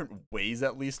 there's different ways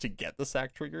at least to get the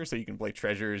sack trigger. So you can play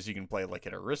treasures, you can play like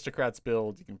an aristocrats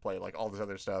build, you can play like all this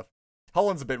other stuff.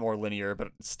 Hullen's a bit more linear,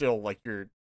 but still like you're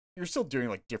still doing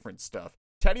like different stuff.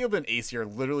 Tadiova and AC are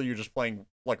literally you're just playing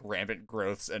like rampant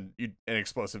growths and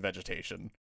explosive vegetation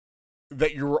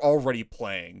that you're already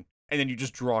playing, and then you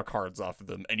just draw cards off of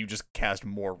them, and you just cast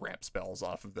more ramp spells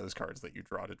off of those cards that you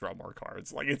draw to draw more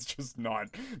cards. Like, it's just not,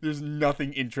 there's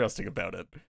nothing interesting about it.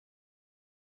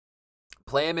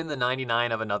 Play them in the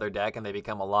 99 of another deck, and they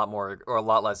become a lot more or a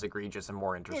lot less egregious and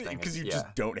more interesting. Because you Yeah.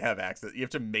 just don't have access. You have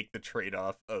to make the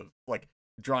trade-off of, like,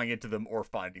 drawing into them or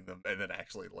finding them, and then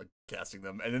actually, like, casting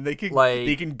them. And then they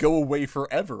can go away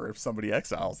forever if somebody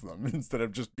exiles them, instead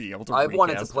of just being able to I've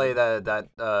wanted to recast play them.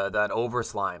 that over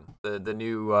slime, the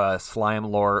new slime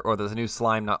lord, or the new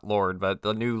slime, not lord, but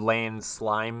the new land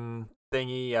slime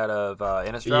thingy out of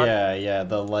Innistrad. Yeah,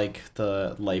 the life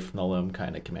nullum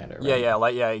kind of commander. Yeah,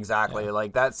 Right? exactly. Yeah.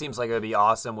 Like that seems like it would be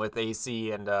awesome with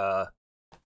AC and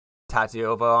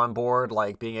Tatiova on board,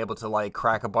 like being able to like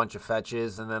crack a bunch of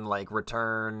fetches and then like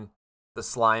return the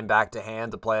slime back to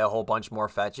hand to play a whole bunch more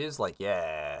fetches. Like,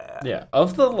 yeah. Yeah,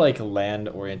 of the like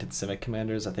land-oriented Simic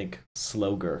commanders, I think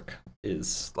Slogurk is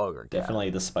Slogurk, definitely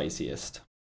the spiciest.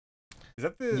 Is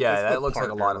that the Yeah, that's that the looks like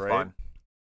a lot of partner, right? fun.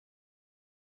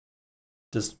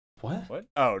 Just what? What?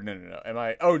 Oh, no. Am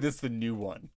I? Oh, this is the new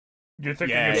one. You're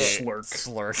thinking Yeah, of yeah, Slurk.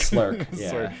 Slurk. Slurk,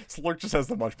 yeah. Slurk just has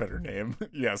the much better name.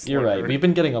 Yeah, Slurk. You're right. We've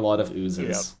been getting a lot of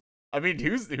oozes. Yeah. I mean,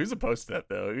 who's opposed to that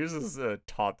though? Ooze is a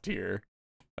top tier.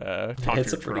 Top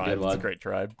It's tier a pretty tribe. good It's one. a great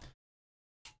tribe.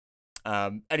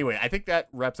 Anyway, I think that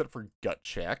wraps it for Gut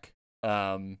Check.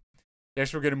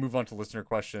 Next, we're going to move on to listener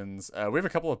questions. We have a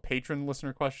couple of patron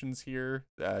listener questions here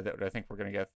that I think we're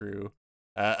going to get through.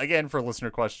 Again, for listener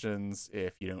questions,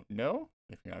 if you don't know,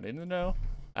 if you're not in the know,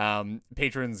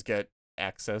 patrons get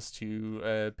access to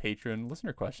a patron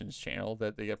listener questions channel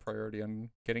that they get priority on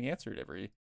getting answered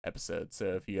every episode.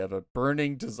 So if you have a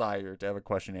burning desire to have a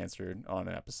question answered on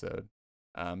an episode,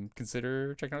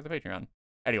 consider checking out the Patreon.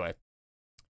 Anyway,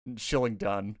 shilling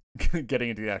done. Getting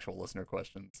into the actual listener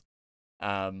questions.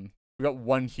 We got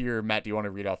one here. Matt, do you want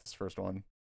to read off this first one?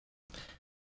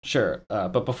 Sure,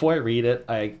 but before I read it,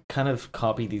 I kind of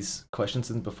copy these questions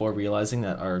in before realizing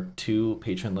that our two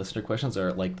patron listener questions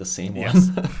are like the same Yes.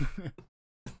 one.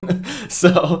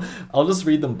 So I'll just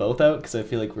read them both out because I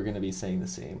feel like we're going to be saying the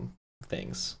same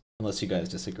things, unless you guys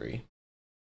disagree.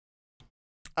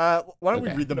 Why don't we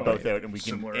Okay. read them No, both yeah, out and we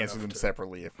can similar answer enough them to-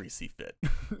 separately if we see fit.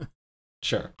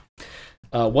 Sure.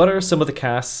 What are some of the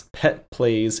cast's pet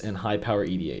plays in high power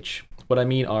EDH? What I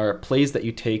mean are plays that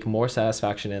you take more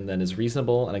satisfaction in than is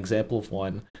reasonable. An example of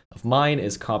one of mine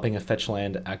is comping a fetch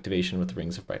land activation with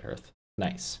Rings of Brighthearth.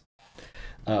 Nice.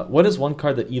 What is one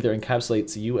card that either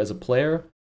encapsulates you as a player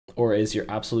or is your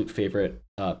absolute favorite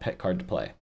pet card to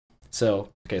play? So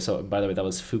by the way, that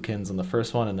was Fukins on the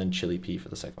first one and then Chili P for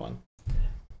the second one.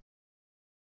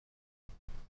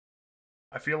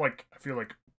 I feel like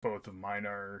both of mine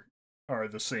are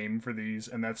the same for these,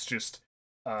 and that's just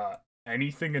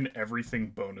anything and everything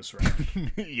bonus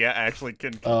round. Yeah, actually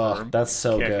can Oh, confirm. that's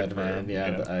so Can't good, confirm, man.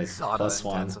 Yeah, yeah. Zada plus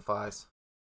one. intensifies.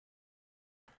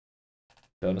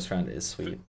 Bonus round is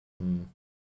sweet. Mm.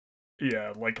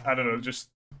 Yeah, like I don't know, just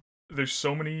there's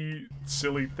so many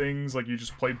silly things. Like you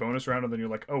just play bonus round, and then you're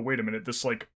like, oh wait a minute, this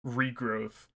like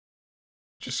regrowth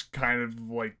just kind of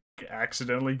like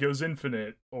accidentally goes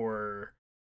infinite, or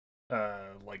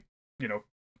like you know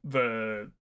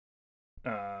the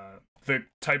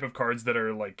type of cards that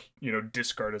are like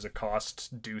discard as a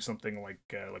cost do something like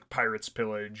Pirate's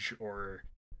Pillage, or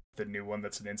the new one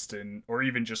that's an instant, or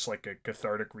even just like a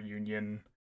Cathartic Reunion.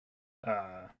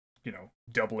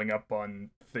 doubling up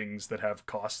on things that have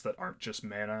costs that aren't just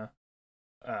mana.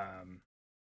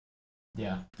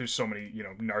 Yeah. There's so many,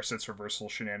 Narset's reversal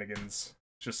shenanigans.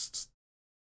 Just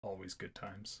always good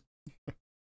times.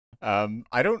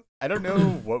 I don't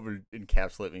know what would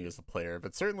encapsulate me as a player,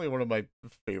 but certainly one of my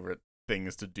favorite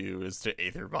things to do is to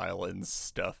Aether Violence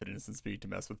stuff and Instant Speed to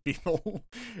mess with people.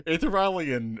 Aether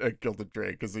Violin in Gilded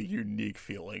Drake is a unique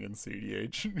feeling in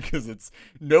CDH because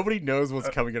nobody knows what's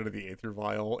coming out of the Aether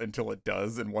Vial until it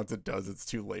does, and once it does, it's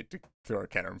too late to throw a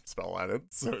counter spell at it.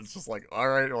 So it's just like, all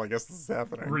right, well, I guess this is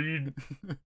happening. Reed,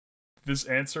 this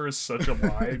answer is such a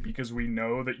lie because we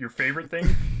know that your favorite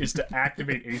thing is to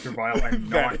activate Aether Vial and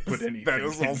not put anything. That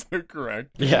is also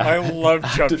correct. Yeah. I love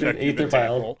jump Activate checking Aether the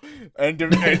Vial. table. End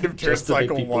of turn Just to make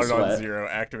cycle people 1 on sweat. 0.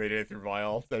 Activate Aether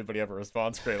Vial. Does anybody have a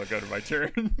response? Great, I'll go to my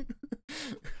turn.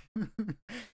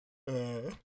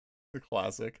 The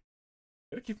classic.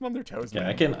 Gotta keep them on their toes,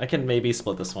 Yeah, man. I can maybe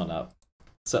split this one up.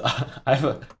 So I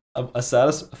have a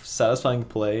satisfying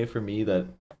play for me that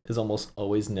is almost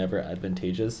always never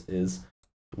advantageous is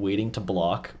waiting to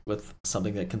block with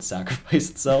something that can sacrifice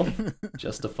itself,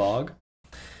 just a fog.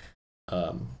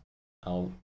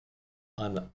 I'll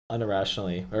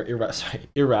irrationally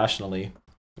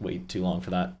wait too long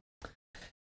for that.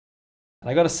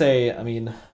 And I gotta say, I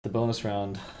mean, the bonus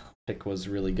round pick was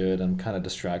really good. I'm kind of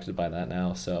distracted by that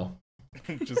now, so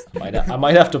Just I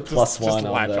might have to plus just one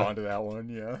on latch the onto that one,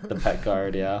 yeah. the pet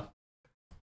guard. Yeah.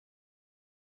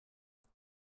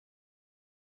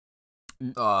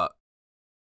 I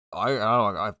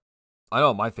don't know. I know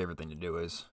what my favorite thing to do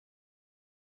is.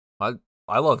 I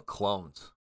love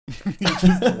clones. You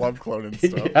just love cloning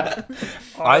stuff. Yeah.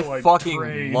 I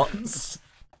fucking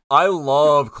I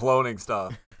love cloning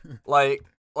stuff. Like,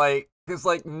 cause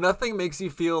like nothing makes you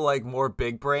feel like more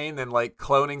big brain than like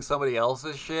cloning somebody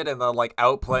else's shit and then like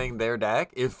outplaying their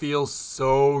deck. It feels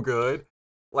so good.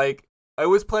 Like I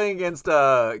was playing against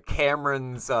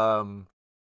Cameron's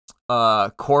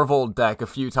Corvold deck a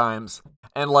few times,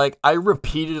 and like I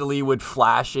repeatedly would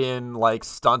flash in like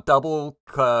stunt double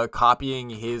copying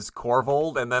his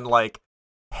Corvold and then like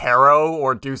Harrow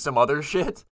or do some other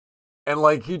shit, and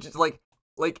like you just like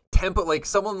tempo, like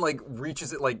someone like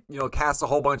reaches it, like, you know, casts a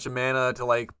whole bunch of mana to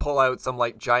like pull out some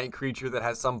like giant creature that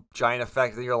has some giant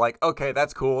effect, and you're like, okay,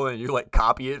 that's cool, and you like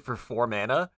copy it for 4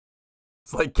 mana.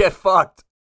 It's like, get fucked.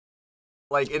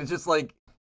 Like, it's just like,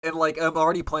 and like I'm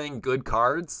already playing good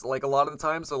cards like a lot of the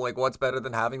time, so like what's better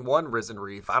than having 1 Risen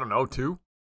Reef? I don't know, 2.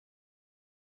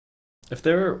 If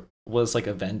there was like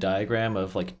a Venn diagram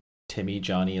of like Timmy,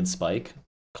 Johnny, and Spike,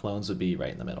 clones would be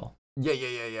right in the middle.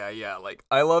 Yeah. Like,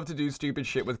 I love to do stupid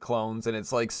shit with clones, and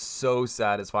it's like so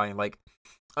satisfying. Like,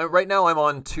 right now I'm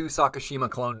on 2 Sakashima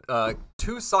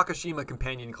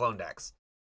companion clone decks.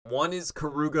 One is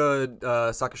Karuga,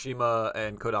 Sakashima,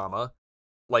 and Kodama,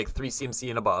 like 3 CMC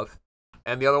and above.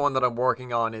 And the other one that I'm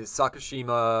working on is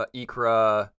Sakashima,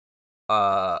 Ikra,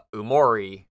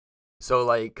 Umori. So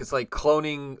like, cause like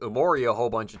cloning Umori a whole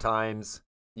bunch of times,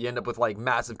 you end up with like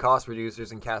massive cost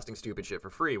reducers and casting stupid shit for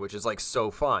free, which is like so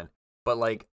fun. But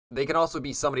like, they can also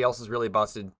be somebody else's really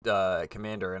busted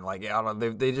commander, and like, I don't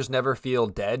know, they just never feel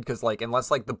dead, because like,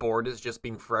 unless like the board is just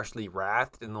being freshly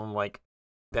wrathed, and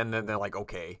then they're like,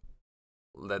 okay,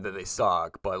 that they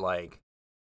suck. But like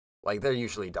they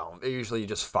usually don't. They usually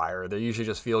just fire. They usually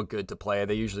just feel good to play.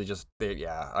 They usually just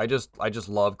I just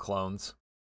love clones.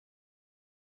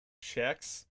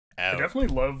 Checks I out.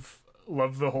 definitely love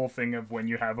the whole thing of when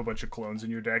you have a bunch of clones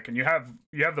in your deck and you have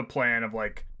the plan of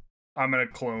like, I'm gonna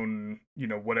clone,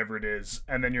 whatever it is,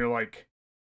 and then you're like,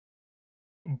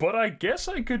 but I guess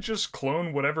I could just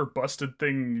clone whatever busted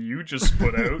thing you just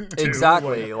put out too.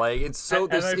 Exactly. Like, it's so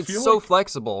and I it's feel so like-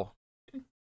 flexible.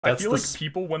 I That's feel the like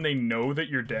people, when they know that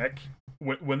your deck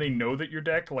when they know that your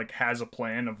deck like has a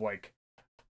plan of like,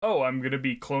 oh, I'm gonna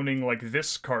be cloning like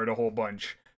this card a whole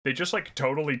bunch, they just like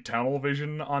totally tunnel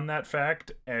vision on that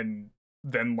fact, and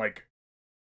then like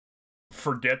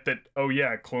forget that, oh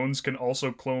yeah, clones can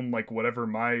also clone like whatever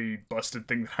my busted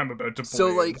thing that I'm about to play So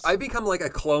like, is. I become like a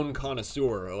clone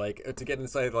connoisseur, like, to get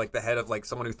inside like the head of like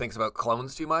someone who thinks about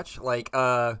clones too much. Like,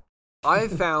 I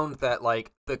found that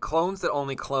like the clones that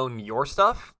only clone your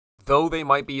stuff, though they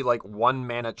might be like 1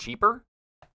 mana cheaper,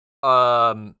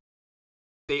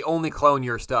 they only clone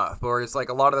your stuff. Or it's like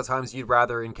a lot of the times you'd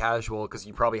rather in casual, because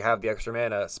you probably have the extra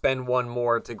mana, spend 1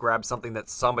 more to grab something that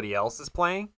somebody else is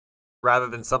playing, rather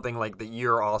than something like that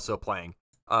you're also playing.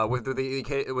 With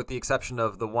the exception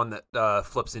of the one that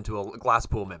flips into a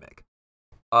Glasspool Mimic.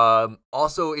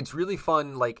 Also, it's really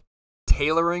fun, like,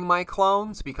 tailoring my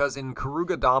clones, because in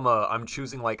Karugadama I'm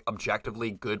choosing like objectively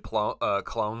good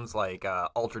clones like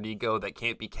Altered Ego that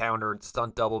can't be countered,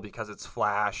 Stunt Double because it's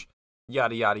Flash,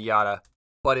 yada yada yada.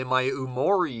 But in my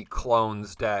Umori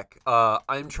clones deck,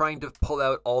 I'm trying to pull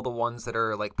out all the ones that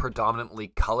are like predominantly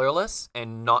colorless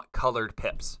and not colored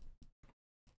pips.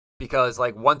 Because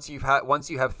like once you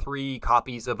have 3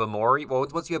 copies of Amori, well,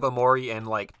 once you have Amori and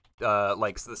like the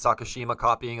Sakashima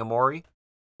copying Amori,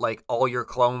 like all your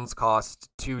clones cost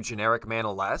 2 generic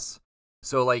mana less.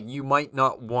 So like you might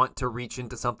not want to reach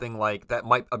into something like that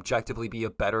might objectively be a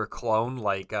better clone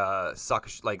like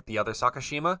like the other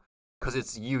Sakashima, because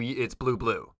it's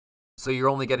blue. So you're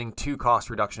only getting 2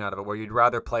 cost reduction out of it, where you'd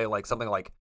rather play like something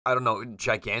like, I don't know,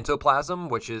 Gigantoplasm,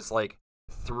 which is like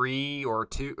 3 or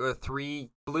 2 or 3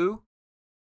 blue,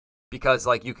 because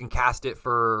like you can cast it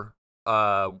for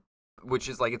which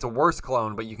is like, it's a worse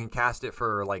clone, but you can cast it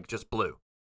for like just blue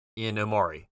in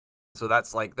Omori. So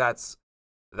that's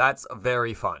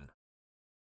very fun.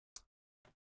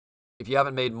 If you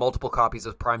haven't made multiple copies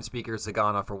of Prime Speaker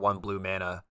Zagana for 1 blue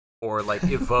mana, or like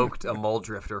evoked a Mole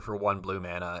Drifter for 1 blue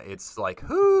mana, it's like,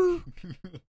 whoo,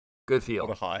 good feel.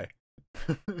 What a high.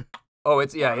 Oh,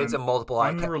 it's a multiple eye.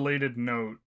 Unrelated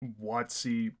note,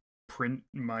 WotC, print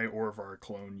my Orvar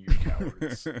clone, you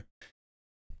cowards.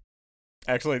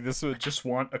 Actually, this would just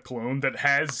want a clone that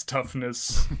has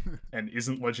toughness and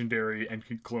isn't legendary and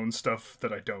can clone stuff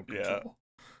that I don't control. Yeah.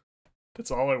 That's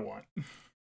all I want.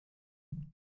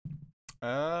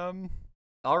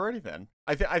 Alrighty then.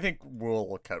 I think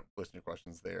we'll cut listener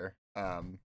questions there.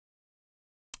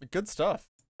 Good stuff.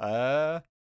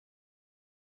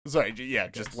 Sorry, yeah,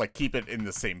 just like keep it in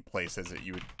the same place as it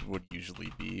would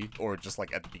usually be, or just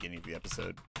like at the beginning of the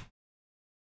episode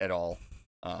at all.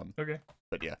 Okay.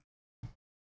 But yeah.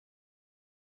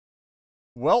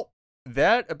 Well,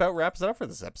 that about wraps it up for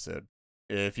this episode.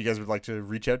 If you guys would like to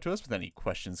reach out to us with any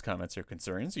questions, comments, or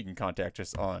concerns, you can contact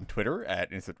us on Twitter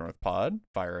at Into the North Pod,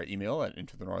 via our email at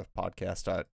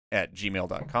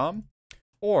intothenorthpodcast@gmail.com,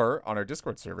 or on our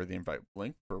Discord server, the invite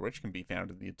link for which can be found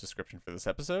in the description for this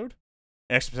episode.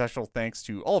 An extra special thanks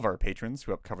to all of our patrons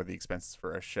who help cover the expenses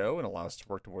for our show and allow us to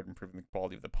work toward improving the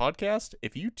quality of the podcast.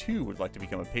 If you too would like to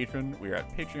become a patron, we are at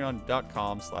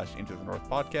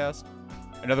patreon.com/intothenorthpodcast.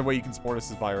 Another way you can support us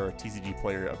is via our TCG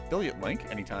Player affiliate link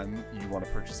anytime you want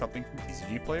to purchase something from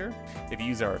TCG Player. If you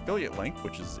use our affiliate link,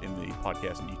 which is in the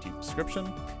podcast and YouTube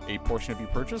description, a portion of your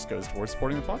purchase goes towards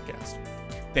supporting the podcast.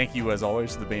 Thank you, as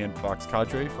always, to the band Vox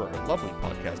Cadre for our lovely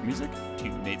podcast music, to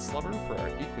Nate Slover for our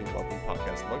equally lovely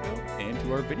podcast logo, and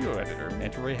to our video editor,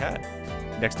 Manta Ray Hat.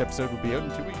 Next episode will be out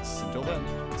in 2 weeks. Until then,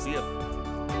 see ya.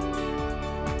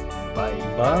 Bye.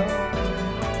 Bye.